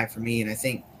red flag for me, and I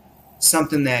think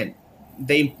something that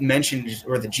they mentioned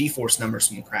or the G-force numbers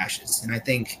from the crashes. And I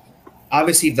think,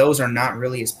 obviously, those are not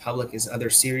really as public as other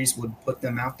series would put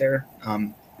them out there.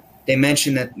 They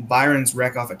mentioned that Byron's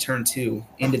wreck off of turn 2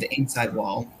 into the inside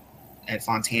wall at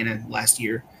Fontana last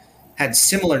year had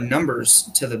similar numbers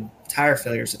to the tire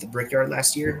failures at the Brickyard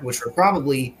last year, which were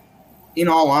probably, in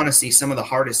all honesty, some of the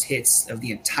hardest hits of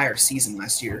the entire season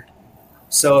last year.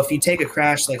 So if you take a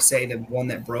crash, like, say, the one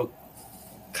that broke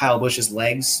Kyle Busch's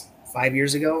legs 6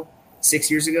 years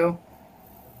ago,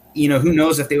 you know, who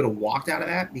knows if they would have walked out of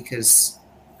that, because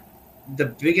the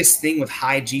biggest thing with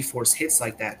high G-force hits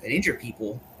like that injure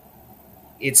people,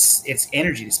 it's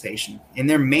energy dissipation. And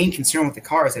their main concern with the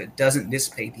car is that it doesn't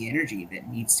dissipate the energy that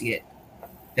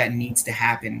needs to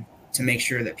happen to make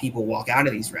sure that people walk out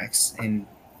of these wrecks. And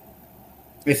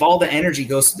if all the energy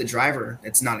goes to the driver,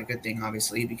 it's not a good thing,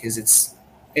 obviously, because it's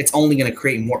only going to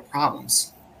create more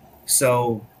problems.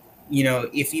 So, you know,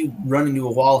 if you run into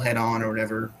a wall head on or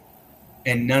whatever,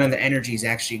 and none of the energy is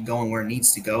actually going where it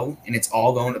needs to go, and it's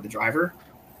all going to the driver,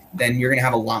 then you're going to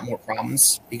have a lot more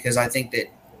problems. Because I think that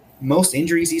most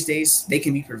injuries these days, they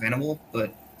can be preventable,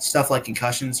 but stuff like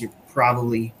concussions, you're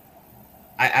probably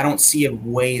 – I don't see a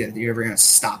way that you're ever going to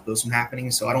stop those from happening.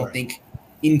 So I don't think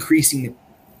increasing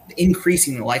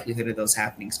the likelihood of those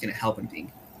happening is going to help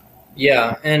anything.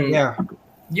 Yeah, and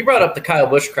you brought up the Kyle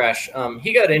Busch crash.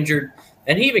 He got injured,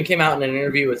 and he even came out in an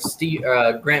interview with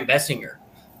Grant Bessinger.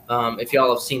 If y'all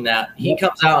have seen that, he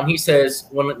comes out and he says,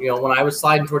 when I was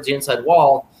sliding towards the inside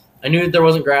wall, I knew that there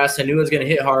wasn't grass. I knew it was going to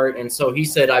hit hard. And so he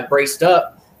said, I braced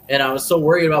up, and I was so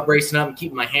worried about bracing up and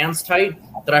keeping my hands tight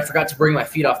that I forgot to bring my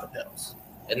feet off the pedals.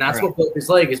 And that's what broke his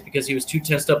leg, is because he was too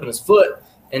tensed up in his foot.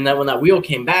 And then when that wheel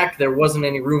came back, there wasn't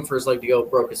any room for his leg to go,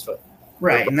 broke his foot.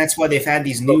 Right. And that's why they've had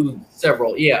these new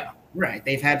several. Yeah. Right.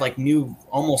 They've had like new,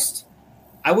 almost,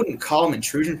 I wouldn't call them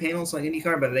intrusion panels like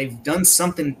IndyCar, but they've done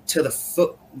something to the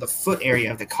foot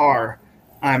area of the car.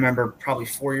 I remember probably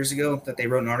 4 years ago that they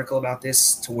wrote an article about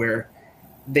this, to where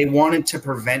they wanted to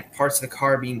prevent parts of the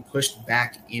car being pushed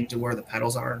back into where the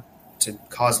pedals are to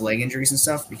cause leg injuries and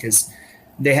stuff, because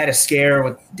they had a scare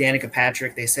with Danica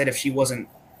Patrick. They said if she wasn't,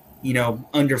 you know,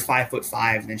 under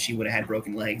 5'5", then she would have had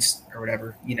broken legs or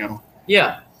whatever, you know.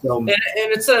 Yeah. So, and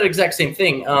it's that exact same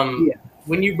thing.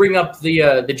 When you bring up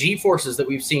the G-forces that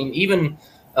we've seen, even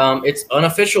it's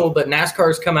unofficial, but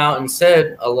NASCAR's come out and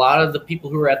said a lot of the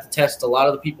people who were at the test, a lot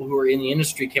of the people who were in the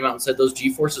industry came out and said those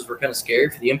G-forces were kind of scary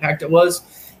for the impact it was.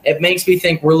 It makes me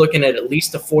think we're looking at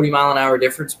least a 40-mile-an-hour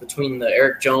difference between the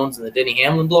Eric Jones and the Denny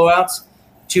Hamlin blowouts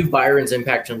to Byron's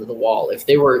impact into the wall. If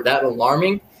they were that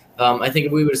alarming, I think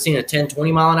if we would have seen a 10,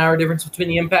 20-mile-an-hour difference between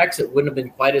the impacts, it wouldn't have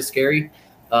been quite as scary.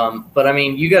 But I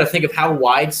mean, you got to think of how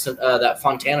wide that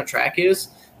Fontana track is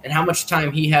and how much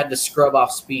time he had to scrub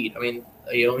off speed. I mean,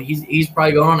 he's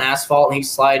probably going on asphalt and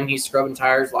he's sliding, he's scrubbing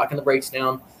tires, locking the brakes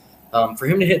down. For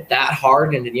him to hit that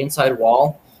hard into the inside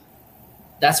wall,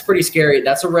 that's pretty scary.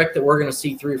 That's a wreck that we're going to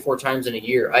see 3 or 4 times in a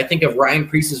year. I think of Ryan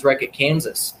Preece's wreck at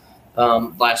Kansas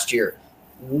last year.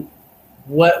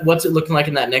 What's it looking like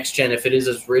in that next gen if it is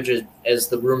as rigid as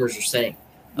the rumors are saying?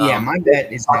 Yeah, my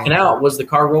bet is talking out. Was the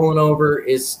car rolling over?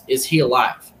 Is he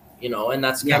alive? And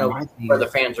that's kind of where the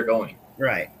fans are going.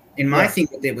 Right. And my thing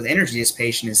with energy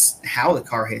dissipation is how the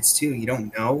car hits too. You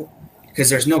don't know because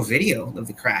there's no video of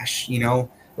the crash.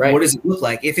 Right. What does it look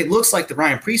like? If it looks like the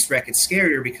Ryan Preece wreck, it's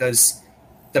scarier because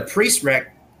the Preece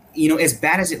wreck, as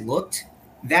bad as it looked,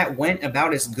 that went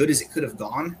about as good as it could have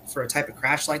gone for a type of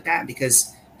crash like that.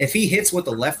 Because if he hits with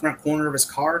the left front corner of his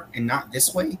car and not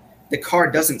this way, the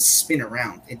car doesn't spin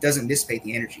around. It doesn't dissipate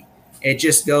the energy. It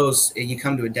just goes, you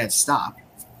come to a dead stop.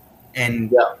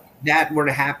 And that were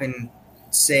to happen,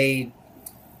 say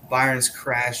Byron's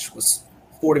crash was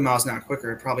 40 miles an hour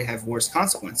quicker, it'd probably have worse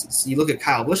consequences. You look at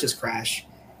Kyle Busch's crash,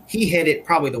 he hit it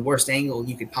probably the worst angle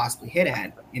you could possibly hit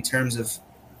at in terms of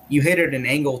you hit it at an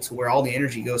angle to where all the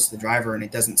energy goes to the driver and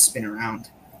it doesn't spin around.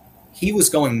 He was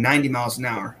going 90 miles an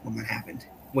hour when that happened,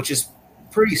 which is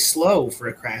pretty slow for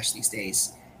a crash these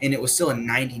days. And it was still a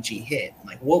 90G hit.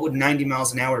 Like, what would 90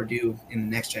 miles an hour do in the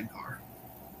next-gen car?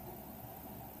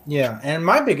 Yeah, and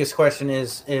my biggest question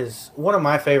is one of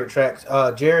my favorite tracks,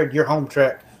 Jared, your home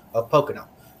track of Pocono.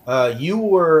 You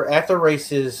were at the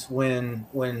races when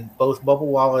both Bubba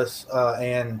Wallace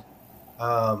and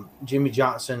Jimmy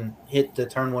Johnson hit the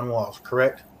turn 1 walls,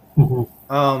 correct?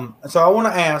 Mm-hmm. So I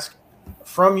want to ask,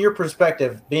 from your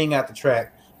perspective, being at the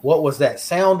track, what was that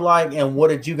sound like, and what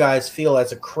did you guys feel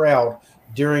as a crowd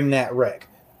during that wreck?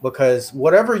 Because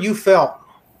whatever you felt,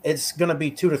 it's going to be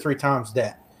 2 to 3 times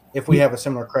that if we have a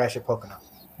similar crash at Pocono.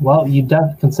 Well,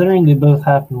 considering they both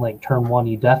happened like turn 1,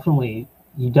 you definitely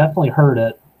heard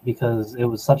it because it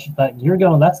was such that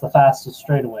that's the fastest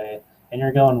straightaway, and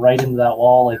you're going right into that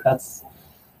wall. Like that's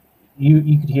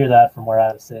you could hear that from where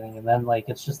I was sitting, and then like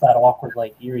it's just that awkward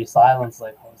like eerie silence.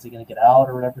 Like, oh, is he going to get out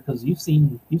or whatever? Because you've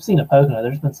seen at Pocono,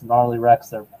 there's been some gnarly wrecks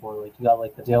there before. Like you got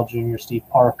like the Dale Jr. Steve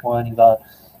Park one. You got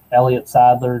Elliott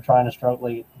Sadler trying to stroke.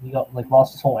 Like he got like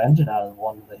lost his whole engine out of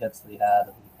one of the hits that he had.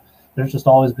 And there's just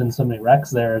always been so many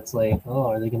wrecks there. It's like, oh,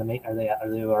 are they going to make? Are they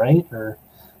all right?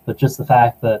 But just the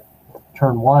fact that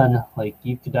turn 1, like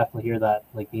you could definitely hear that,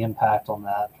 like the impact on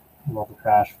that, the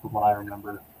crash from what I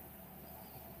remember.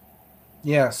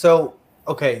 Yeah. So,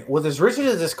 okay, with as rigid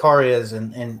as this car is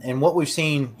and what we've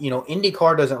seen,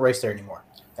 IndyCar doesn't race there anymore.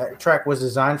 That track was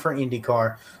designed for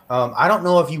IndyCar. I don't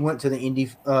know if you went to the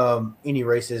Indy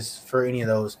races for any of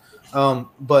those.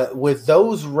 But with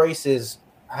those races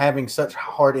having such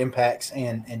hard impacts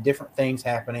and different things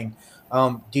happening,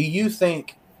 do you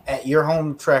think at your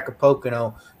home track of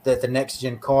Pocono that the next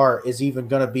gen car is even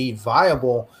going to be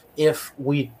viable if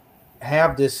we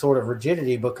have this sort of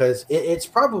rigidity? Because it's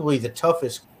probably the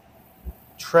toughest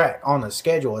track on the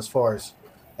schedule as far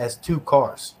as 2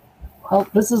 cars. Well,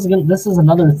 this is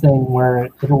another thing where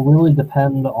it'll really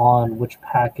depend on which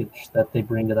package that they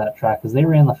bring to that track, because they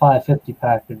ran the 550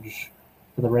 package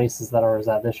for the races that are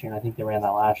at this year, and I think they ran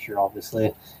that last year,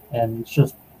 obviously. And it's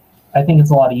just, I think it's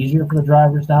a lot easier for the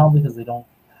drivers now because they don't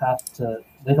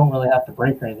really have to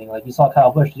brake or anything. Like you saw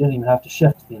Kyle Busch, he didn't even have to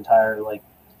shift the entire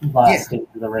last stage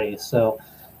of the race. So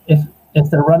if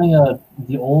they're running a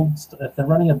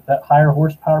higher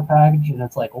horsepower package and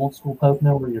it's like old school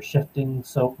Pocono where you're shifting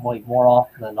so like more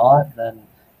often than not, then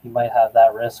you might have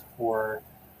that risk for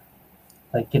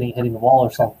like hitting the wall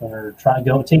or something, or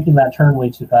taking that turn way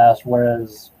too fast.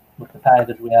 Whereas with the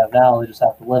package we have now, they just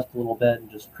have to lift a little bit and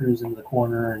just cruise into the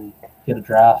corner and get a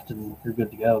draft and you're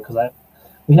good to go. Because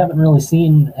we haven't really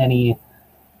seen any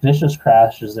vicious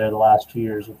crashes there the last 2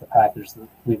 years with the package that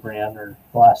we've ran, or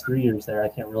the last 3 years there. I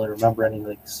can't really remember any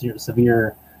like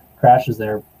severe crashes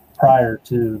there prior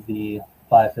to the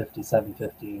 550,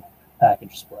 750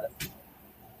 package split.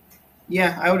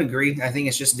 Yeah, I would agree. I think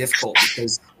it's just difficult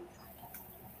because,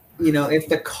 if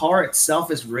the car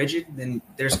itself is rigid, then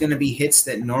there's going to be hits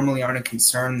that normally aren't a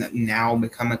concern that now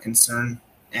become a concern.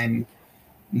 And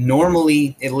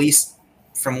normally, at least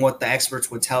from what the experts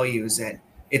would tell you, is that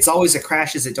it's always the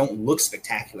crashes that don't look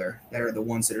spectacular that are the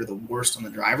ones that are the worst on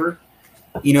the driver.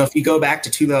 If you go back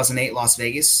to 2008 Las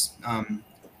Vegas,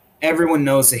 everyone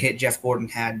knows the hit Jeff Gordon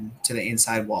had to the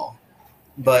inside wall.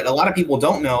 But a lot of people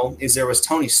don't know is there was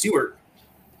Tony Stewart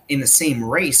in the same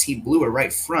race. He blew a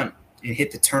right front and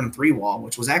hit the turn 3 wall,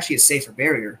 which was actually a safer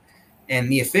barrier.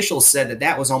 And the officials said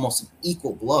that was almost an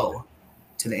equal blow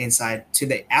to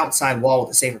the outside wall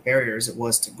with a safer barrier as it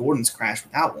was to Gordon's crash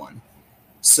without one.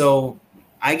 So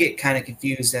I get kind of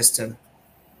confused as to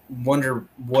wonder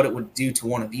what it would do to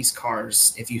one of these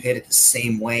cars if you hit it the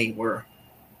same way, where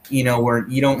you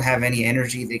don't have any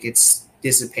energy that gets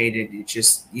dissipated. You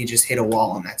just hit a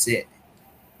wall and that's it.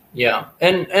 Yeah,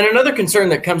 and another concern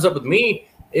that comes up with me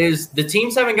is the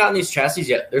teams haven't gotten these chassis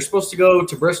yet. They're supposed to go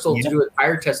to Bristol to do a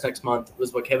tire test next month,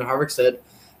 was what Kevin Harvick said.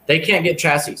 They can't get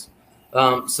chassis.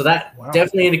 So that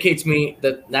definitely indicates me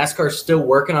that NASCAR is still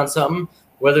working on something,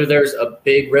 whether there's a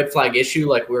big red flag issue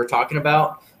like we were talking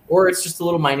about, or it's just a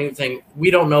little minute thing.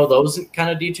 We don't know those kind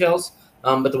of details.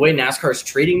 But the way NASCAR is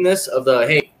treating this of the,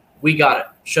 hey, we got it,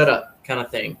 shut up kind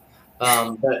of thing.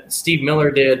 That Steve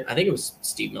Miller did, I think it was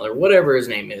Steve Miller, whatever his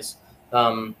name is,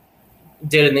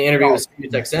 did in the interview with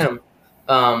SiriusXM.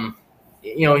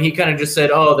 He kind of just said,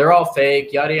 oh, they're all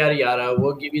fake, yada, yada, yada.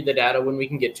 We'll give you the data when we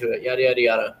can get to it, yada, yada,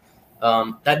 yada.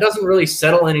 That doesn't really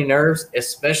settle any nerves,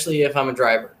 especially if I'm a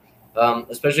driver.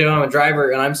 Especially if I'm a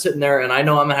driver and I'm sitting there and I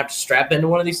know I'm going to have to strap into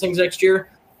one of these things next year.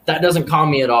 That doesn't calm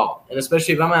me at all. And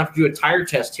especially if I'm going to have to do a tire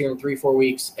test here in 3-4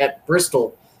 weeks at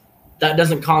Bristol, that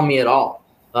doesn't calm me at all.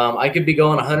 I could be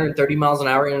going 130 miles an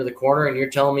hour into the corner, and you're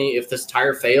telling me if this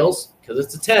tire fails, because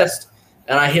it's a test,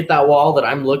 and I hit that wall that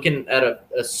I'm looking at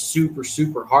a super,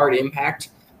 super hard impact,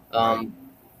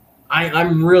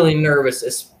 I'm really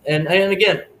nervous. And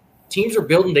again, teams are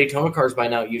building Daytona cars by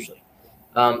now usually.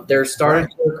 They're starting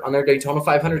to work on their Daytona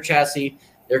 500 chassis.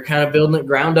 They're kind of building it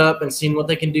ground up and seeing what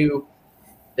they can do.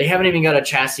 They haven't even got a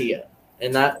chassis yet,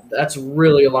 and that's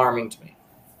really alarming to me.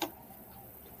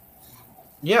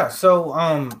 Yeah,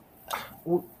 so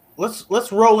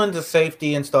let's roll into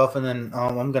safety and stuff, and then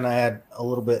I'm going to add a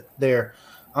little bit there.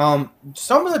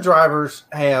 Some of the drivers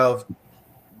have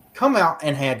come out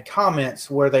and had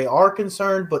comments where they are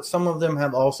concerned, but some of them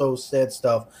have also said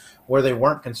stuff where they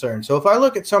weren't concerned. So if I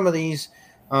look at some of these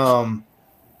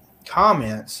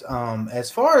comments,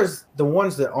 as far as the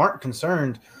ones that aren't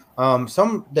concerned,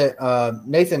 some that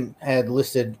Nathan had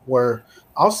listed were,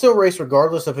 I'll still race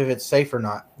regardless of if it's safe or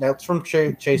not. That's from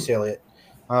Chase Elliott.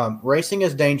 Racing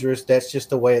is dangerous. That's just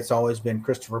the way it's always been,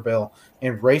 Christopher Bell.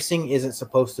 And racing isn't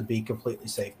supposed to be completely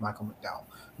safe, Michael McDowell.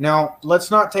 Now,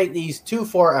 let's not take these too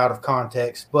far out of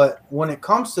context, but when it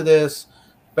comes to this,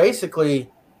 basically,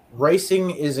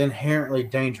 racing is inherently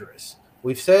dangerous.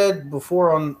 We've said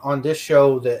before on this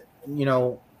show that,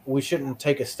 we shouldn't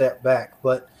take a step back.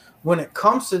 But when it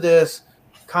comes to this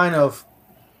kind of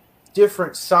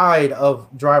different side of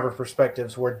driver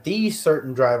perspectives where these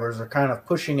certain drivers are kind of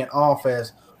pushing it off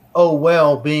as, oh,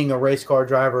 well, being a race car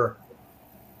driver,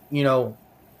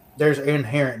 there's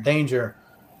inherent danger.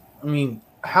 I mean,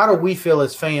 how do we feel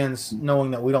as fans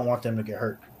knowing that we don't want them to get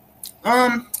hurt?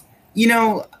 I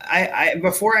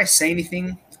before I say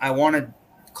anything, I want to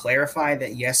clarify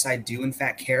that, yes, I do in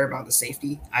fact care about the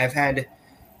safety. I've had,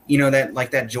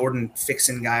 that Jordan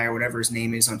Fixon guy or whatever his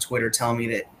name is on Twitter tell me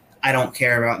that I don't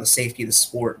care about the safety of the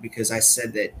sport because I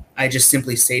said that I just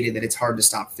simply stated that it's hard to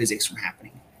stop physics from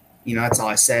happening. That's all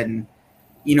I said. And,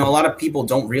 a lot of people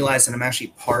don't realize that I'm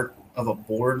actually part of a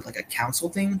board, like a council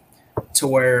thing, to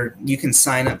where you can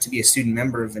sign up to be a student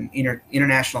member of an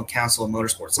International Council of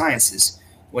Motorsport Sciences,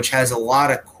 which has a lot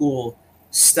of cool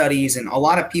studies and a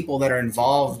lot of people that are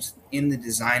involved in the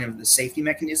design of the safety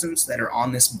mechanisms that are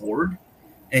on this board.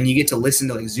 And you get to listen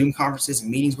to Zoom conferences and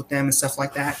meetings with them and stuff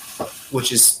like that,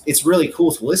 which it's really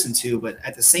cool to listen to. But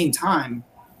at the same time,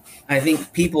 I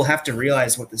think people have to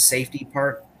realize what the safety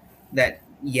part, that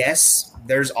yes,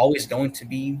 there's always going to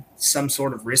be some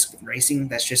sort of risk with racing.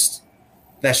 That's just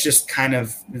kind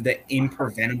of the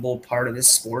impreventable part of this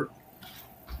sport.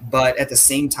 But at the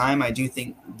same time, I do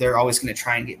think they're always going to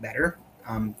try and get better.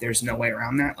 There's no way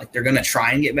around that. They're going to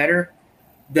try and get better.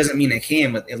 Doesn't mean they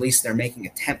can, but at least they're making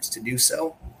attempts to do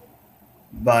so.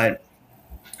 But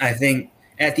I think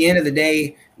at the end of the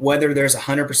day, whether there's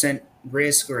 100%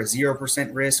 risk or a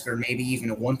 0% risk or maybe even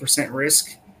a 1%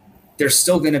 risk, there's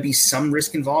still going to be some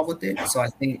risk involved with it. So I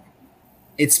think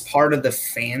it's part of the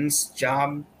fans'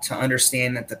 job to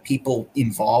understand that the people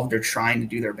involved are trying to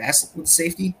do their best with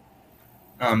safety.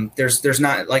 There's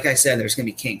not, like I said, there's going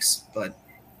to be kinks, but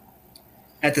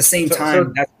at the same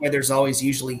time, that's why there's always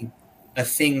usually a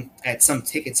thing at some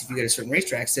tickets, if you go to certain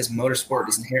racetracks, says motorsport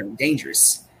is inherently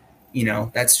dangerous.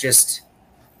 That's just,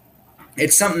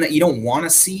 it's something that you don't want to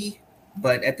see,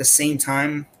 but at the same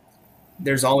time,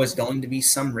 there's always going to be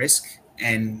some risk.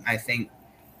 And I think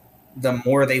the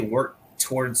more they work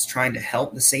towards trying to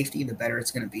help the safety, the better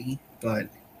it's going to be. But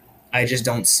I just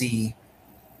don't see,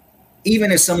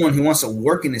 even as someone who wants to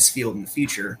work in this field in the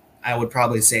future, I would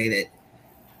probably say that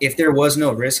if there was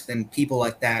no risk, then people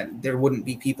like that, there wouldn't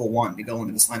be people wanting to go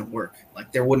into this line of work.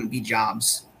 Like there wouldn't be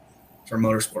jobs for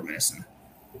motorsport medicine.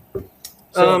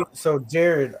 So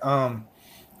Jared,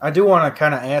 I do want to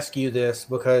kind of ask you this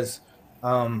because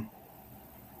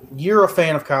you're a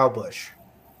fan of Kyle Busch.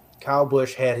 Kyle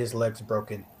Busch had his legs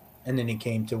broken, and then he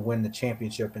came to win the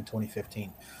championship in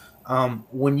 2015.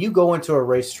 When you go into a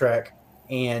racetrack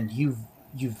and you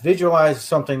visualize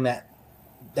something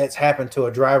that's happened to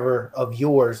a driver of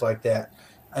yours like that,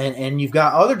 and you've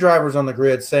got other drivers on the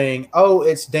grid saying, "Oh,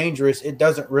 it's dangerous. It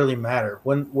doesn't really matter."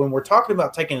 When we're talking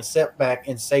about taking a step back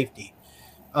in safety,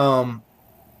 I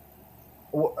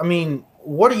mean,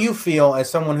 what do you feel as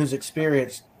someone who's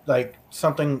experienced like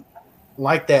something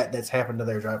like that's happened to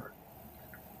their driver?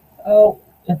 Oh,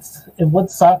 it would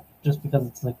suck just because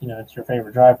it's like, it's your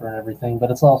favorite driver and everything, but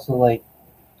it's also like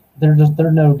they're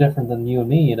no different than you and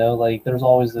me, like there's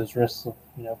always those risks of,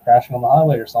 crashing on the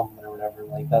highway or something or whatever.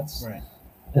 Like that's right.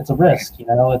 It's a risk,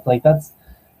 it's like that's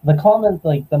the comment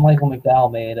like that Michael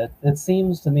McDowell made. It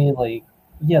seems to me like,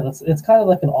 yeah, it's kind of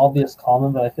like an obvious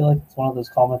comment, but I feel like it's one of those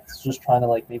comments just trying to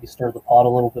like maybe stir the pot a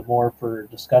little bit more for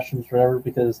discussions or whatever,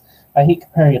 because I hate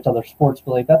comparing it to other sports,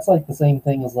 but like that's like the same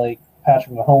thing as like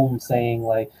Patrick Mahomes saying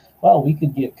like, well, we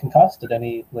could get concussed at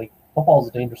any, like football is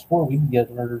a dangerous sport. We could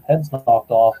get our heads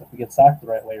knocked off if we get sacked the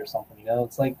right way or something,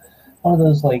 It's like one of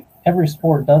those, like every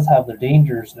sport does have their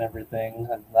dangers and everything.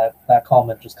 And that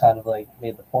comment just kind of like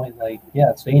made the point, like,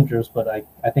 yeah, it's dangerous, but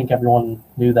I think everyone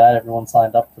knew that, everyone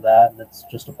signed up for that. And it's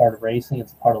just a part of racing.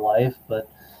 It's a part of life, but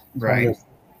right.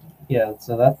 Yeah.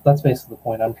 So that's basically the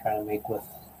point I'm trying to make with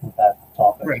that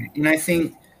topic. Right. And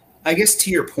I guess to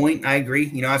your point, I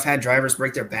agree. I've had drivers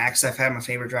break their backs. I've had my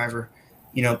favorite driver,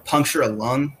 puncture a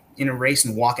lung in a race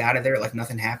and walk out of there like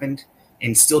nothing happened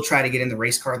and still try to get in the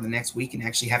race car the next week and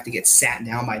actually have to get sat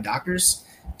down by doctors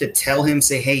to tell him,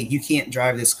 say, hey, you can't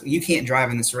drive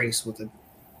in this race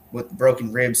with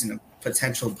broken ribs and a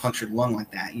potential punctured lung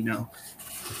like that,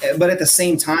 But at the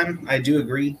same time, I do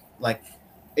agree, like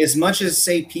as much as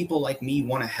say people like me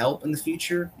want to help in the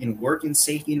future and work in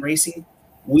safety and racing,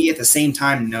 we at the same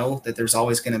time know that there's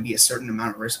always going to be a certain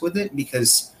amount of risk with it,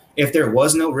 because if there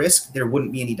was no risk, there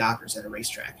wouldn't be any doctors at a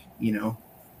racetrack,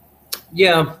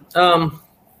 Yeah.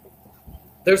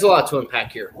 There's a lot to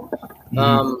unpack here.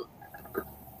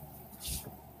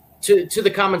 To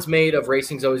the comments made of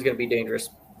racing's always going to be dangerous.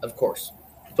 Of course.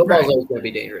 Football's always going to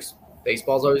be dangerous.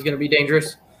 Baseball's always going to be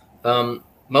dangerous.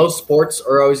 Most sports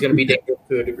are always going to be dangerous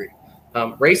to a degree.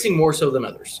 Racing more so than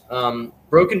others.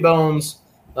 Broken bones,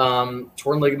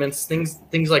 torn ligaments,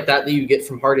 things like that you get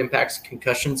from hard impacts,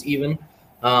 concussions even.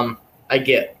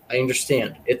 I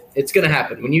understand. It's going to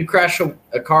happen. When you crash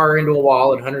a car into a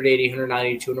wall at 180,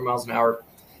 190, 200 miles an hour,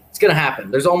 it's going to happen.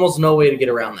 There's almost no way to get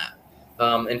around that.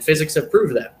 And physics have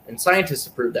proved that, and scientists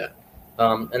have proved that.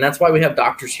 And that's why we have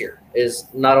doctors here, is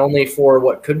not only for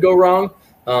what could go wrong,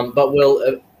 but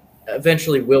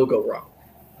eventually will go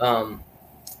wrong.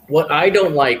 What I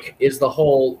don't like is the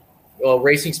whole, well,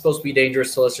 racing's supposed to be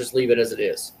dangerous, so let's just leave it as it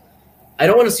is. I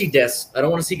don't want to see deaths. I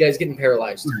don't want to see guys getting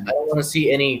paralyzed. I don't want to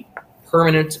see any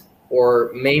permanent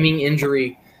or maiming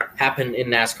injury happen in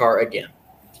NASCAR again.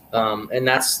 And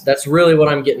that's really what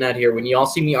I'm getting at here. When you all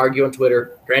see me argue on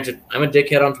Twitter, granted, I'm a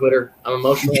dickhead on Twitter. I'm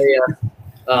emotionally,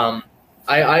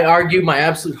 I argue my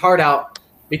absolute heart out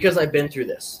because I've been through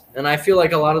this. And I feel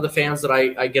like a lot of the fans that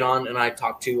I get on and I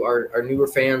talk to are newer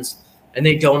fans, and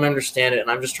they don't understand it.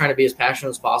 And I'm just trying to be as passionate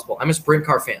as possible. I'm a sprint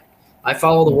car fan. I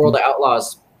follow the World of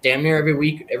Outlaws damn near every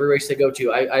week, every race they go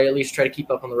to. I at least try to keep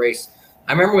up on the race.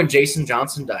 I remember when Jason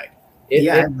Johnson died.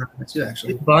 I remember that too,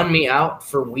 actually. It bummed me out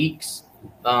for weeks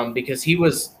because he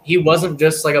wasn't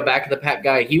just like a back of the pack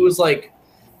guy. He was like,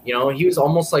 he was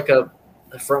almost like a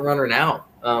front runner now.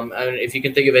 And if you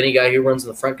can think of any guy who runs in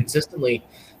the front consistently,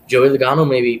 Joey Logano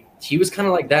maybe, he was kind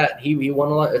of like that. He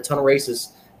won a ton of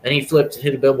races, and he flipped,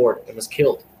 hit a billboard, and was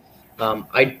killed.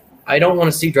 I don't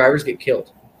want to see drivers get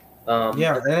killed.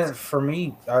 And for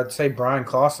me, I'd say Brian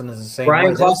Clausen is the same.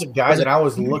 Brian Clausen was a guy that I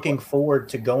was looking forward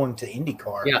to going to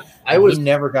IndyCar. Yeah, he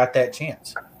never got that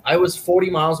chance. I was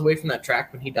 40 miles away from that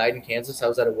track when he died in Kansas. I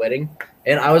was at a wedding,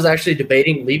 and I was actually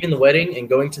debating leaving the wedding and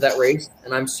going to that race,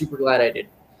 and I'm super glad I did.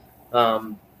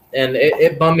 And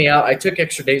it bummed me out. I took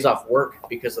extra days off work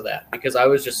because of that, because I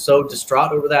was just so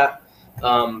distraught over that.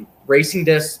 Racing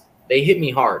deaths, they hit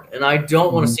me hard, and I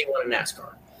don't want to see one in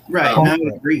NASCAR. Right, and I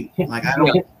would agree. Like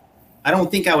I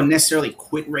don't think I would necessarily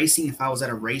quit racing if I was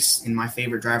at a race and my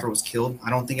favorite driver was killed.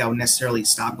 I don't think I would necessarily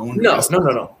stop going to racing.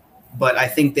 No. But I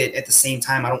think that at the same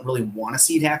time, I don't really want to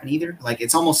see it happen either. Like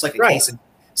it's almost like a case of,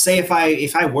 say if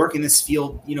I work in this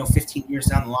field, 15 years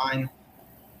down the line,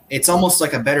 it's almost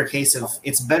like a better case of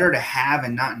it's better to have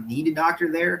and not need a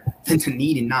doctor there than to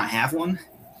need and not have one.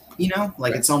 You know,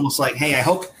 like it's almost like, hey, I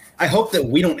hope that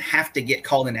we don't have to get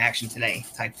called into action today,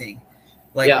 type thing.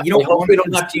 Like, yeah, you don't I hope we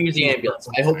don't have to use the ambulance.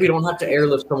 I hope we don't have to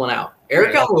airlift someone out.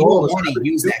 Eric Almirola want to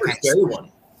use that kind of scary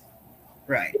one.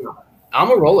 Right.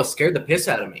 Almirola scared the piss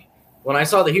out of me. When I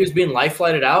saw that he was being life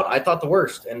flighted out, I thought the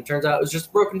worst, and it turns out it was just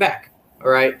a broken back. All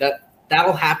right,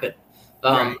 that'll happen.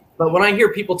 Right. But when I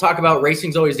hear people talk about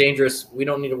racing's always dangerous, we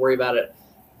don't need to worry about it,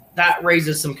 that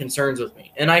raises some concerns with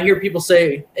me. And I hear people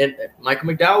say, and Michael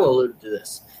McDowell alluded to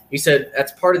this, he said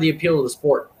that's part of the appeal of the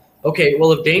sport. Okay,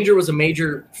 well, if danger was a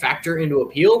major factor into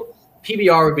appeal,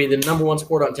 PBR would be the number one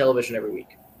sport on television every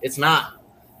week. It's not.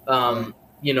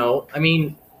 You know, I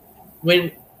mean,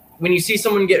 when you see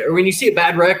someone get, or when you see a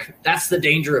bad wreck, that's the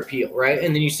danger appeal, right?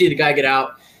 And then you see the guy get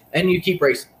out, and you keep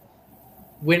racing.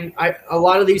 A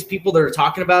lot of these people that are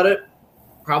talking about it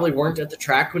probably weren't at the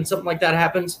track when something like that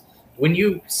happens. When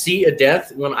you see a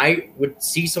death, when I would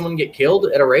see someone get killed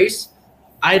at a race,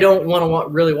 I don't want to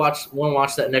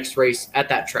watch that next race at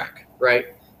that track, right?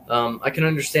 I can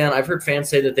understand. I've heard fans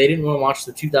say that they didn't want to watch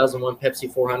the 2001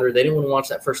 Pepsi 400. They didn't want to watch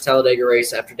that first Talladega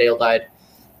race after Dale died.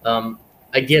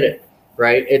 I get it,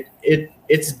 right?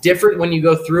 It's different when you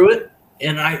go through it.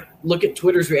 And I look at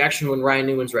Twitter's reaction when Ryan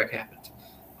Newman's wreck happened.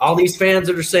 All these fans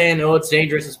that are saying, "Oh, it's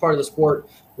dangerous. It's part of the sport."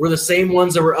 We're the same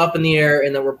ones that were up in the air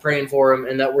and that were praying for him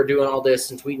and that we're doing all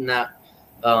this and tweeting that.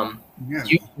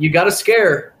 You got to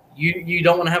scare. You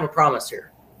don't want to have a promise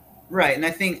here. Right. And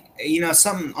I think,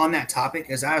 something on that topic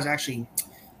is I was actually,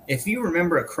 if you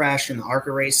remember a crash in the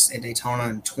ARCA race at Daytona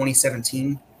in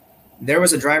 2017, there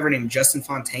was a driver named Justin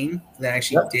Fontaine that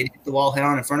actually did hit the wall head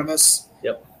on in front of us.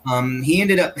 Yep. He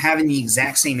ended up having the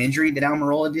exact same injury that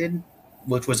Almirola did,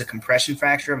 which was a compression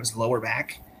fracture of his lower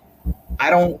back. I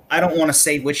don't want to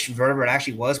say which vertebra it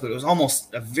actually was, but it was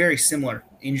almost a very similar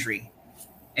injury.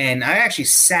 And I actually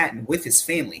sat with his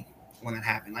family when that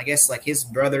happened. I guess like his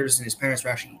brothers and his parents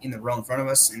were actually in the row in front of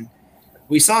us, and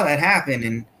we saw that happen.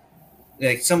 And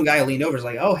like some guy leaned over, was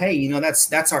like, "Oh, hey,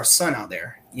 that's our son out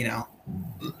there,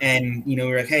 And we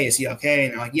were like, "Hey, is he okay?"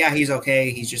 And they're like, "Yeah, he's okay.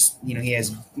 He's just he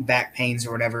has back pains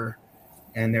or whatever,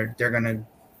 and they're gonna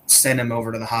send him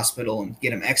over to the hospital and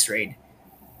get him X-rayed."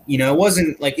 It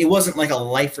wasn't like a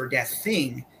life or death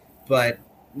thing, but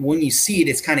when you see it,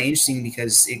 it's kind of interesting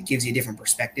because it gives you a different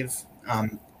perspective.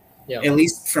 At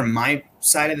least from my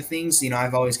side of the things,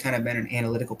 I've always kind of been an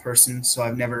analytical person, so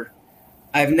I've never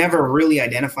really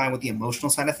identified with the emotional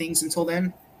side of things until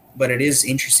then. But it is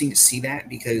interesting to see that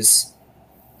because,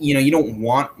 you don't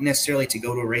want necessarily to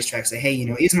go to a racetrack and say, hey,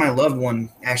 is my loved one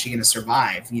actually going to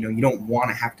survive? You don't want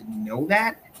to have to know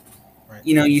that. Right.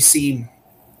 You see,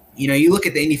 you look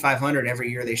at the Indy 500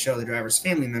 every year, they show the drivers'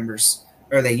 family members,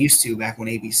 or they used to back when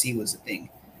ABC was a thing.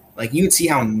 Like you would see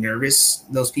how nervous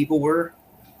those people were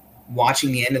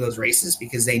watching the end of those races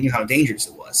because they knew how dangerous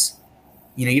it was.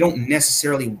 You don't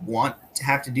necessarily want to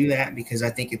have to do that because I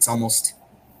think it's almost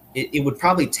it would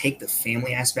probably take the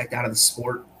family aspect out of the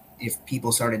sport if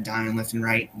people started dying left and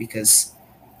right because,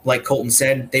 like Colton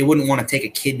said, they wouldn't want to take a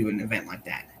kid to an event like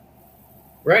that.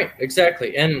 Right,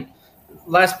 exactly. And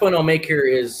last point I'll make here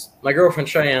is my girlfriend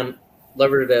Cheyenne,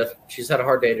 love her to death. She's had a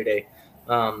hard day today.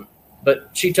 But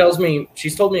she's told me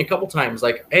a couple times,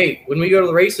 like, hey, when we go to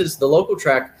the races, the local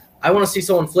track, I want to see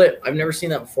someone flip. I've never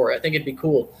seen that before. I think it'd be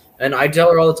cool. And I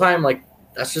tell her all the time, like,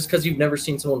 that's just because you've never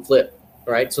seen someone flip,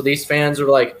 right? So these fans are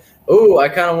like, oh, I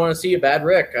kind of want to see a bad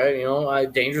wreck.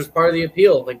 Dangerous part of the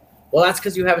appeal. Like, well, that's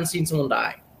because you haven't seen someone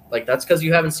die. Like, that's because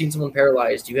you haven't seen someone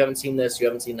paralyzed. You haven't seen this. You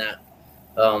haven't seen that.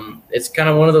 It's kind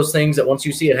of one of those things that once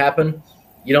you see it happen,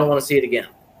 you don't want to see it again.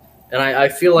 And I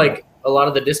feel like a lot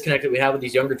of the disconnect that we have with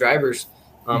these younger drivers,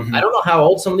 I don't know how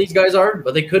old some of these guys are,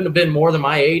 but they couldn't have been more than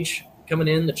my age coming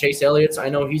in. The Chase Elliott's, I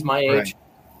know he's my age. Right.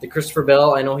 The Christopher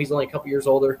Bell, I know he's only a couple years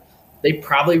older. They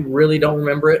probably really don't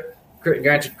remember it.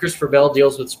 Granted, Christopher Bell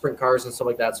deals with sprint cars and stuff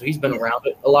like that, so he's been around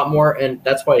it a lot more, and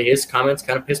that's why his comments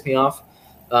kind of pissed me off.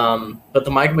 But the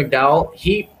Mike McDowell,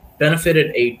 he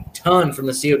benefited a ton from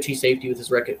the COT safety with his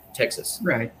wreck at Texas.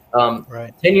 Right.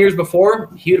 10 years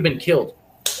before, he would have been killed.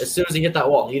 As soon as he hit that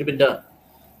wall, he'd have been done.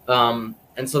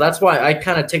 And so that's why I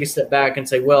kind of take a step back and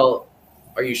say, well,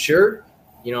 are you sure?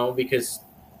 Because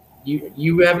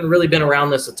you haven't really been around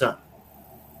this a ton.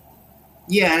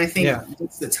 Yeah, and I think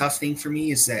that's the tough thing for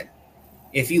me is that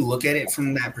if you look at it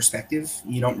from that perspective,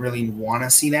 you don't really want to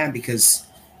see that because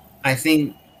I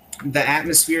think the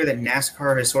atmosphere that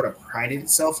NASCAR has sort of prided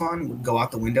itself on would go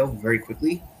out the window very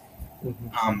quickly.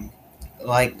 Mm-hmm.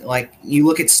 Like you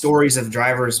look at stories of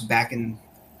drivers back in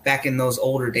those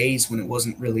older days when it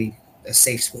wasn't really a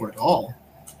safe sport at all.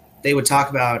 they would talk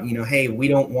about, hey, we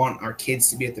don't want our kids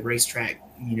to be at the racetrack.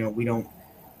 We don't.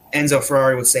 Enzo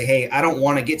Ferrari would say, hey, I don't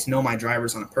want to get to know my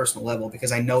drivers on a personal level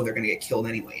because I know they're going to get killed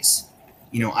anyways.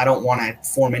 I don't want to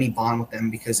form any bond with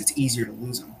them because it's easier to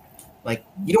lose them. Like,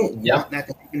 you don't want that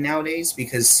to happen nowadays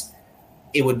because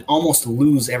it would almost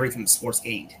lose everything the sport's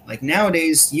gained. Like,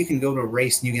 nowadays, you can go to a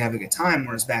race and you can have a good time,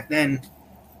 whereas back then,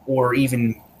 or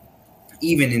even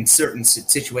in certain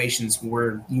situations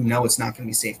where it's not going to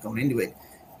be safe going into it,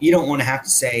 you don't want to have to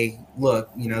say, look,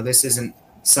 this isn't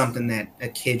something that a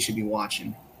kid should be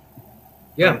watching.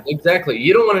 Yeah, exactly.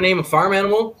 You don't want to name a farm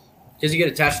animal because you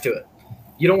get attached to it.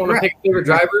 You don't want to pick a favorite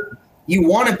driver. You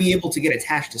want to be able to get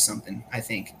attached to something, I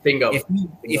think. Bingo.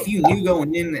 If you knew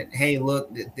going in that, hey, look,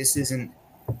 this isn't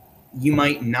 – you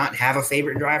might not have a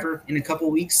favorite driver in a couple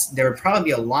of weeks, there would probably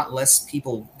be a lot less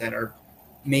people that are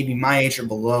maybe my age or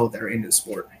below that are into the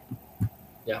sport.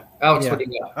 Yeah. Alex, what do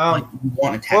you got? You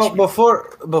want attachment. Well,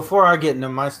 before I get into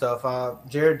my stuff,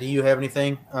 Jared, do you have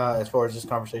anything as far as this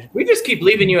conversation? We just keep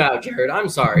leaving you out, Jared. I'm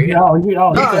sorry. No,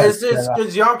 it's just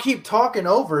because y'all keep talking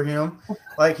over him.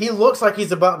 Like, he looks like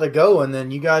he's about to go, and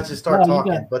then you guys just start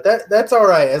talking. But that's all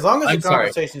right. As long as the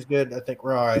conversation is good, I think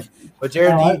we're all right. But,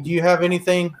 Jared, do you have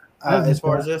anything as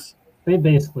far as this? They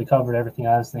basically covered everything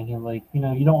I was thinking. Like, you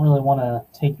don't really want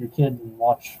to take your kid and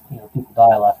watch, people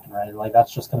die left and right. Like,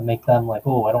 that's just going to make them like,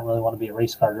 oh, I don't really want to be a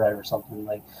race car driver or something.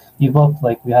 Like, you look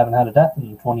like we haven't had a death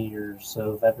in 20 years.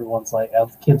 So if everyone's like,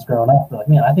 as kids growing up, they're like,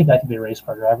 man, I think I could be a race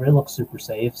car driver. It looks super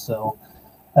safe. So,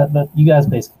 but you guys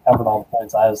basically covered all the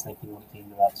points I was thinking when it came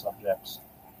to that subject.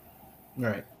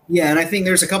 Right. Yeah, and I think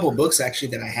there's a couple of books actually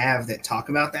that I have that talk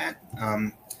about that.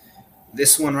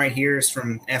 This one right here is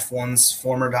from F1's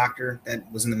former doctor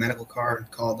that was in the medical car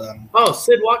called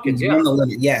Sid Watkins. On the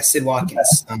Limit. Yeah, Sid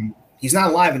Watkins. He's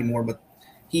not alive anymore, but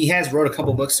he has wrote a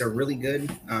couple books that are really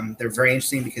good. They're very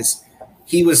interesting because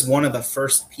he was one of the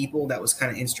first people that was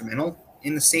kind of instrumental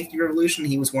in the safety revolution.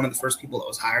 He was one of the first people that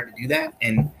was hired to do that.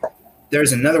 And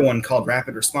there's another one called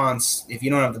Rapid Response. If you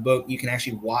don't have the book, you can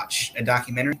actually watch a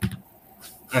documentary.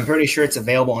 I'm pretty sure it's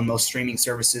available on most streaming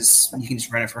services. You can just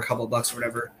rent it for a couple of bucks or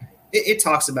whatever. It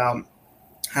talks about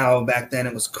how back then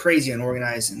it was crazy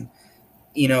unorganized and,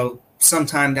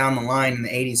 sometime down the line in the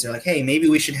 80s, they're like, hey, maybe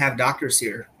we should have doctors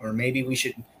here, or maybe we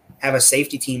should have a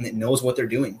safety team that knows what they're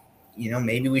doing.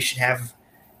 Maybe we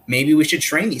should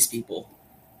train these people.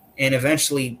 And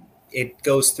eventually it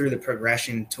goes through the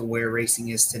progression to where racing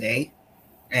is today.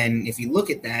 And if you look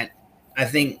at that, I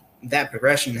think that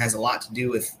progression has a lot to do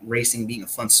with racing being a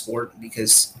fun sport,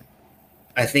 because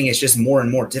I think it's just more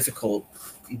and more difficult.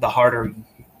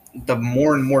 The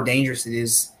more and more dangerous it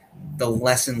is, the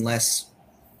less and less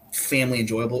family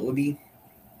enjoyable it would be.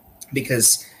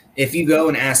 Because if you go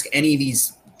and ask any of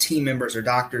these team members or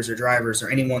doctors or drivers or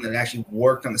anyone that actually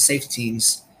worked on the safety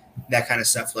teams, that kind of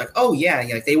stuff, like, oh yeah,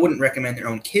 like they wouldn't recommend their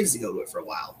own kids to go to it for a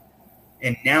while.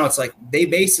 And now it's like they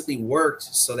basically worked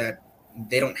so that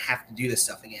they don't have to do this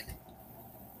stuff again.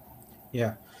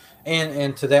 Yeah.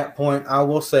 And to that point, I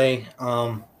will say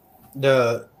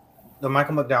the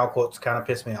Michael McDowell quotes kind of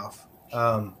pissed me off.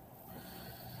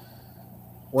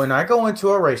 When I go into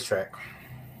a racetrack,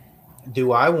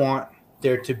 do I want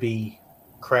there to be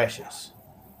crashes?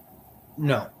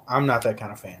 No, I'm not that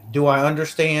kind of fan. Do I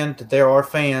understand that there are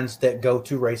fans that go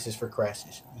to races for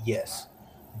crashes? Yes.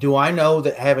 Do I know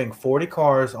that having 40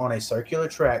 cars on a circular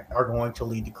track are going to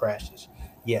lead to crashes?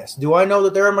 Yes. Do I know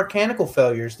that there are mechanical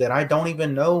failures that I don't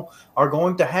even know are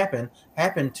going to happen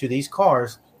to these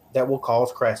cars that will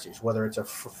cause crashes, whether it's a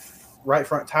right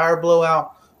front tire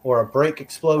blowout or a brake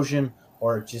explosion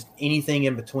or just anything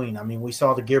in between? I mean, we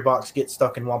saw the gearbox get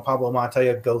stuck in Juan Pablo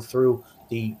Montoya go through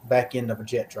the back end of a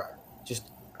jet dryer.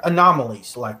 Just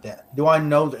anomalies like that. Do I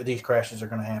know that these crashes are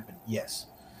going to happen? Yes.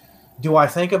 Do I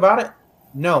think about it?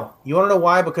 No. You want to know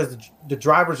why? Because the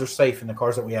drivers are safe in the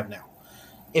cars that we have now.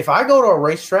 If I go to a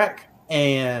racetrack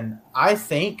and I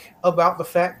think about the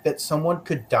fact that someone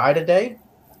could die today,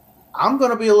 I'm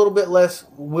going to be a little bit less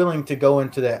willing to go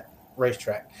into that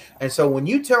racetrack. And so when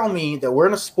you tell me that we're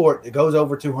in a sport that goes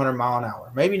over 200 mile an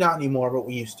hour, maybe not anymore, but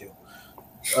we used to,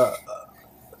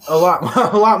 a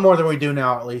lot more than we do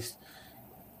now, at least.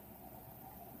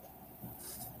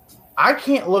 I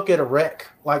can't look at a wreck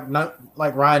like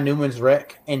Ryan Newman's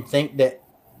wreck and think that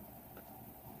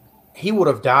he would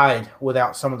have died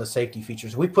without some of the safety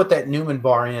features. We put that Newman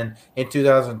bar in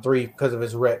 2003 because of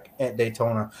his wreck at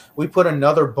Daytona. We put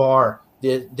another bar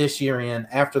this year in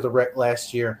after the wreck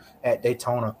last year at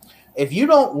Daytona. If you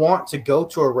don't want to go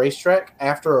to a racetrack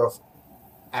after an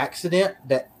accident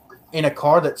that in a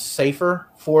car that's safer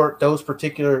for those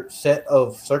particular set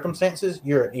of circumstances,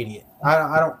 you're an idiot.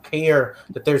 I don't care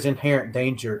that there's inherent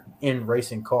danger in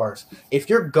racing cars. If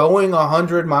you're going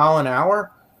 100 mile an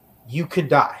hour, you could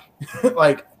die.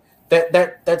 Like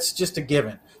that's just a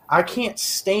given. I can't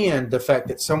stand the fact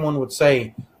that someone would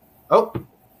say, "Oh,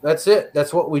 that's it.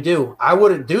 That's what we do." I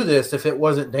wouldn't do this if it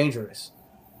wasn't dangerous.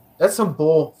 That's some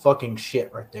bull fucking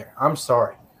shit right there. I'm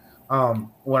sorry.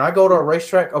 When I go to a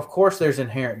racetrack, of course there's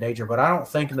inherent danger, but I don't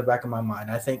think in the back of my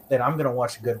mind. I think that I'm going to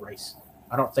watch a good race.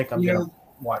 I don't think I'm going to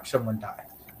watch someone die.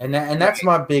 And that's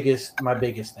my biggest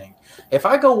thing. If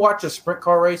I go watch a sprint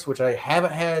car race, which I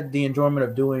haven't had the enjoyment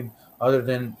of doing other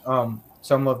than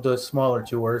some of the smaller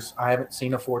tours, I haven't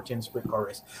seen a 410 sprint car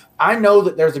race. I know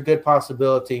that there's a good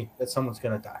possibility that someone's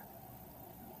going to die.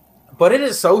 But it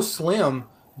is so slim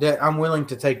that I'm willing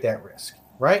to take that risk,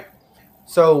 right?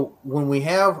 So when we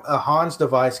have a Hans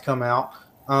device come out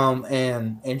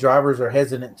and drivers are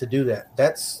hesitant to do that,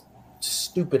 that's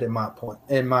stupid in my point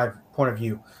of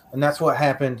view. And that's what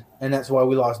happened, and that's why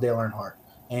we lost Dale Earnhardt.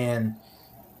 And,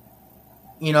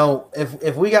 you know,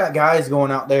 if we got guys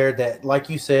going out there that, like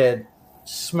you said,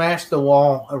 smashed the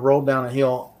wall and rolled down a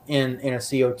hill in a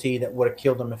COT that would have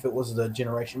killed them if it was the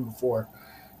generation before,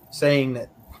 saying that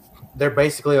they're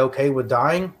basically okay with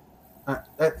dying,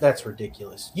 that's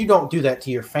ridiculous. You don't do that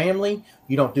to your family.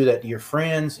 You don't do that to your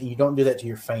friends, and you don't do that to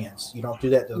your fans. You don't do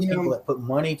that to the people that put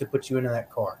money to put you into that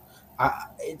car.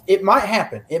 It might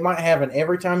happen. It might happen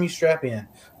every time you strap in,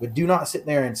 but do not sit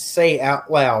there and say out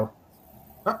loud,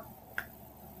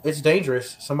 "It's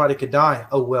dangerous. Somebody could die."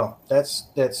 Oh well, that's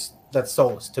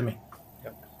soulless to me.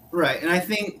 Right, and I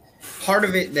think part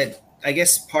of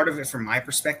it from my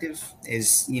perspective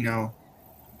is, you know,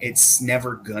 it's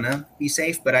never gonna be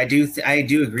safe, but I do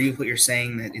agree with what you're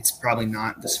saying, that it's probably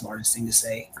not the smartest thing to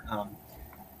say.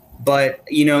 But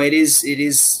you know,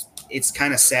 it's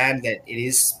kind of sad that it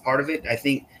is part of it. I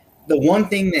think the one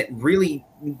thing that really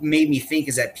made me think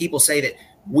is that people say that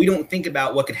we don't think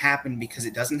about what could happen because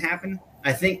it doesn't happen.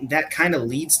 I think that kind of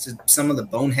leads to some of the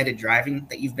boneheaded driving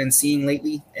that you've been seeing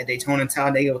lately at Daytona and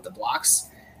Talladega with the blocks.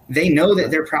 They know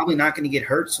that they're probably not going to get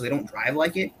hurt, so they don't drive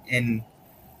like it. And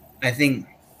I think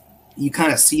you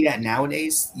kind of see that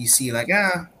nowadays. You see like,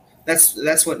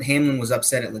 that's what Hamlin was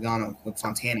upset at Logano with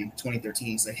Fontana in 2013.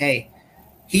 He's like, hey,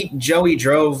 Joey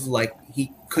drove like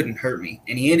he couldn't hurt me,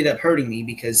 and he ended up hurting me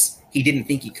because he didn't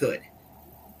think he could.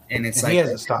 And it's like, he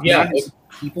hasn't stopped. Yeah,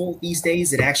 people these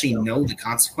days that actually know the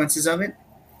consequences of it.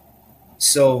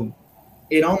 So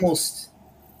it almost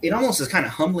is kind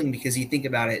of humbling, because you think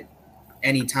about it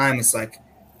anytime. It's like,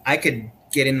 I could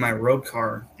get in my road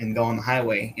car and go on the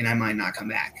highway and I might not come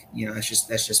back. You know, that's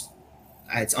just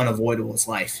it's unavoidable. It's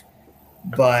life.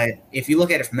 But if you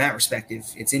look at it from that perspective,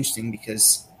 it's interesting,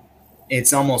 because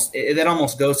that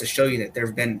almost goes to show you that there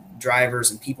have been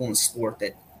drivers and people in the sport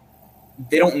that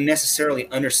they don't necessarily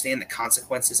understand the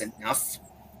consequences enough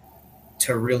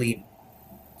to really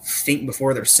think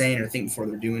before they're saying or think before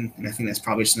they're doing. And I think that's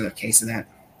probably just another case of that.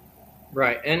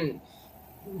 Right. And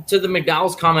to the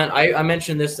McDowell's comment, I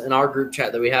mentioned this in our group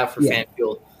chat that we have for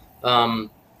FanFuel,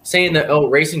 saying that,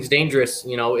 racing's dangerous.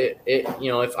 You know,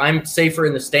 if I'm safer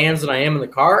in the stands than I am in the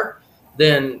car,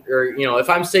 then, or, you know, if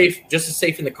I'm just as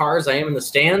safe in the car as I am in the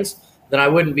stands, then I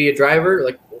wouldn't be a driver.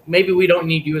 Like, maybe we don't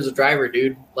need you as a driver,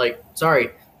 dude. Like, sorry.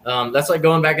 That's like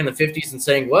going back in the 50s and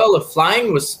saying, well, if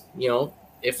flying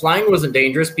wasn't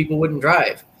dangerous, people wouldn't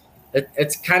drive.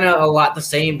 It's kind of a lot the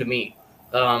same to me.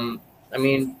 I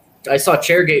mean, I saw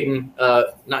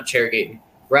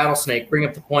Rattlesnake bring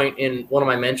up the point in one of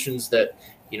my mentions that,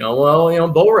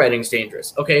 bull riding's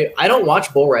dangerous. Okay, I don't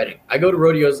watch bull riding. I go to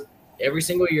rodeos every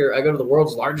single year. I go to the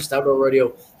world's largest outdoor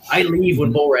rodeo. I leave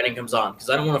when bull riding comes on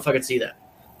because I don't want to fucking see that.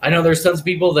 I know there's tons of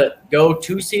people that go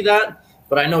to see that,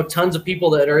 but I know tons of people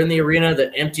that are in the arena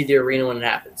that empty the arena when it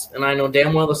happens. And I know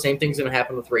damn well the same thing's going to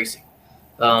happen with racing.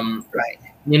 Right.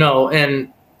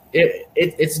 And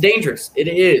it's dangerous. It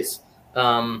is.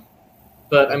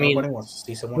 But I mean,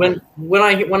 when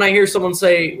I hear someone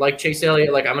say, like Chase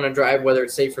Elliott, like, I'm going to drive whether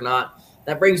it's safe or not,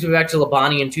 that brings me back to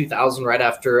Labonte in 2000, right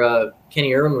after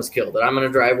Kenny Irwin was killed. That I'm going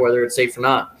to drive whether it's safe or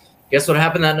not. Guess what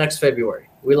happened that next February?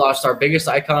 We lost our biggest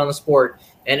icon in the sport,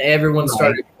 and everyone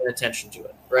started paying attention to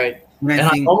it, right? And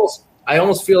I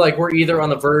almost feel like we're either on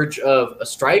the verge of a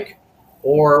strike,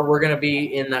 or we're going to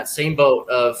be in that same boat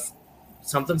of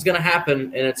something's going to happen,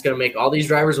 and it's going to make all these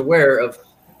drivers aware of,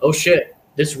 oh shit,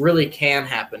 this really can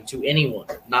happen to anyone,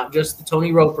 not just the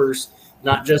Tony Ropers,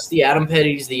 not just the Adam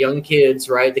Pettys, the young kids,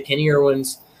 right? The Kenny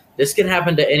Irwins. This can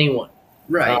happen to anyone.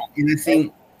 Right. And I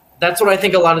think that's what I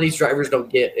think a lot of these drivers don't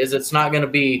get, is it's not going to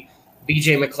be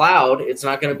BJ McLeod. It's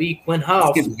not going to be Quinn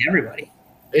Huff. It's going to be everybody.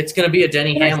 It's going to be a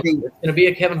Denny And I Hamlin. think- It's going to be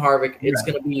a Kevin Harvick. It's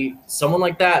Right. going to be someone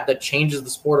like that changes the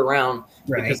sport around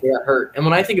Right. because they got hurt. And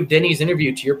when I think of Denny's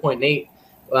interview, to your point, Nate,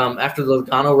 after the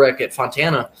Logano wreck at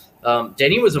Fontana,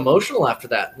 Denny was emotional after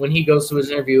that when he goes to his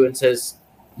interview and says,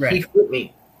 Right. he hurt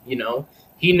me. You know,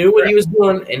 he knew what he was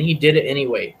doing and he did it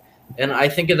anyway. And I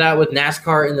think of that with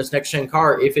NASCAR in this next gen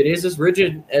car. If it is as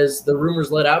rigid as the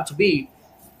rumors led out to be,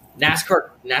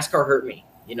 NASCAR hurt me,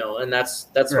 you know, and that's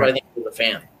what I Right. think as a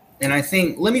fan. And I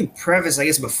think, let me preface, I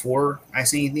guess, before I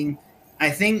say anything,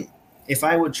 I think if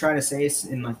I would try to say this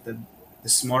in like the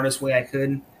smartest way I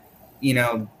could, you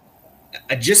know,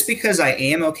 just because I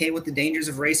am okay with the dangers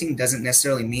of racing doesn't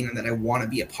necessarily mean that I want to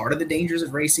be a part of the dangers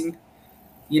of racing.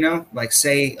 You know, like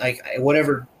say, like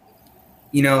whatever,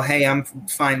 you know, hey, I'm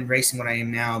fine racing what I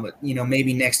am now, but, you know,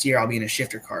 maybe next year I'll be in a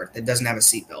shifter cart that doesn't have a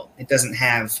seatbelt. It doesn't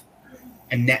have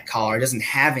a neck collar. It doesn't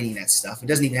have any of that stuff. It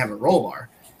doesn't even have a roll bar.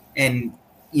 And,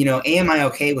 you know, am I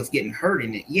okay with getting hurt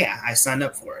in it? Yeah, I signed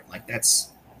up for it. Like that's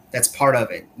part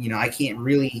of it. You know, I can't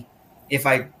really,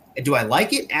 do I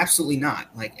like it? Absolutely not.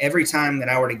 Like every time that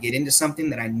I were to get into something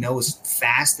that I know is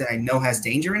fast, that I know has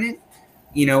danger in it,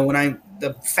 you know,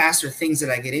 the faster things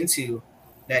that I get into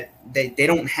that they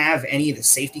don't have any of the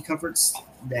safety comforts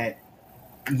that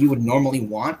you would normally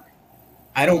want.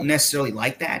 I don't necessarily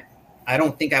like that. I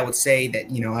don't think I would say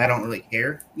that, you know, I don't really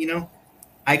care, you know,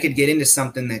 I could get into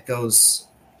something that goes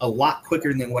a lot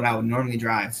quicker than what I would normally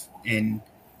drive and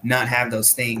not have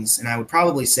those things. And I would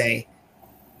probably say,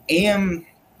 am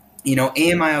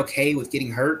I okay with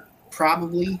getting hurt?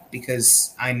 Probably,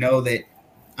 because I know that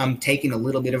I'm taking a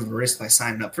little bit of a risk by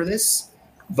signing up for this.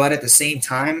 But at the same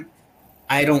time,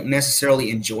 I don't necessarily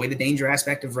enjoy the danger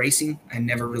aspect of racing. I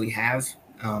never really have.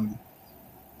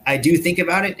 I do think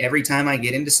about it every time I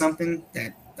get into something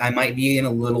that I might be in a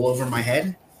little over my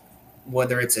head,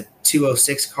 whether it's a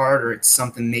 206 cart or it's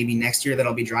something maybe next year that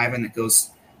I'll be driving that goes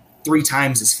 3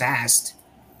 times as fast.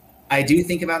 I do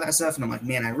think about that stuff and I'm like,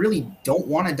 man, I really don't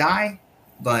want to die,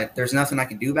 but there's nothing I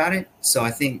can do about it. So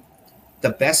I think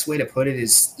the best way to put it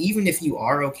is, even if you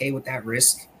are okay with that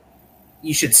risk,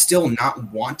 you should still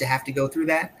not want to have to go through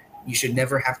that. You should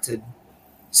never have to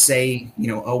say, you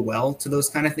know, oh, well, to those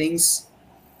kind of things.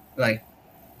 Like,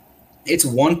 it's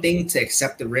one thing to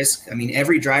accept the risk. I mean,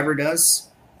 every driver does,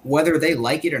 whether they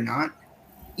like it or not.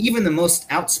 Even the most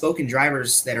outspoken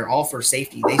drivers that are all for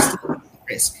safety, they still take the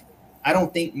risk. I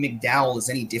don't think McDowell is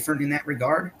any different in that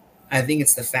regard. I think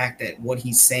it's the fact that what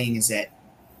he's saying is that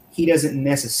he doesn't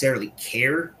necessarily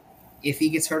care if he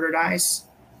gets hurt or dies.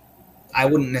 I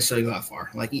wouldn't necessarily go that far.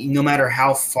 Like, no matter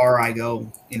how far I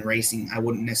go in racing, I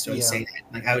wouldn't necessarily say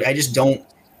that. Like, I just don't.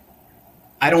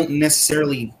 I don't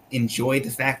necessarily enjoy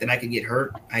the fact that I could get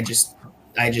hurt. I just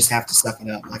have to suck it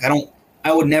up. Like,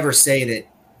 I would never say that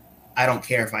I don't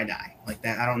care if I die. Like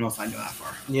that. I don't know if I go that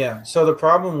far. Yeah. So the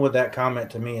problem with that comment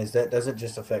to me is that doesn't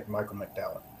just affect Michael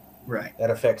McDowell. Right. That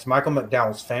affects Michael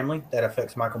McDowell's family. That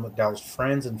affects Michael McDowell's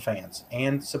friends and fans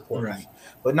and supporters. Right.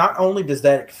 But not only does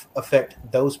that affect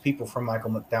those people from Michael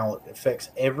McDowell, it affects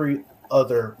every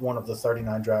other one of the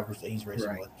 39 drivers that he's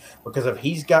racing with. Because if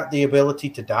he's got the ability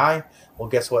to die, well,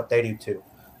 guess what? They do too.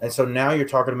 And so now you're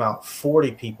talking about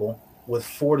 40 people with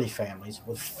 40 families,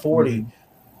 with 40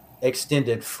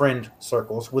 extended friend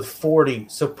circles, with 40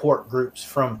 support groups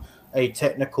from a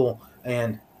technical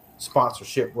and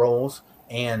sponsorship roles,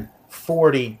 and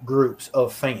 40 groups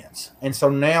of fans. And so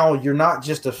now you're not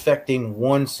just affecting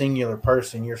one singular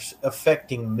person, you're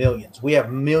affecting millions. We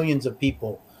have millions of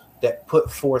people that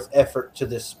put forth effort to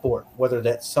this sport, whether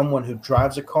that's someone who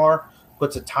drives a car,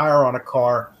 puts a tire on a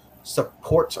car,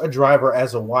 supports a driver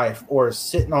as a wife, or is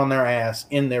sitting on their ass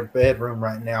in their bedroom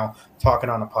right now talking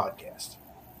on a podcast.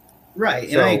 Right.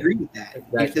 So, and I agree with that.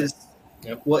 Exactly. Because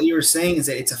what you were saying is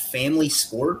that it's a family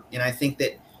sport. And I think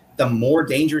that the more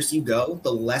dangerous you go,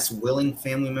 the less willing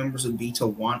family members would be to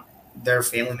want their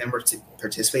family member to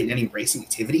participate in any racing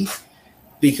activity.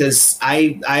 Because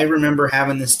I remember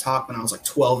having this talk when I was like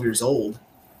 12 years old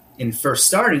and first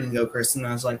starting to go, Kristen.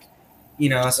 I was like,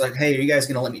 hey, are you guys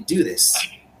going to let me do this?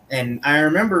 And I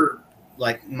remember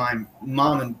like my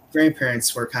mom and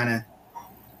grandparents were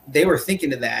they were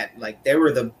thinking of that. Like they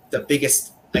were the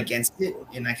biggest against it.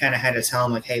 And I kind of had to tell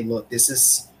them like, hey, look, the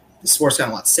sport's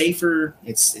gotten a lot safer.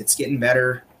 It's getting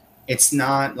better. It's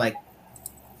not like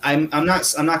I'm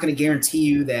not going to guarantee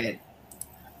you that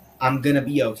I'm going to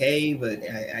be okay, but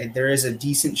there is a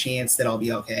decent chance that I'll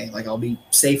be okay. Like I'll be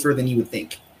safer than you would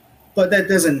think. But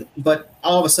but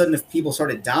all of a sudden, if people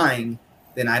started dying,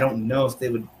 then I don't know if they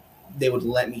would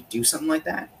let me do something like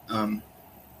that.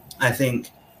 I think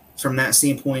from that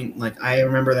standpoint, like I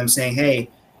remember them saying, hey,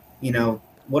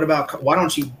 why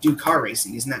don't you do car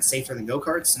racing? Isn't that safer than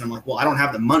go-karts? And I'm like, well, I don't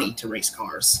have the money to race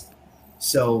cars.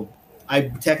 So I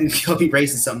technically will be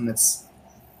racing something that's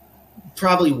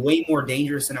probably way more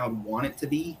dangerous than I would want it to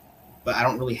be, but I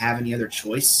don't really have any other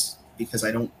choice because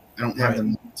I don't have the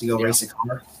money to go race a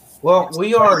car. Well,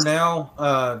 we are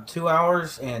now 2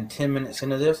 hours and 10 minutes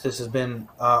into this. This has been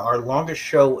our longest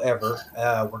show ever.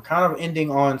 We're kind of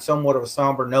ending on somewhat of a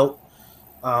somber note,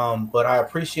 but I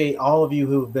appreciate all of you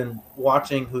who've been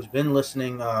watching, who's been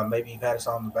listening. Maybe you've had us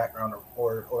on in the background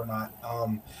or not.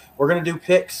 We're going to do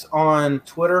picks on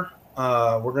Twitter.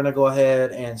 We're going to go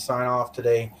ahead and sign off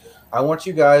today. I want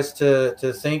you guys to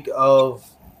think of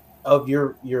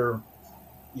your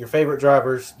favorite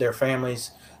drivers, their families.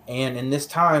 And in this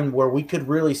time where we could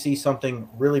really see something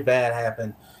really bad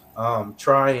happen,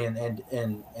 try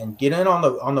and get in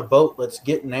on the boat. Let's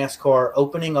get NASCAR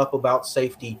opening up about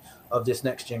safety of this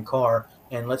next gen car,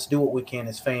 and let's do what we can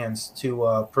as fans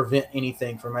to prevent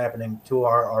anything from happening to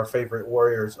our favorite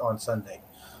Warriors on Sunday.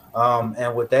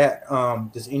 And with that,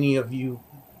 do any of you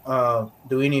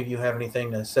have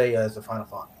anything to say as a final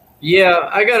thought? Yeah,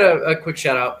 I got a quick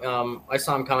shout out. I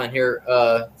saw him comment here.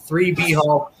 3B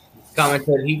Hall.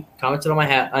 He commented on my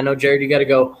hat. I know, Jared, you got to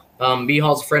go. B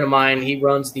Hall's a friend of mine. He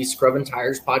runs the Scrub and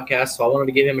Tires podcast, so I wanted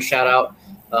to give him a shout out.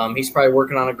 He's probably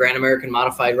working on a Grand American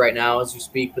Modified right now as we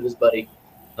speak with his buddy.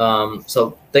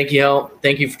 So thank you,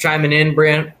 thank you for chiming in,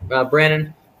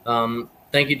 Brandon.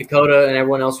 Thank you, Dakota, and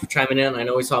everyone else for chiming in. I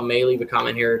know we saw May leave a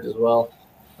comment here as well.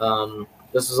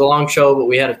 This was a long show, but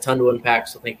we had a ton to unpack,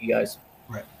 so thank you guys.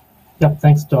 Yep,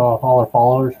 thanks to all our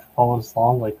followers for following us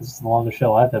along. Like, this is the longest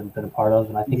show I've ever been a part of,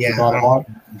 and I think we got a lot.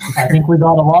 I think we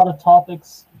got a lot of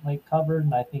topics covered,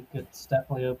 and I think it's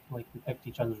definitely we picked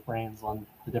each other's brains on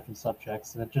the different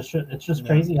subjects, and it's just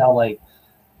crazy how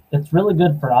it's really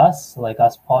good for us,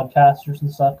 us podcasters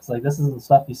and stuff, because this isn't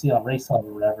stuff you see on Race Hub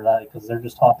or whatever, because they're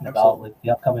just talking about the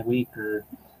upcoming week or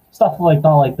stuff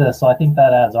not like this. So I think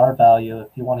that adds our value. If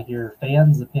you want to hear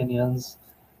fans' opinions,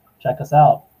 check us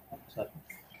out. So.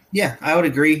 Yeah, I would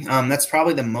agree. That's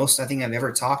probably the most I think I've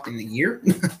ever talked in a year.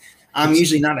 I'm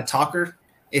usually not a talker.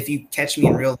 If you catch me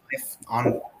in real life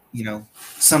on,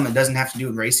 something that doesn't have to do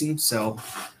with racing. So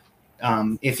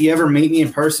if you ever meet me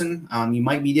in person, you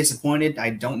might be disappointed.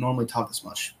 I don't normally talk this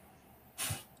much.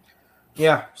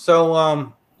 Yeah.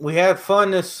 So we had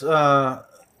fun the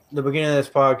beginning of this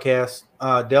podcast,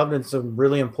 delved into some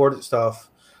really important stuff.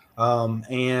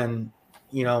 And,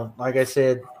 like I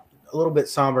said, a little bit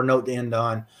somber note to end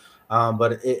on.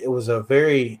 But it was a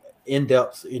very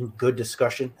in-depth and good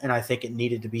discussion, and I think it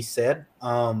needed to be said.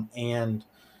 And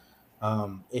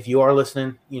if you are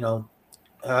listening,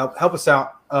 help us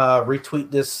out,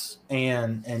 retweet this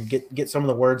and get some of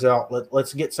the words out.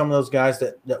 Let's get some of those guys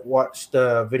that watched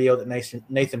the video that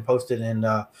Nathan posted and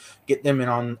get them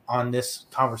in on this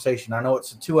conversation. I know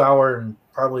it's a 2 hour and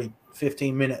probably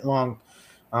 15-minute long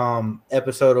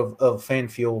episode of Fan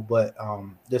Fuel, but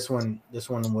this one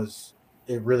was.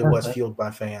 It really was fueled by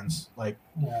fans.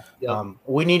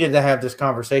 We needed to have this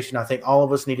conversation. I think all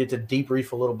of us needed to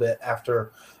debrief a little bit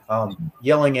after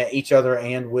yelling at each other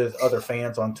and with other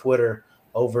fans on Twitter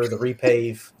over the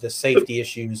repave, the safety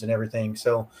issues and everything.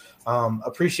 So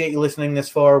appreciate you listening this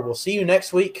far. We'll see you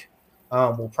next week.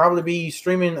 We'll probably be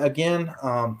streaming again.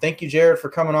 Thank you, Jared, for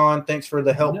coming on. Thanks for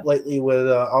the help lately with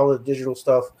all the digital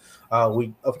stuff.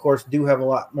 We, of course, do have a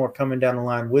lot more coming down the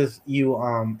line with you,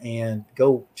 and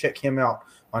go check him out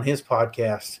on his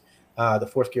podcast, the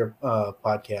Fourth Gear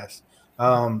podcast.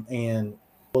 And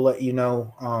we'll let you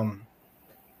know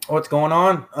what's going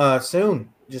on soon.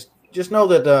 Just know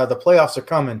that the playoffs are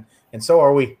coming, and so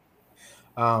are we.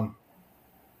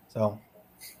 So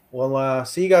we'll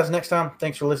see you guys next time.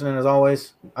 Thanks for listening as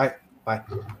always. All right, bye.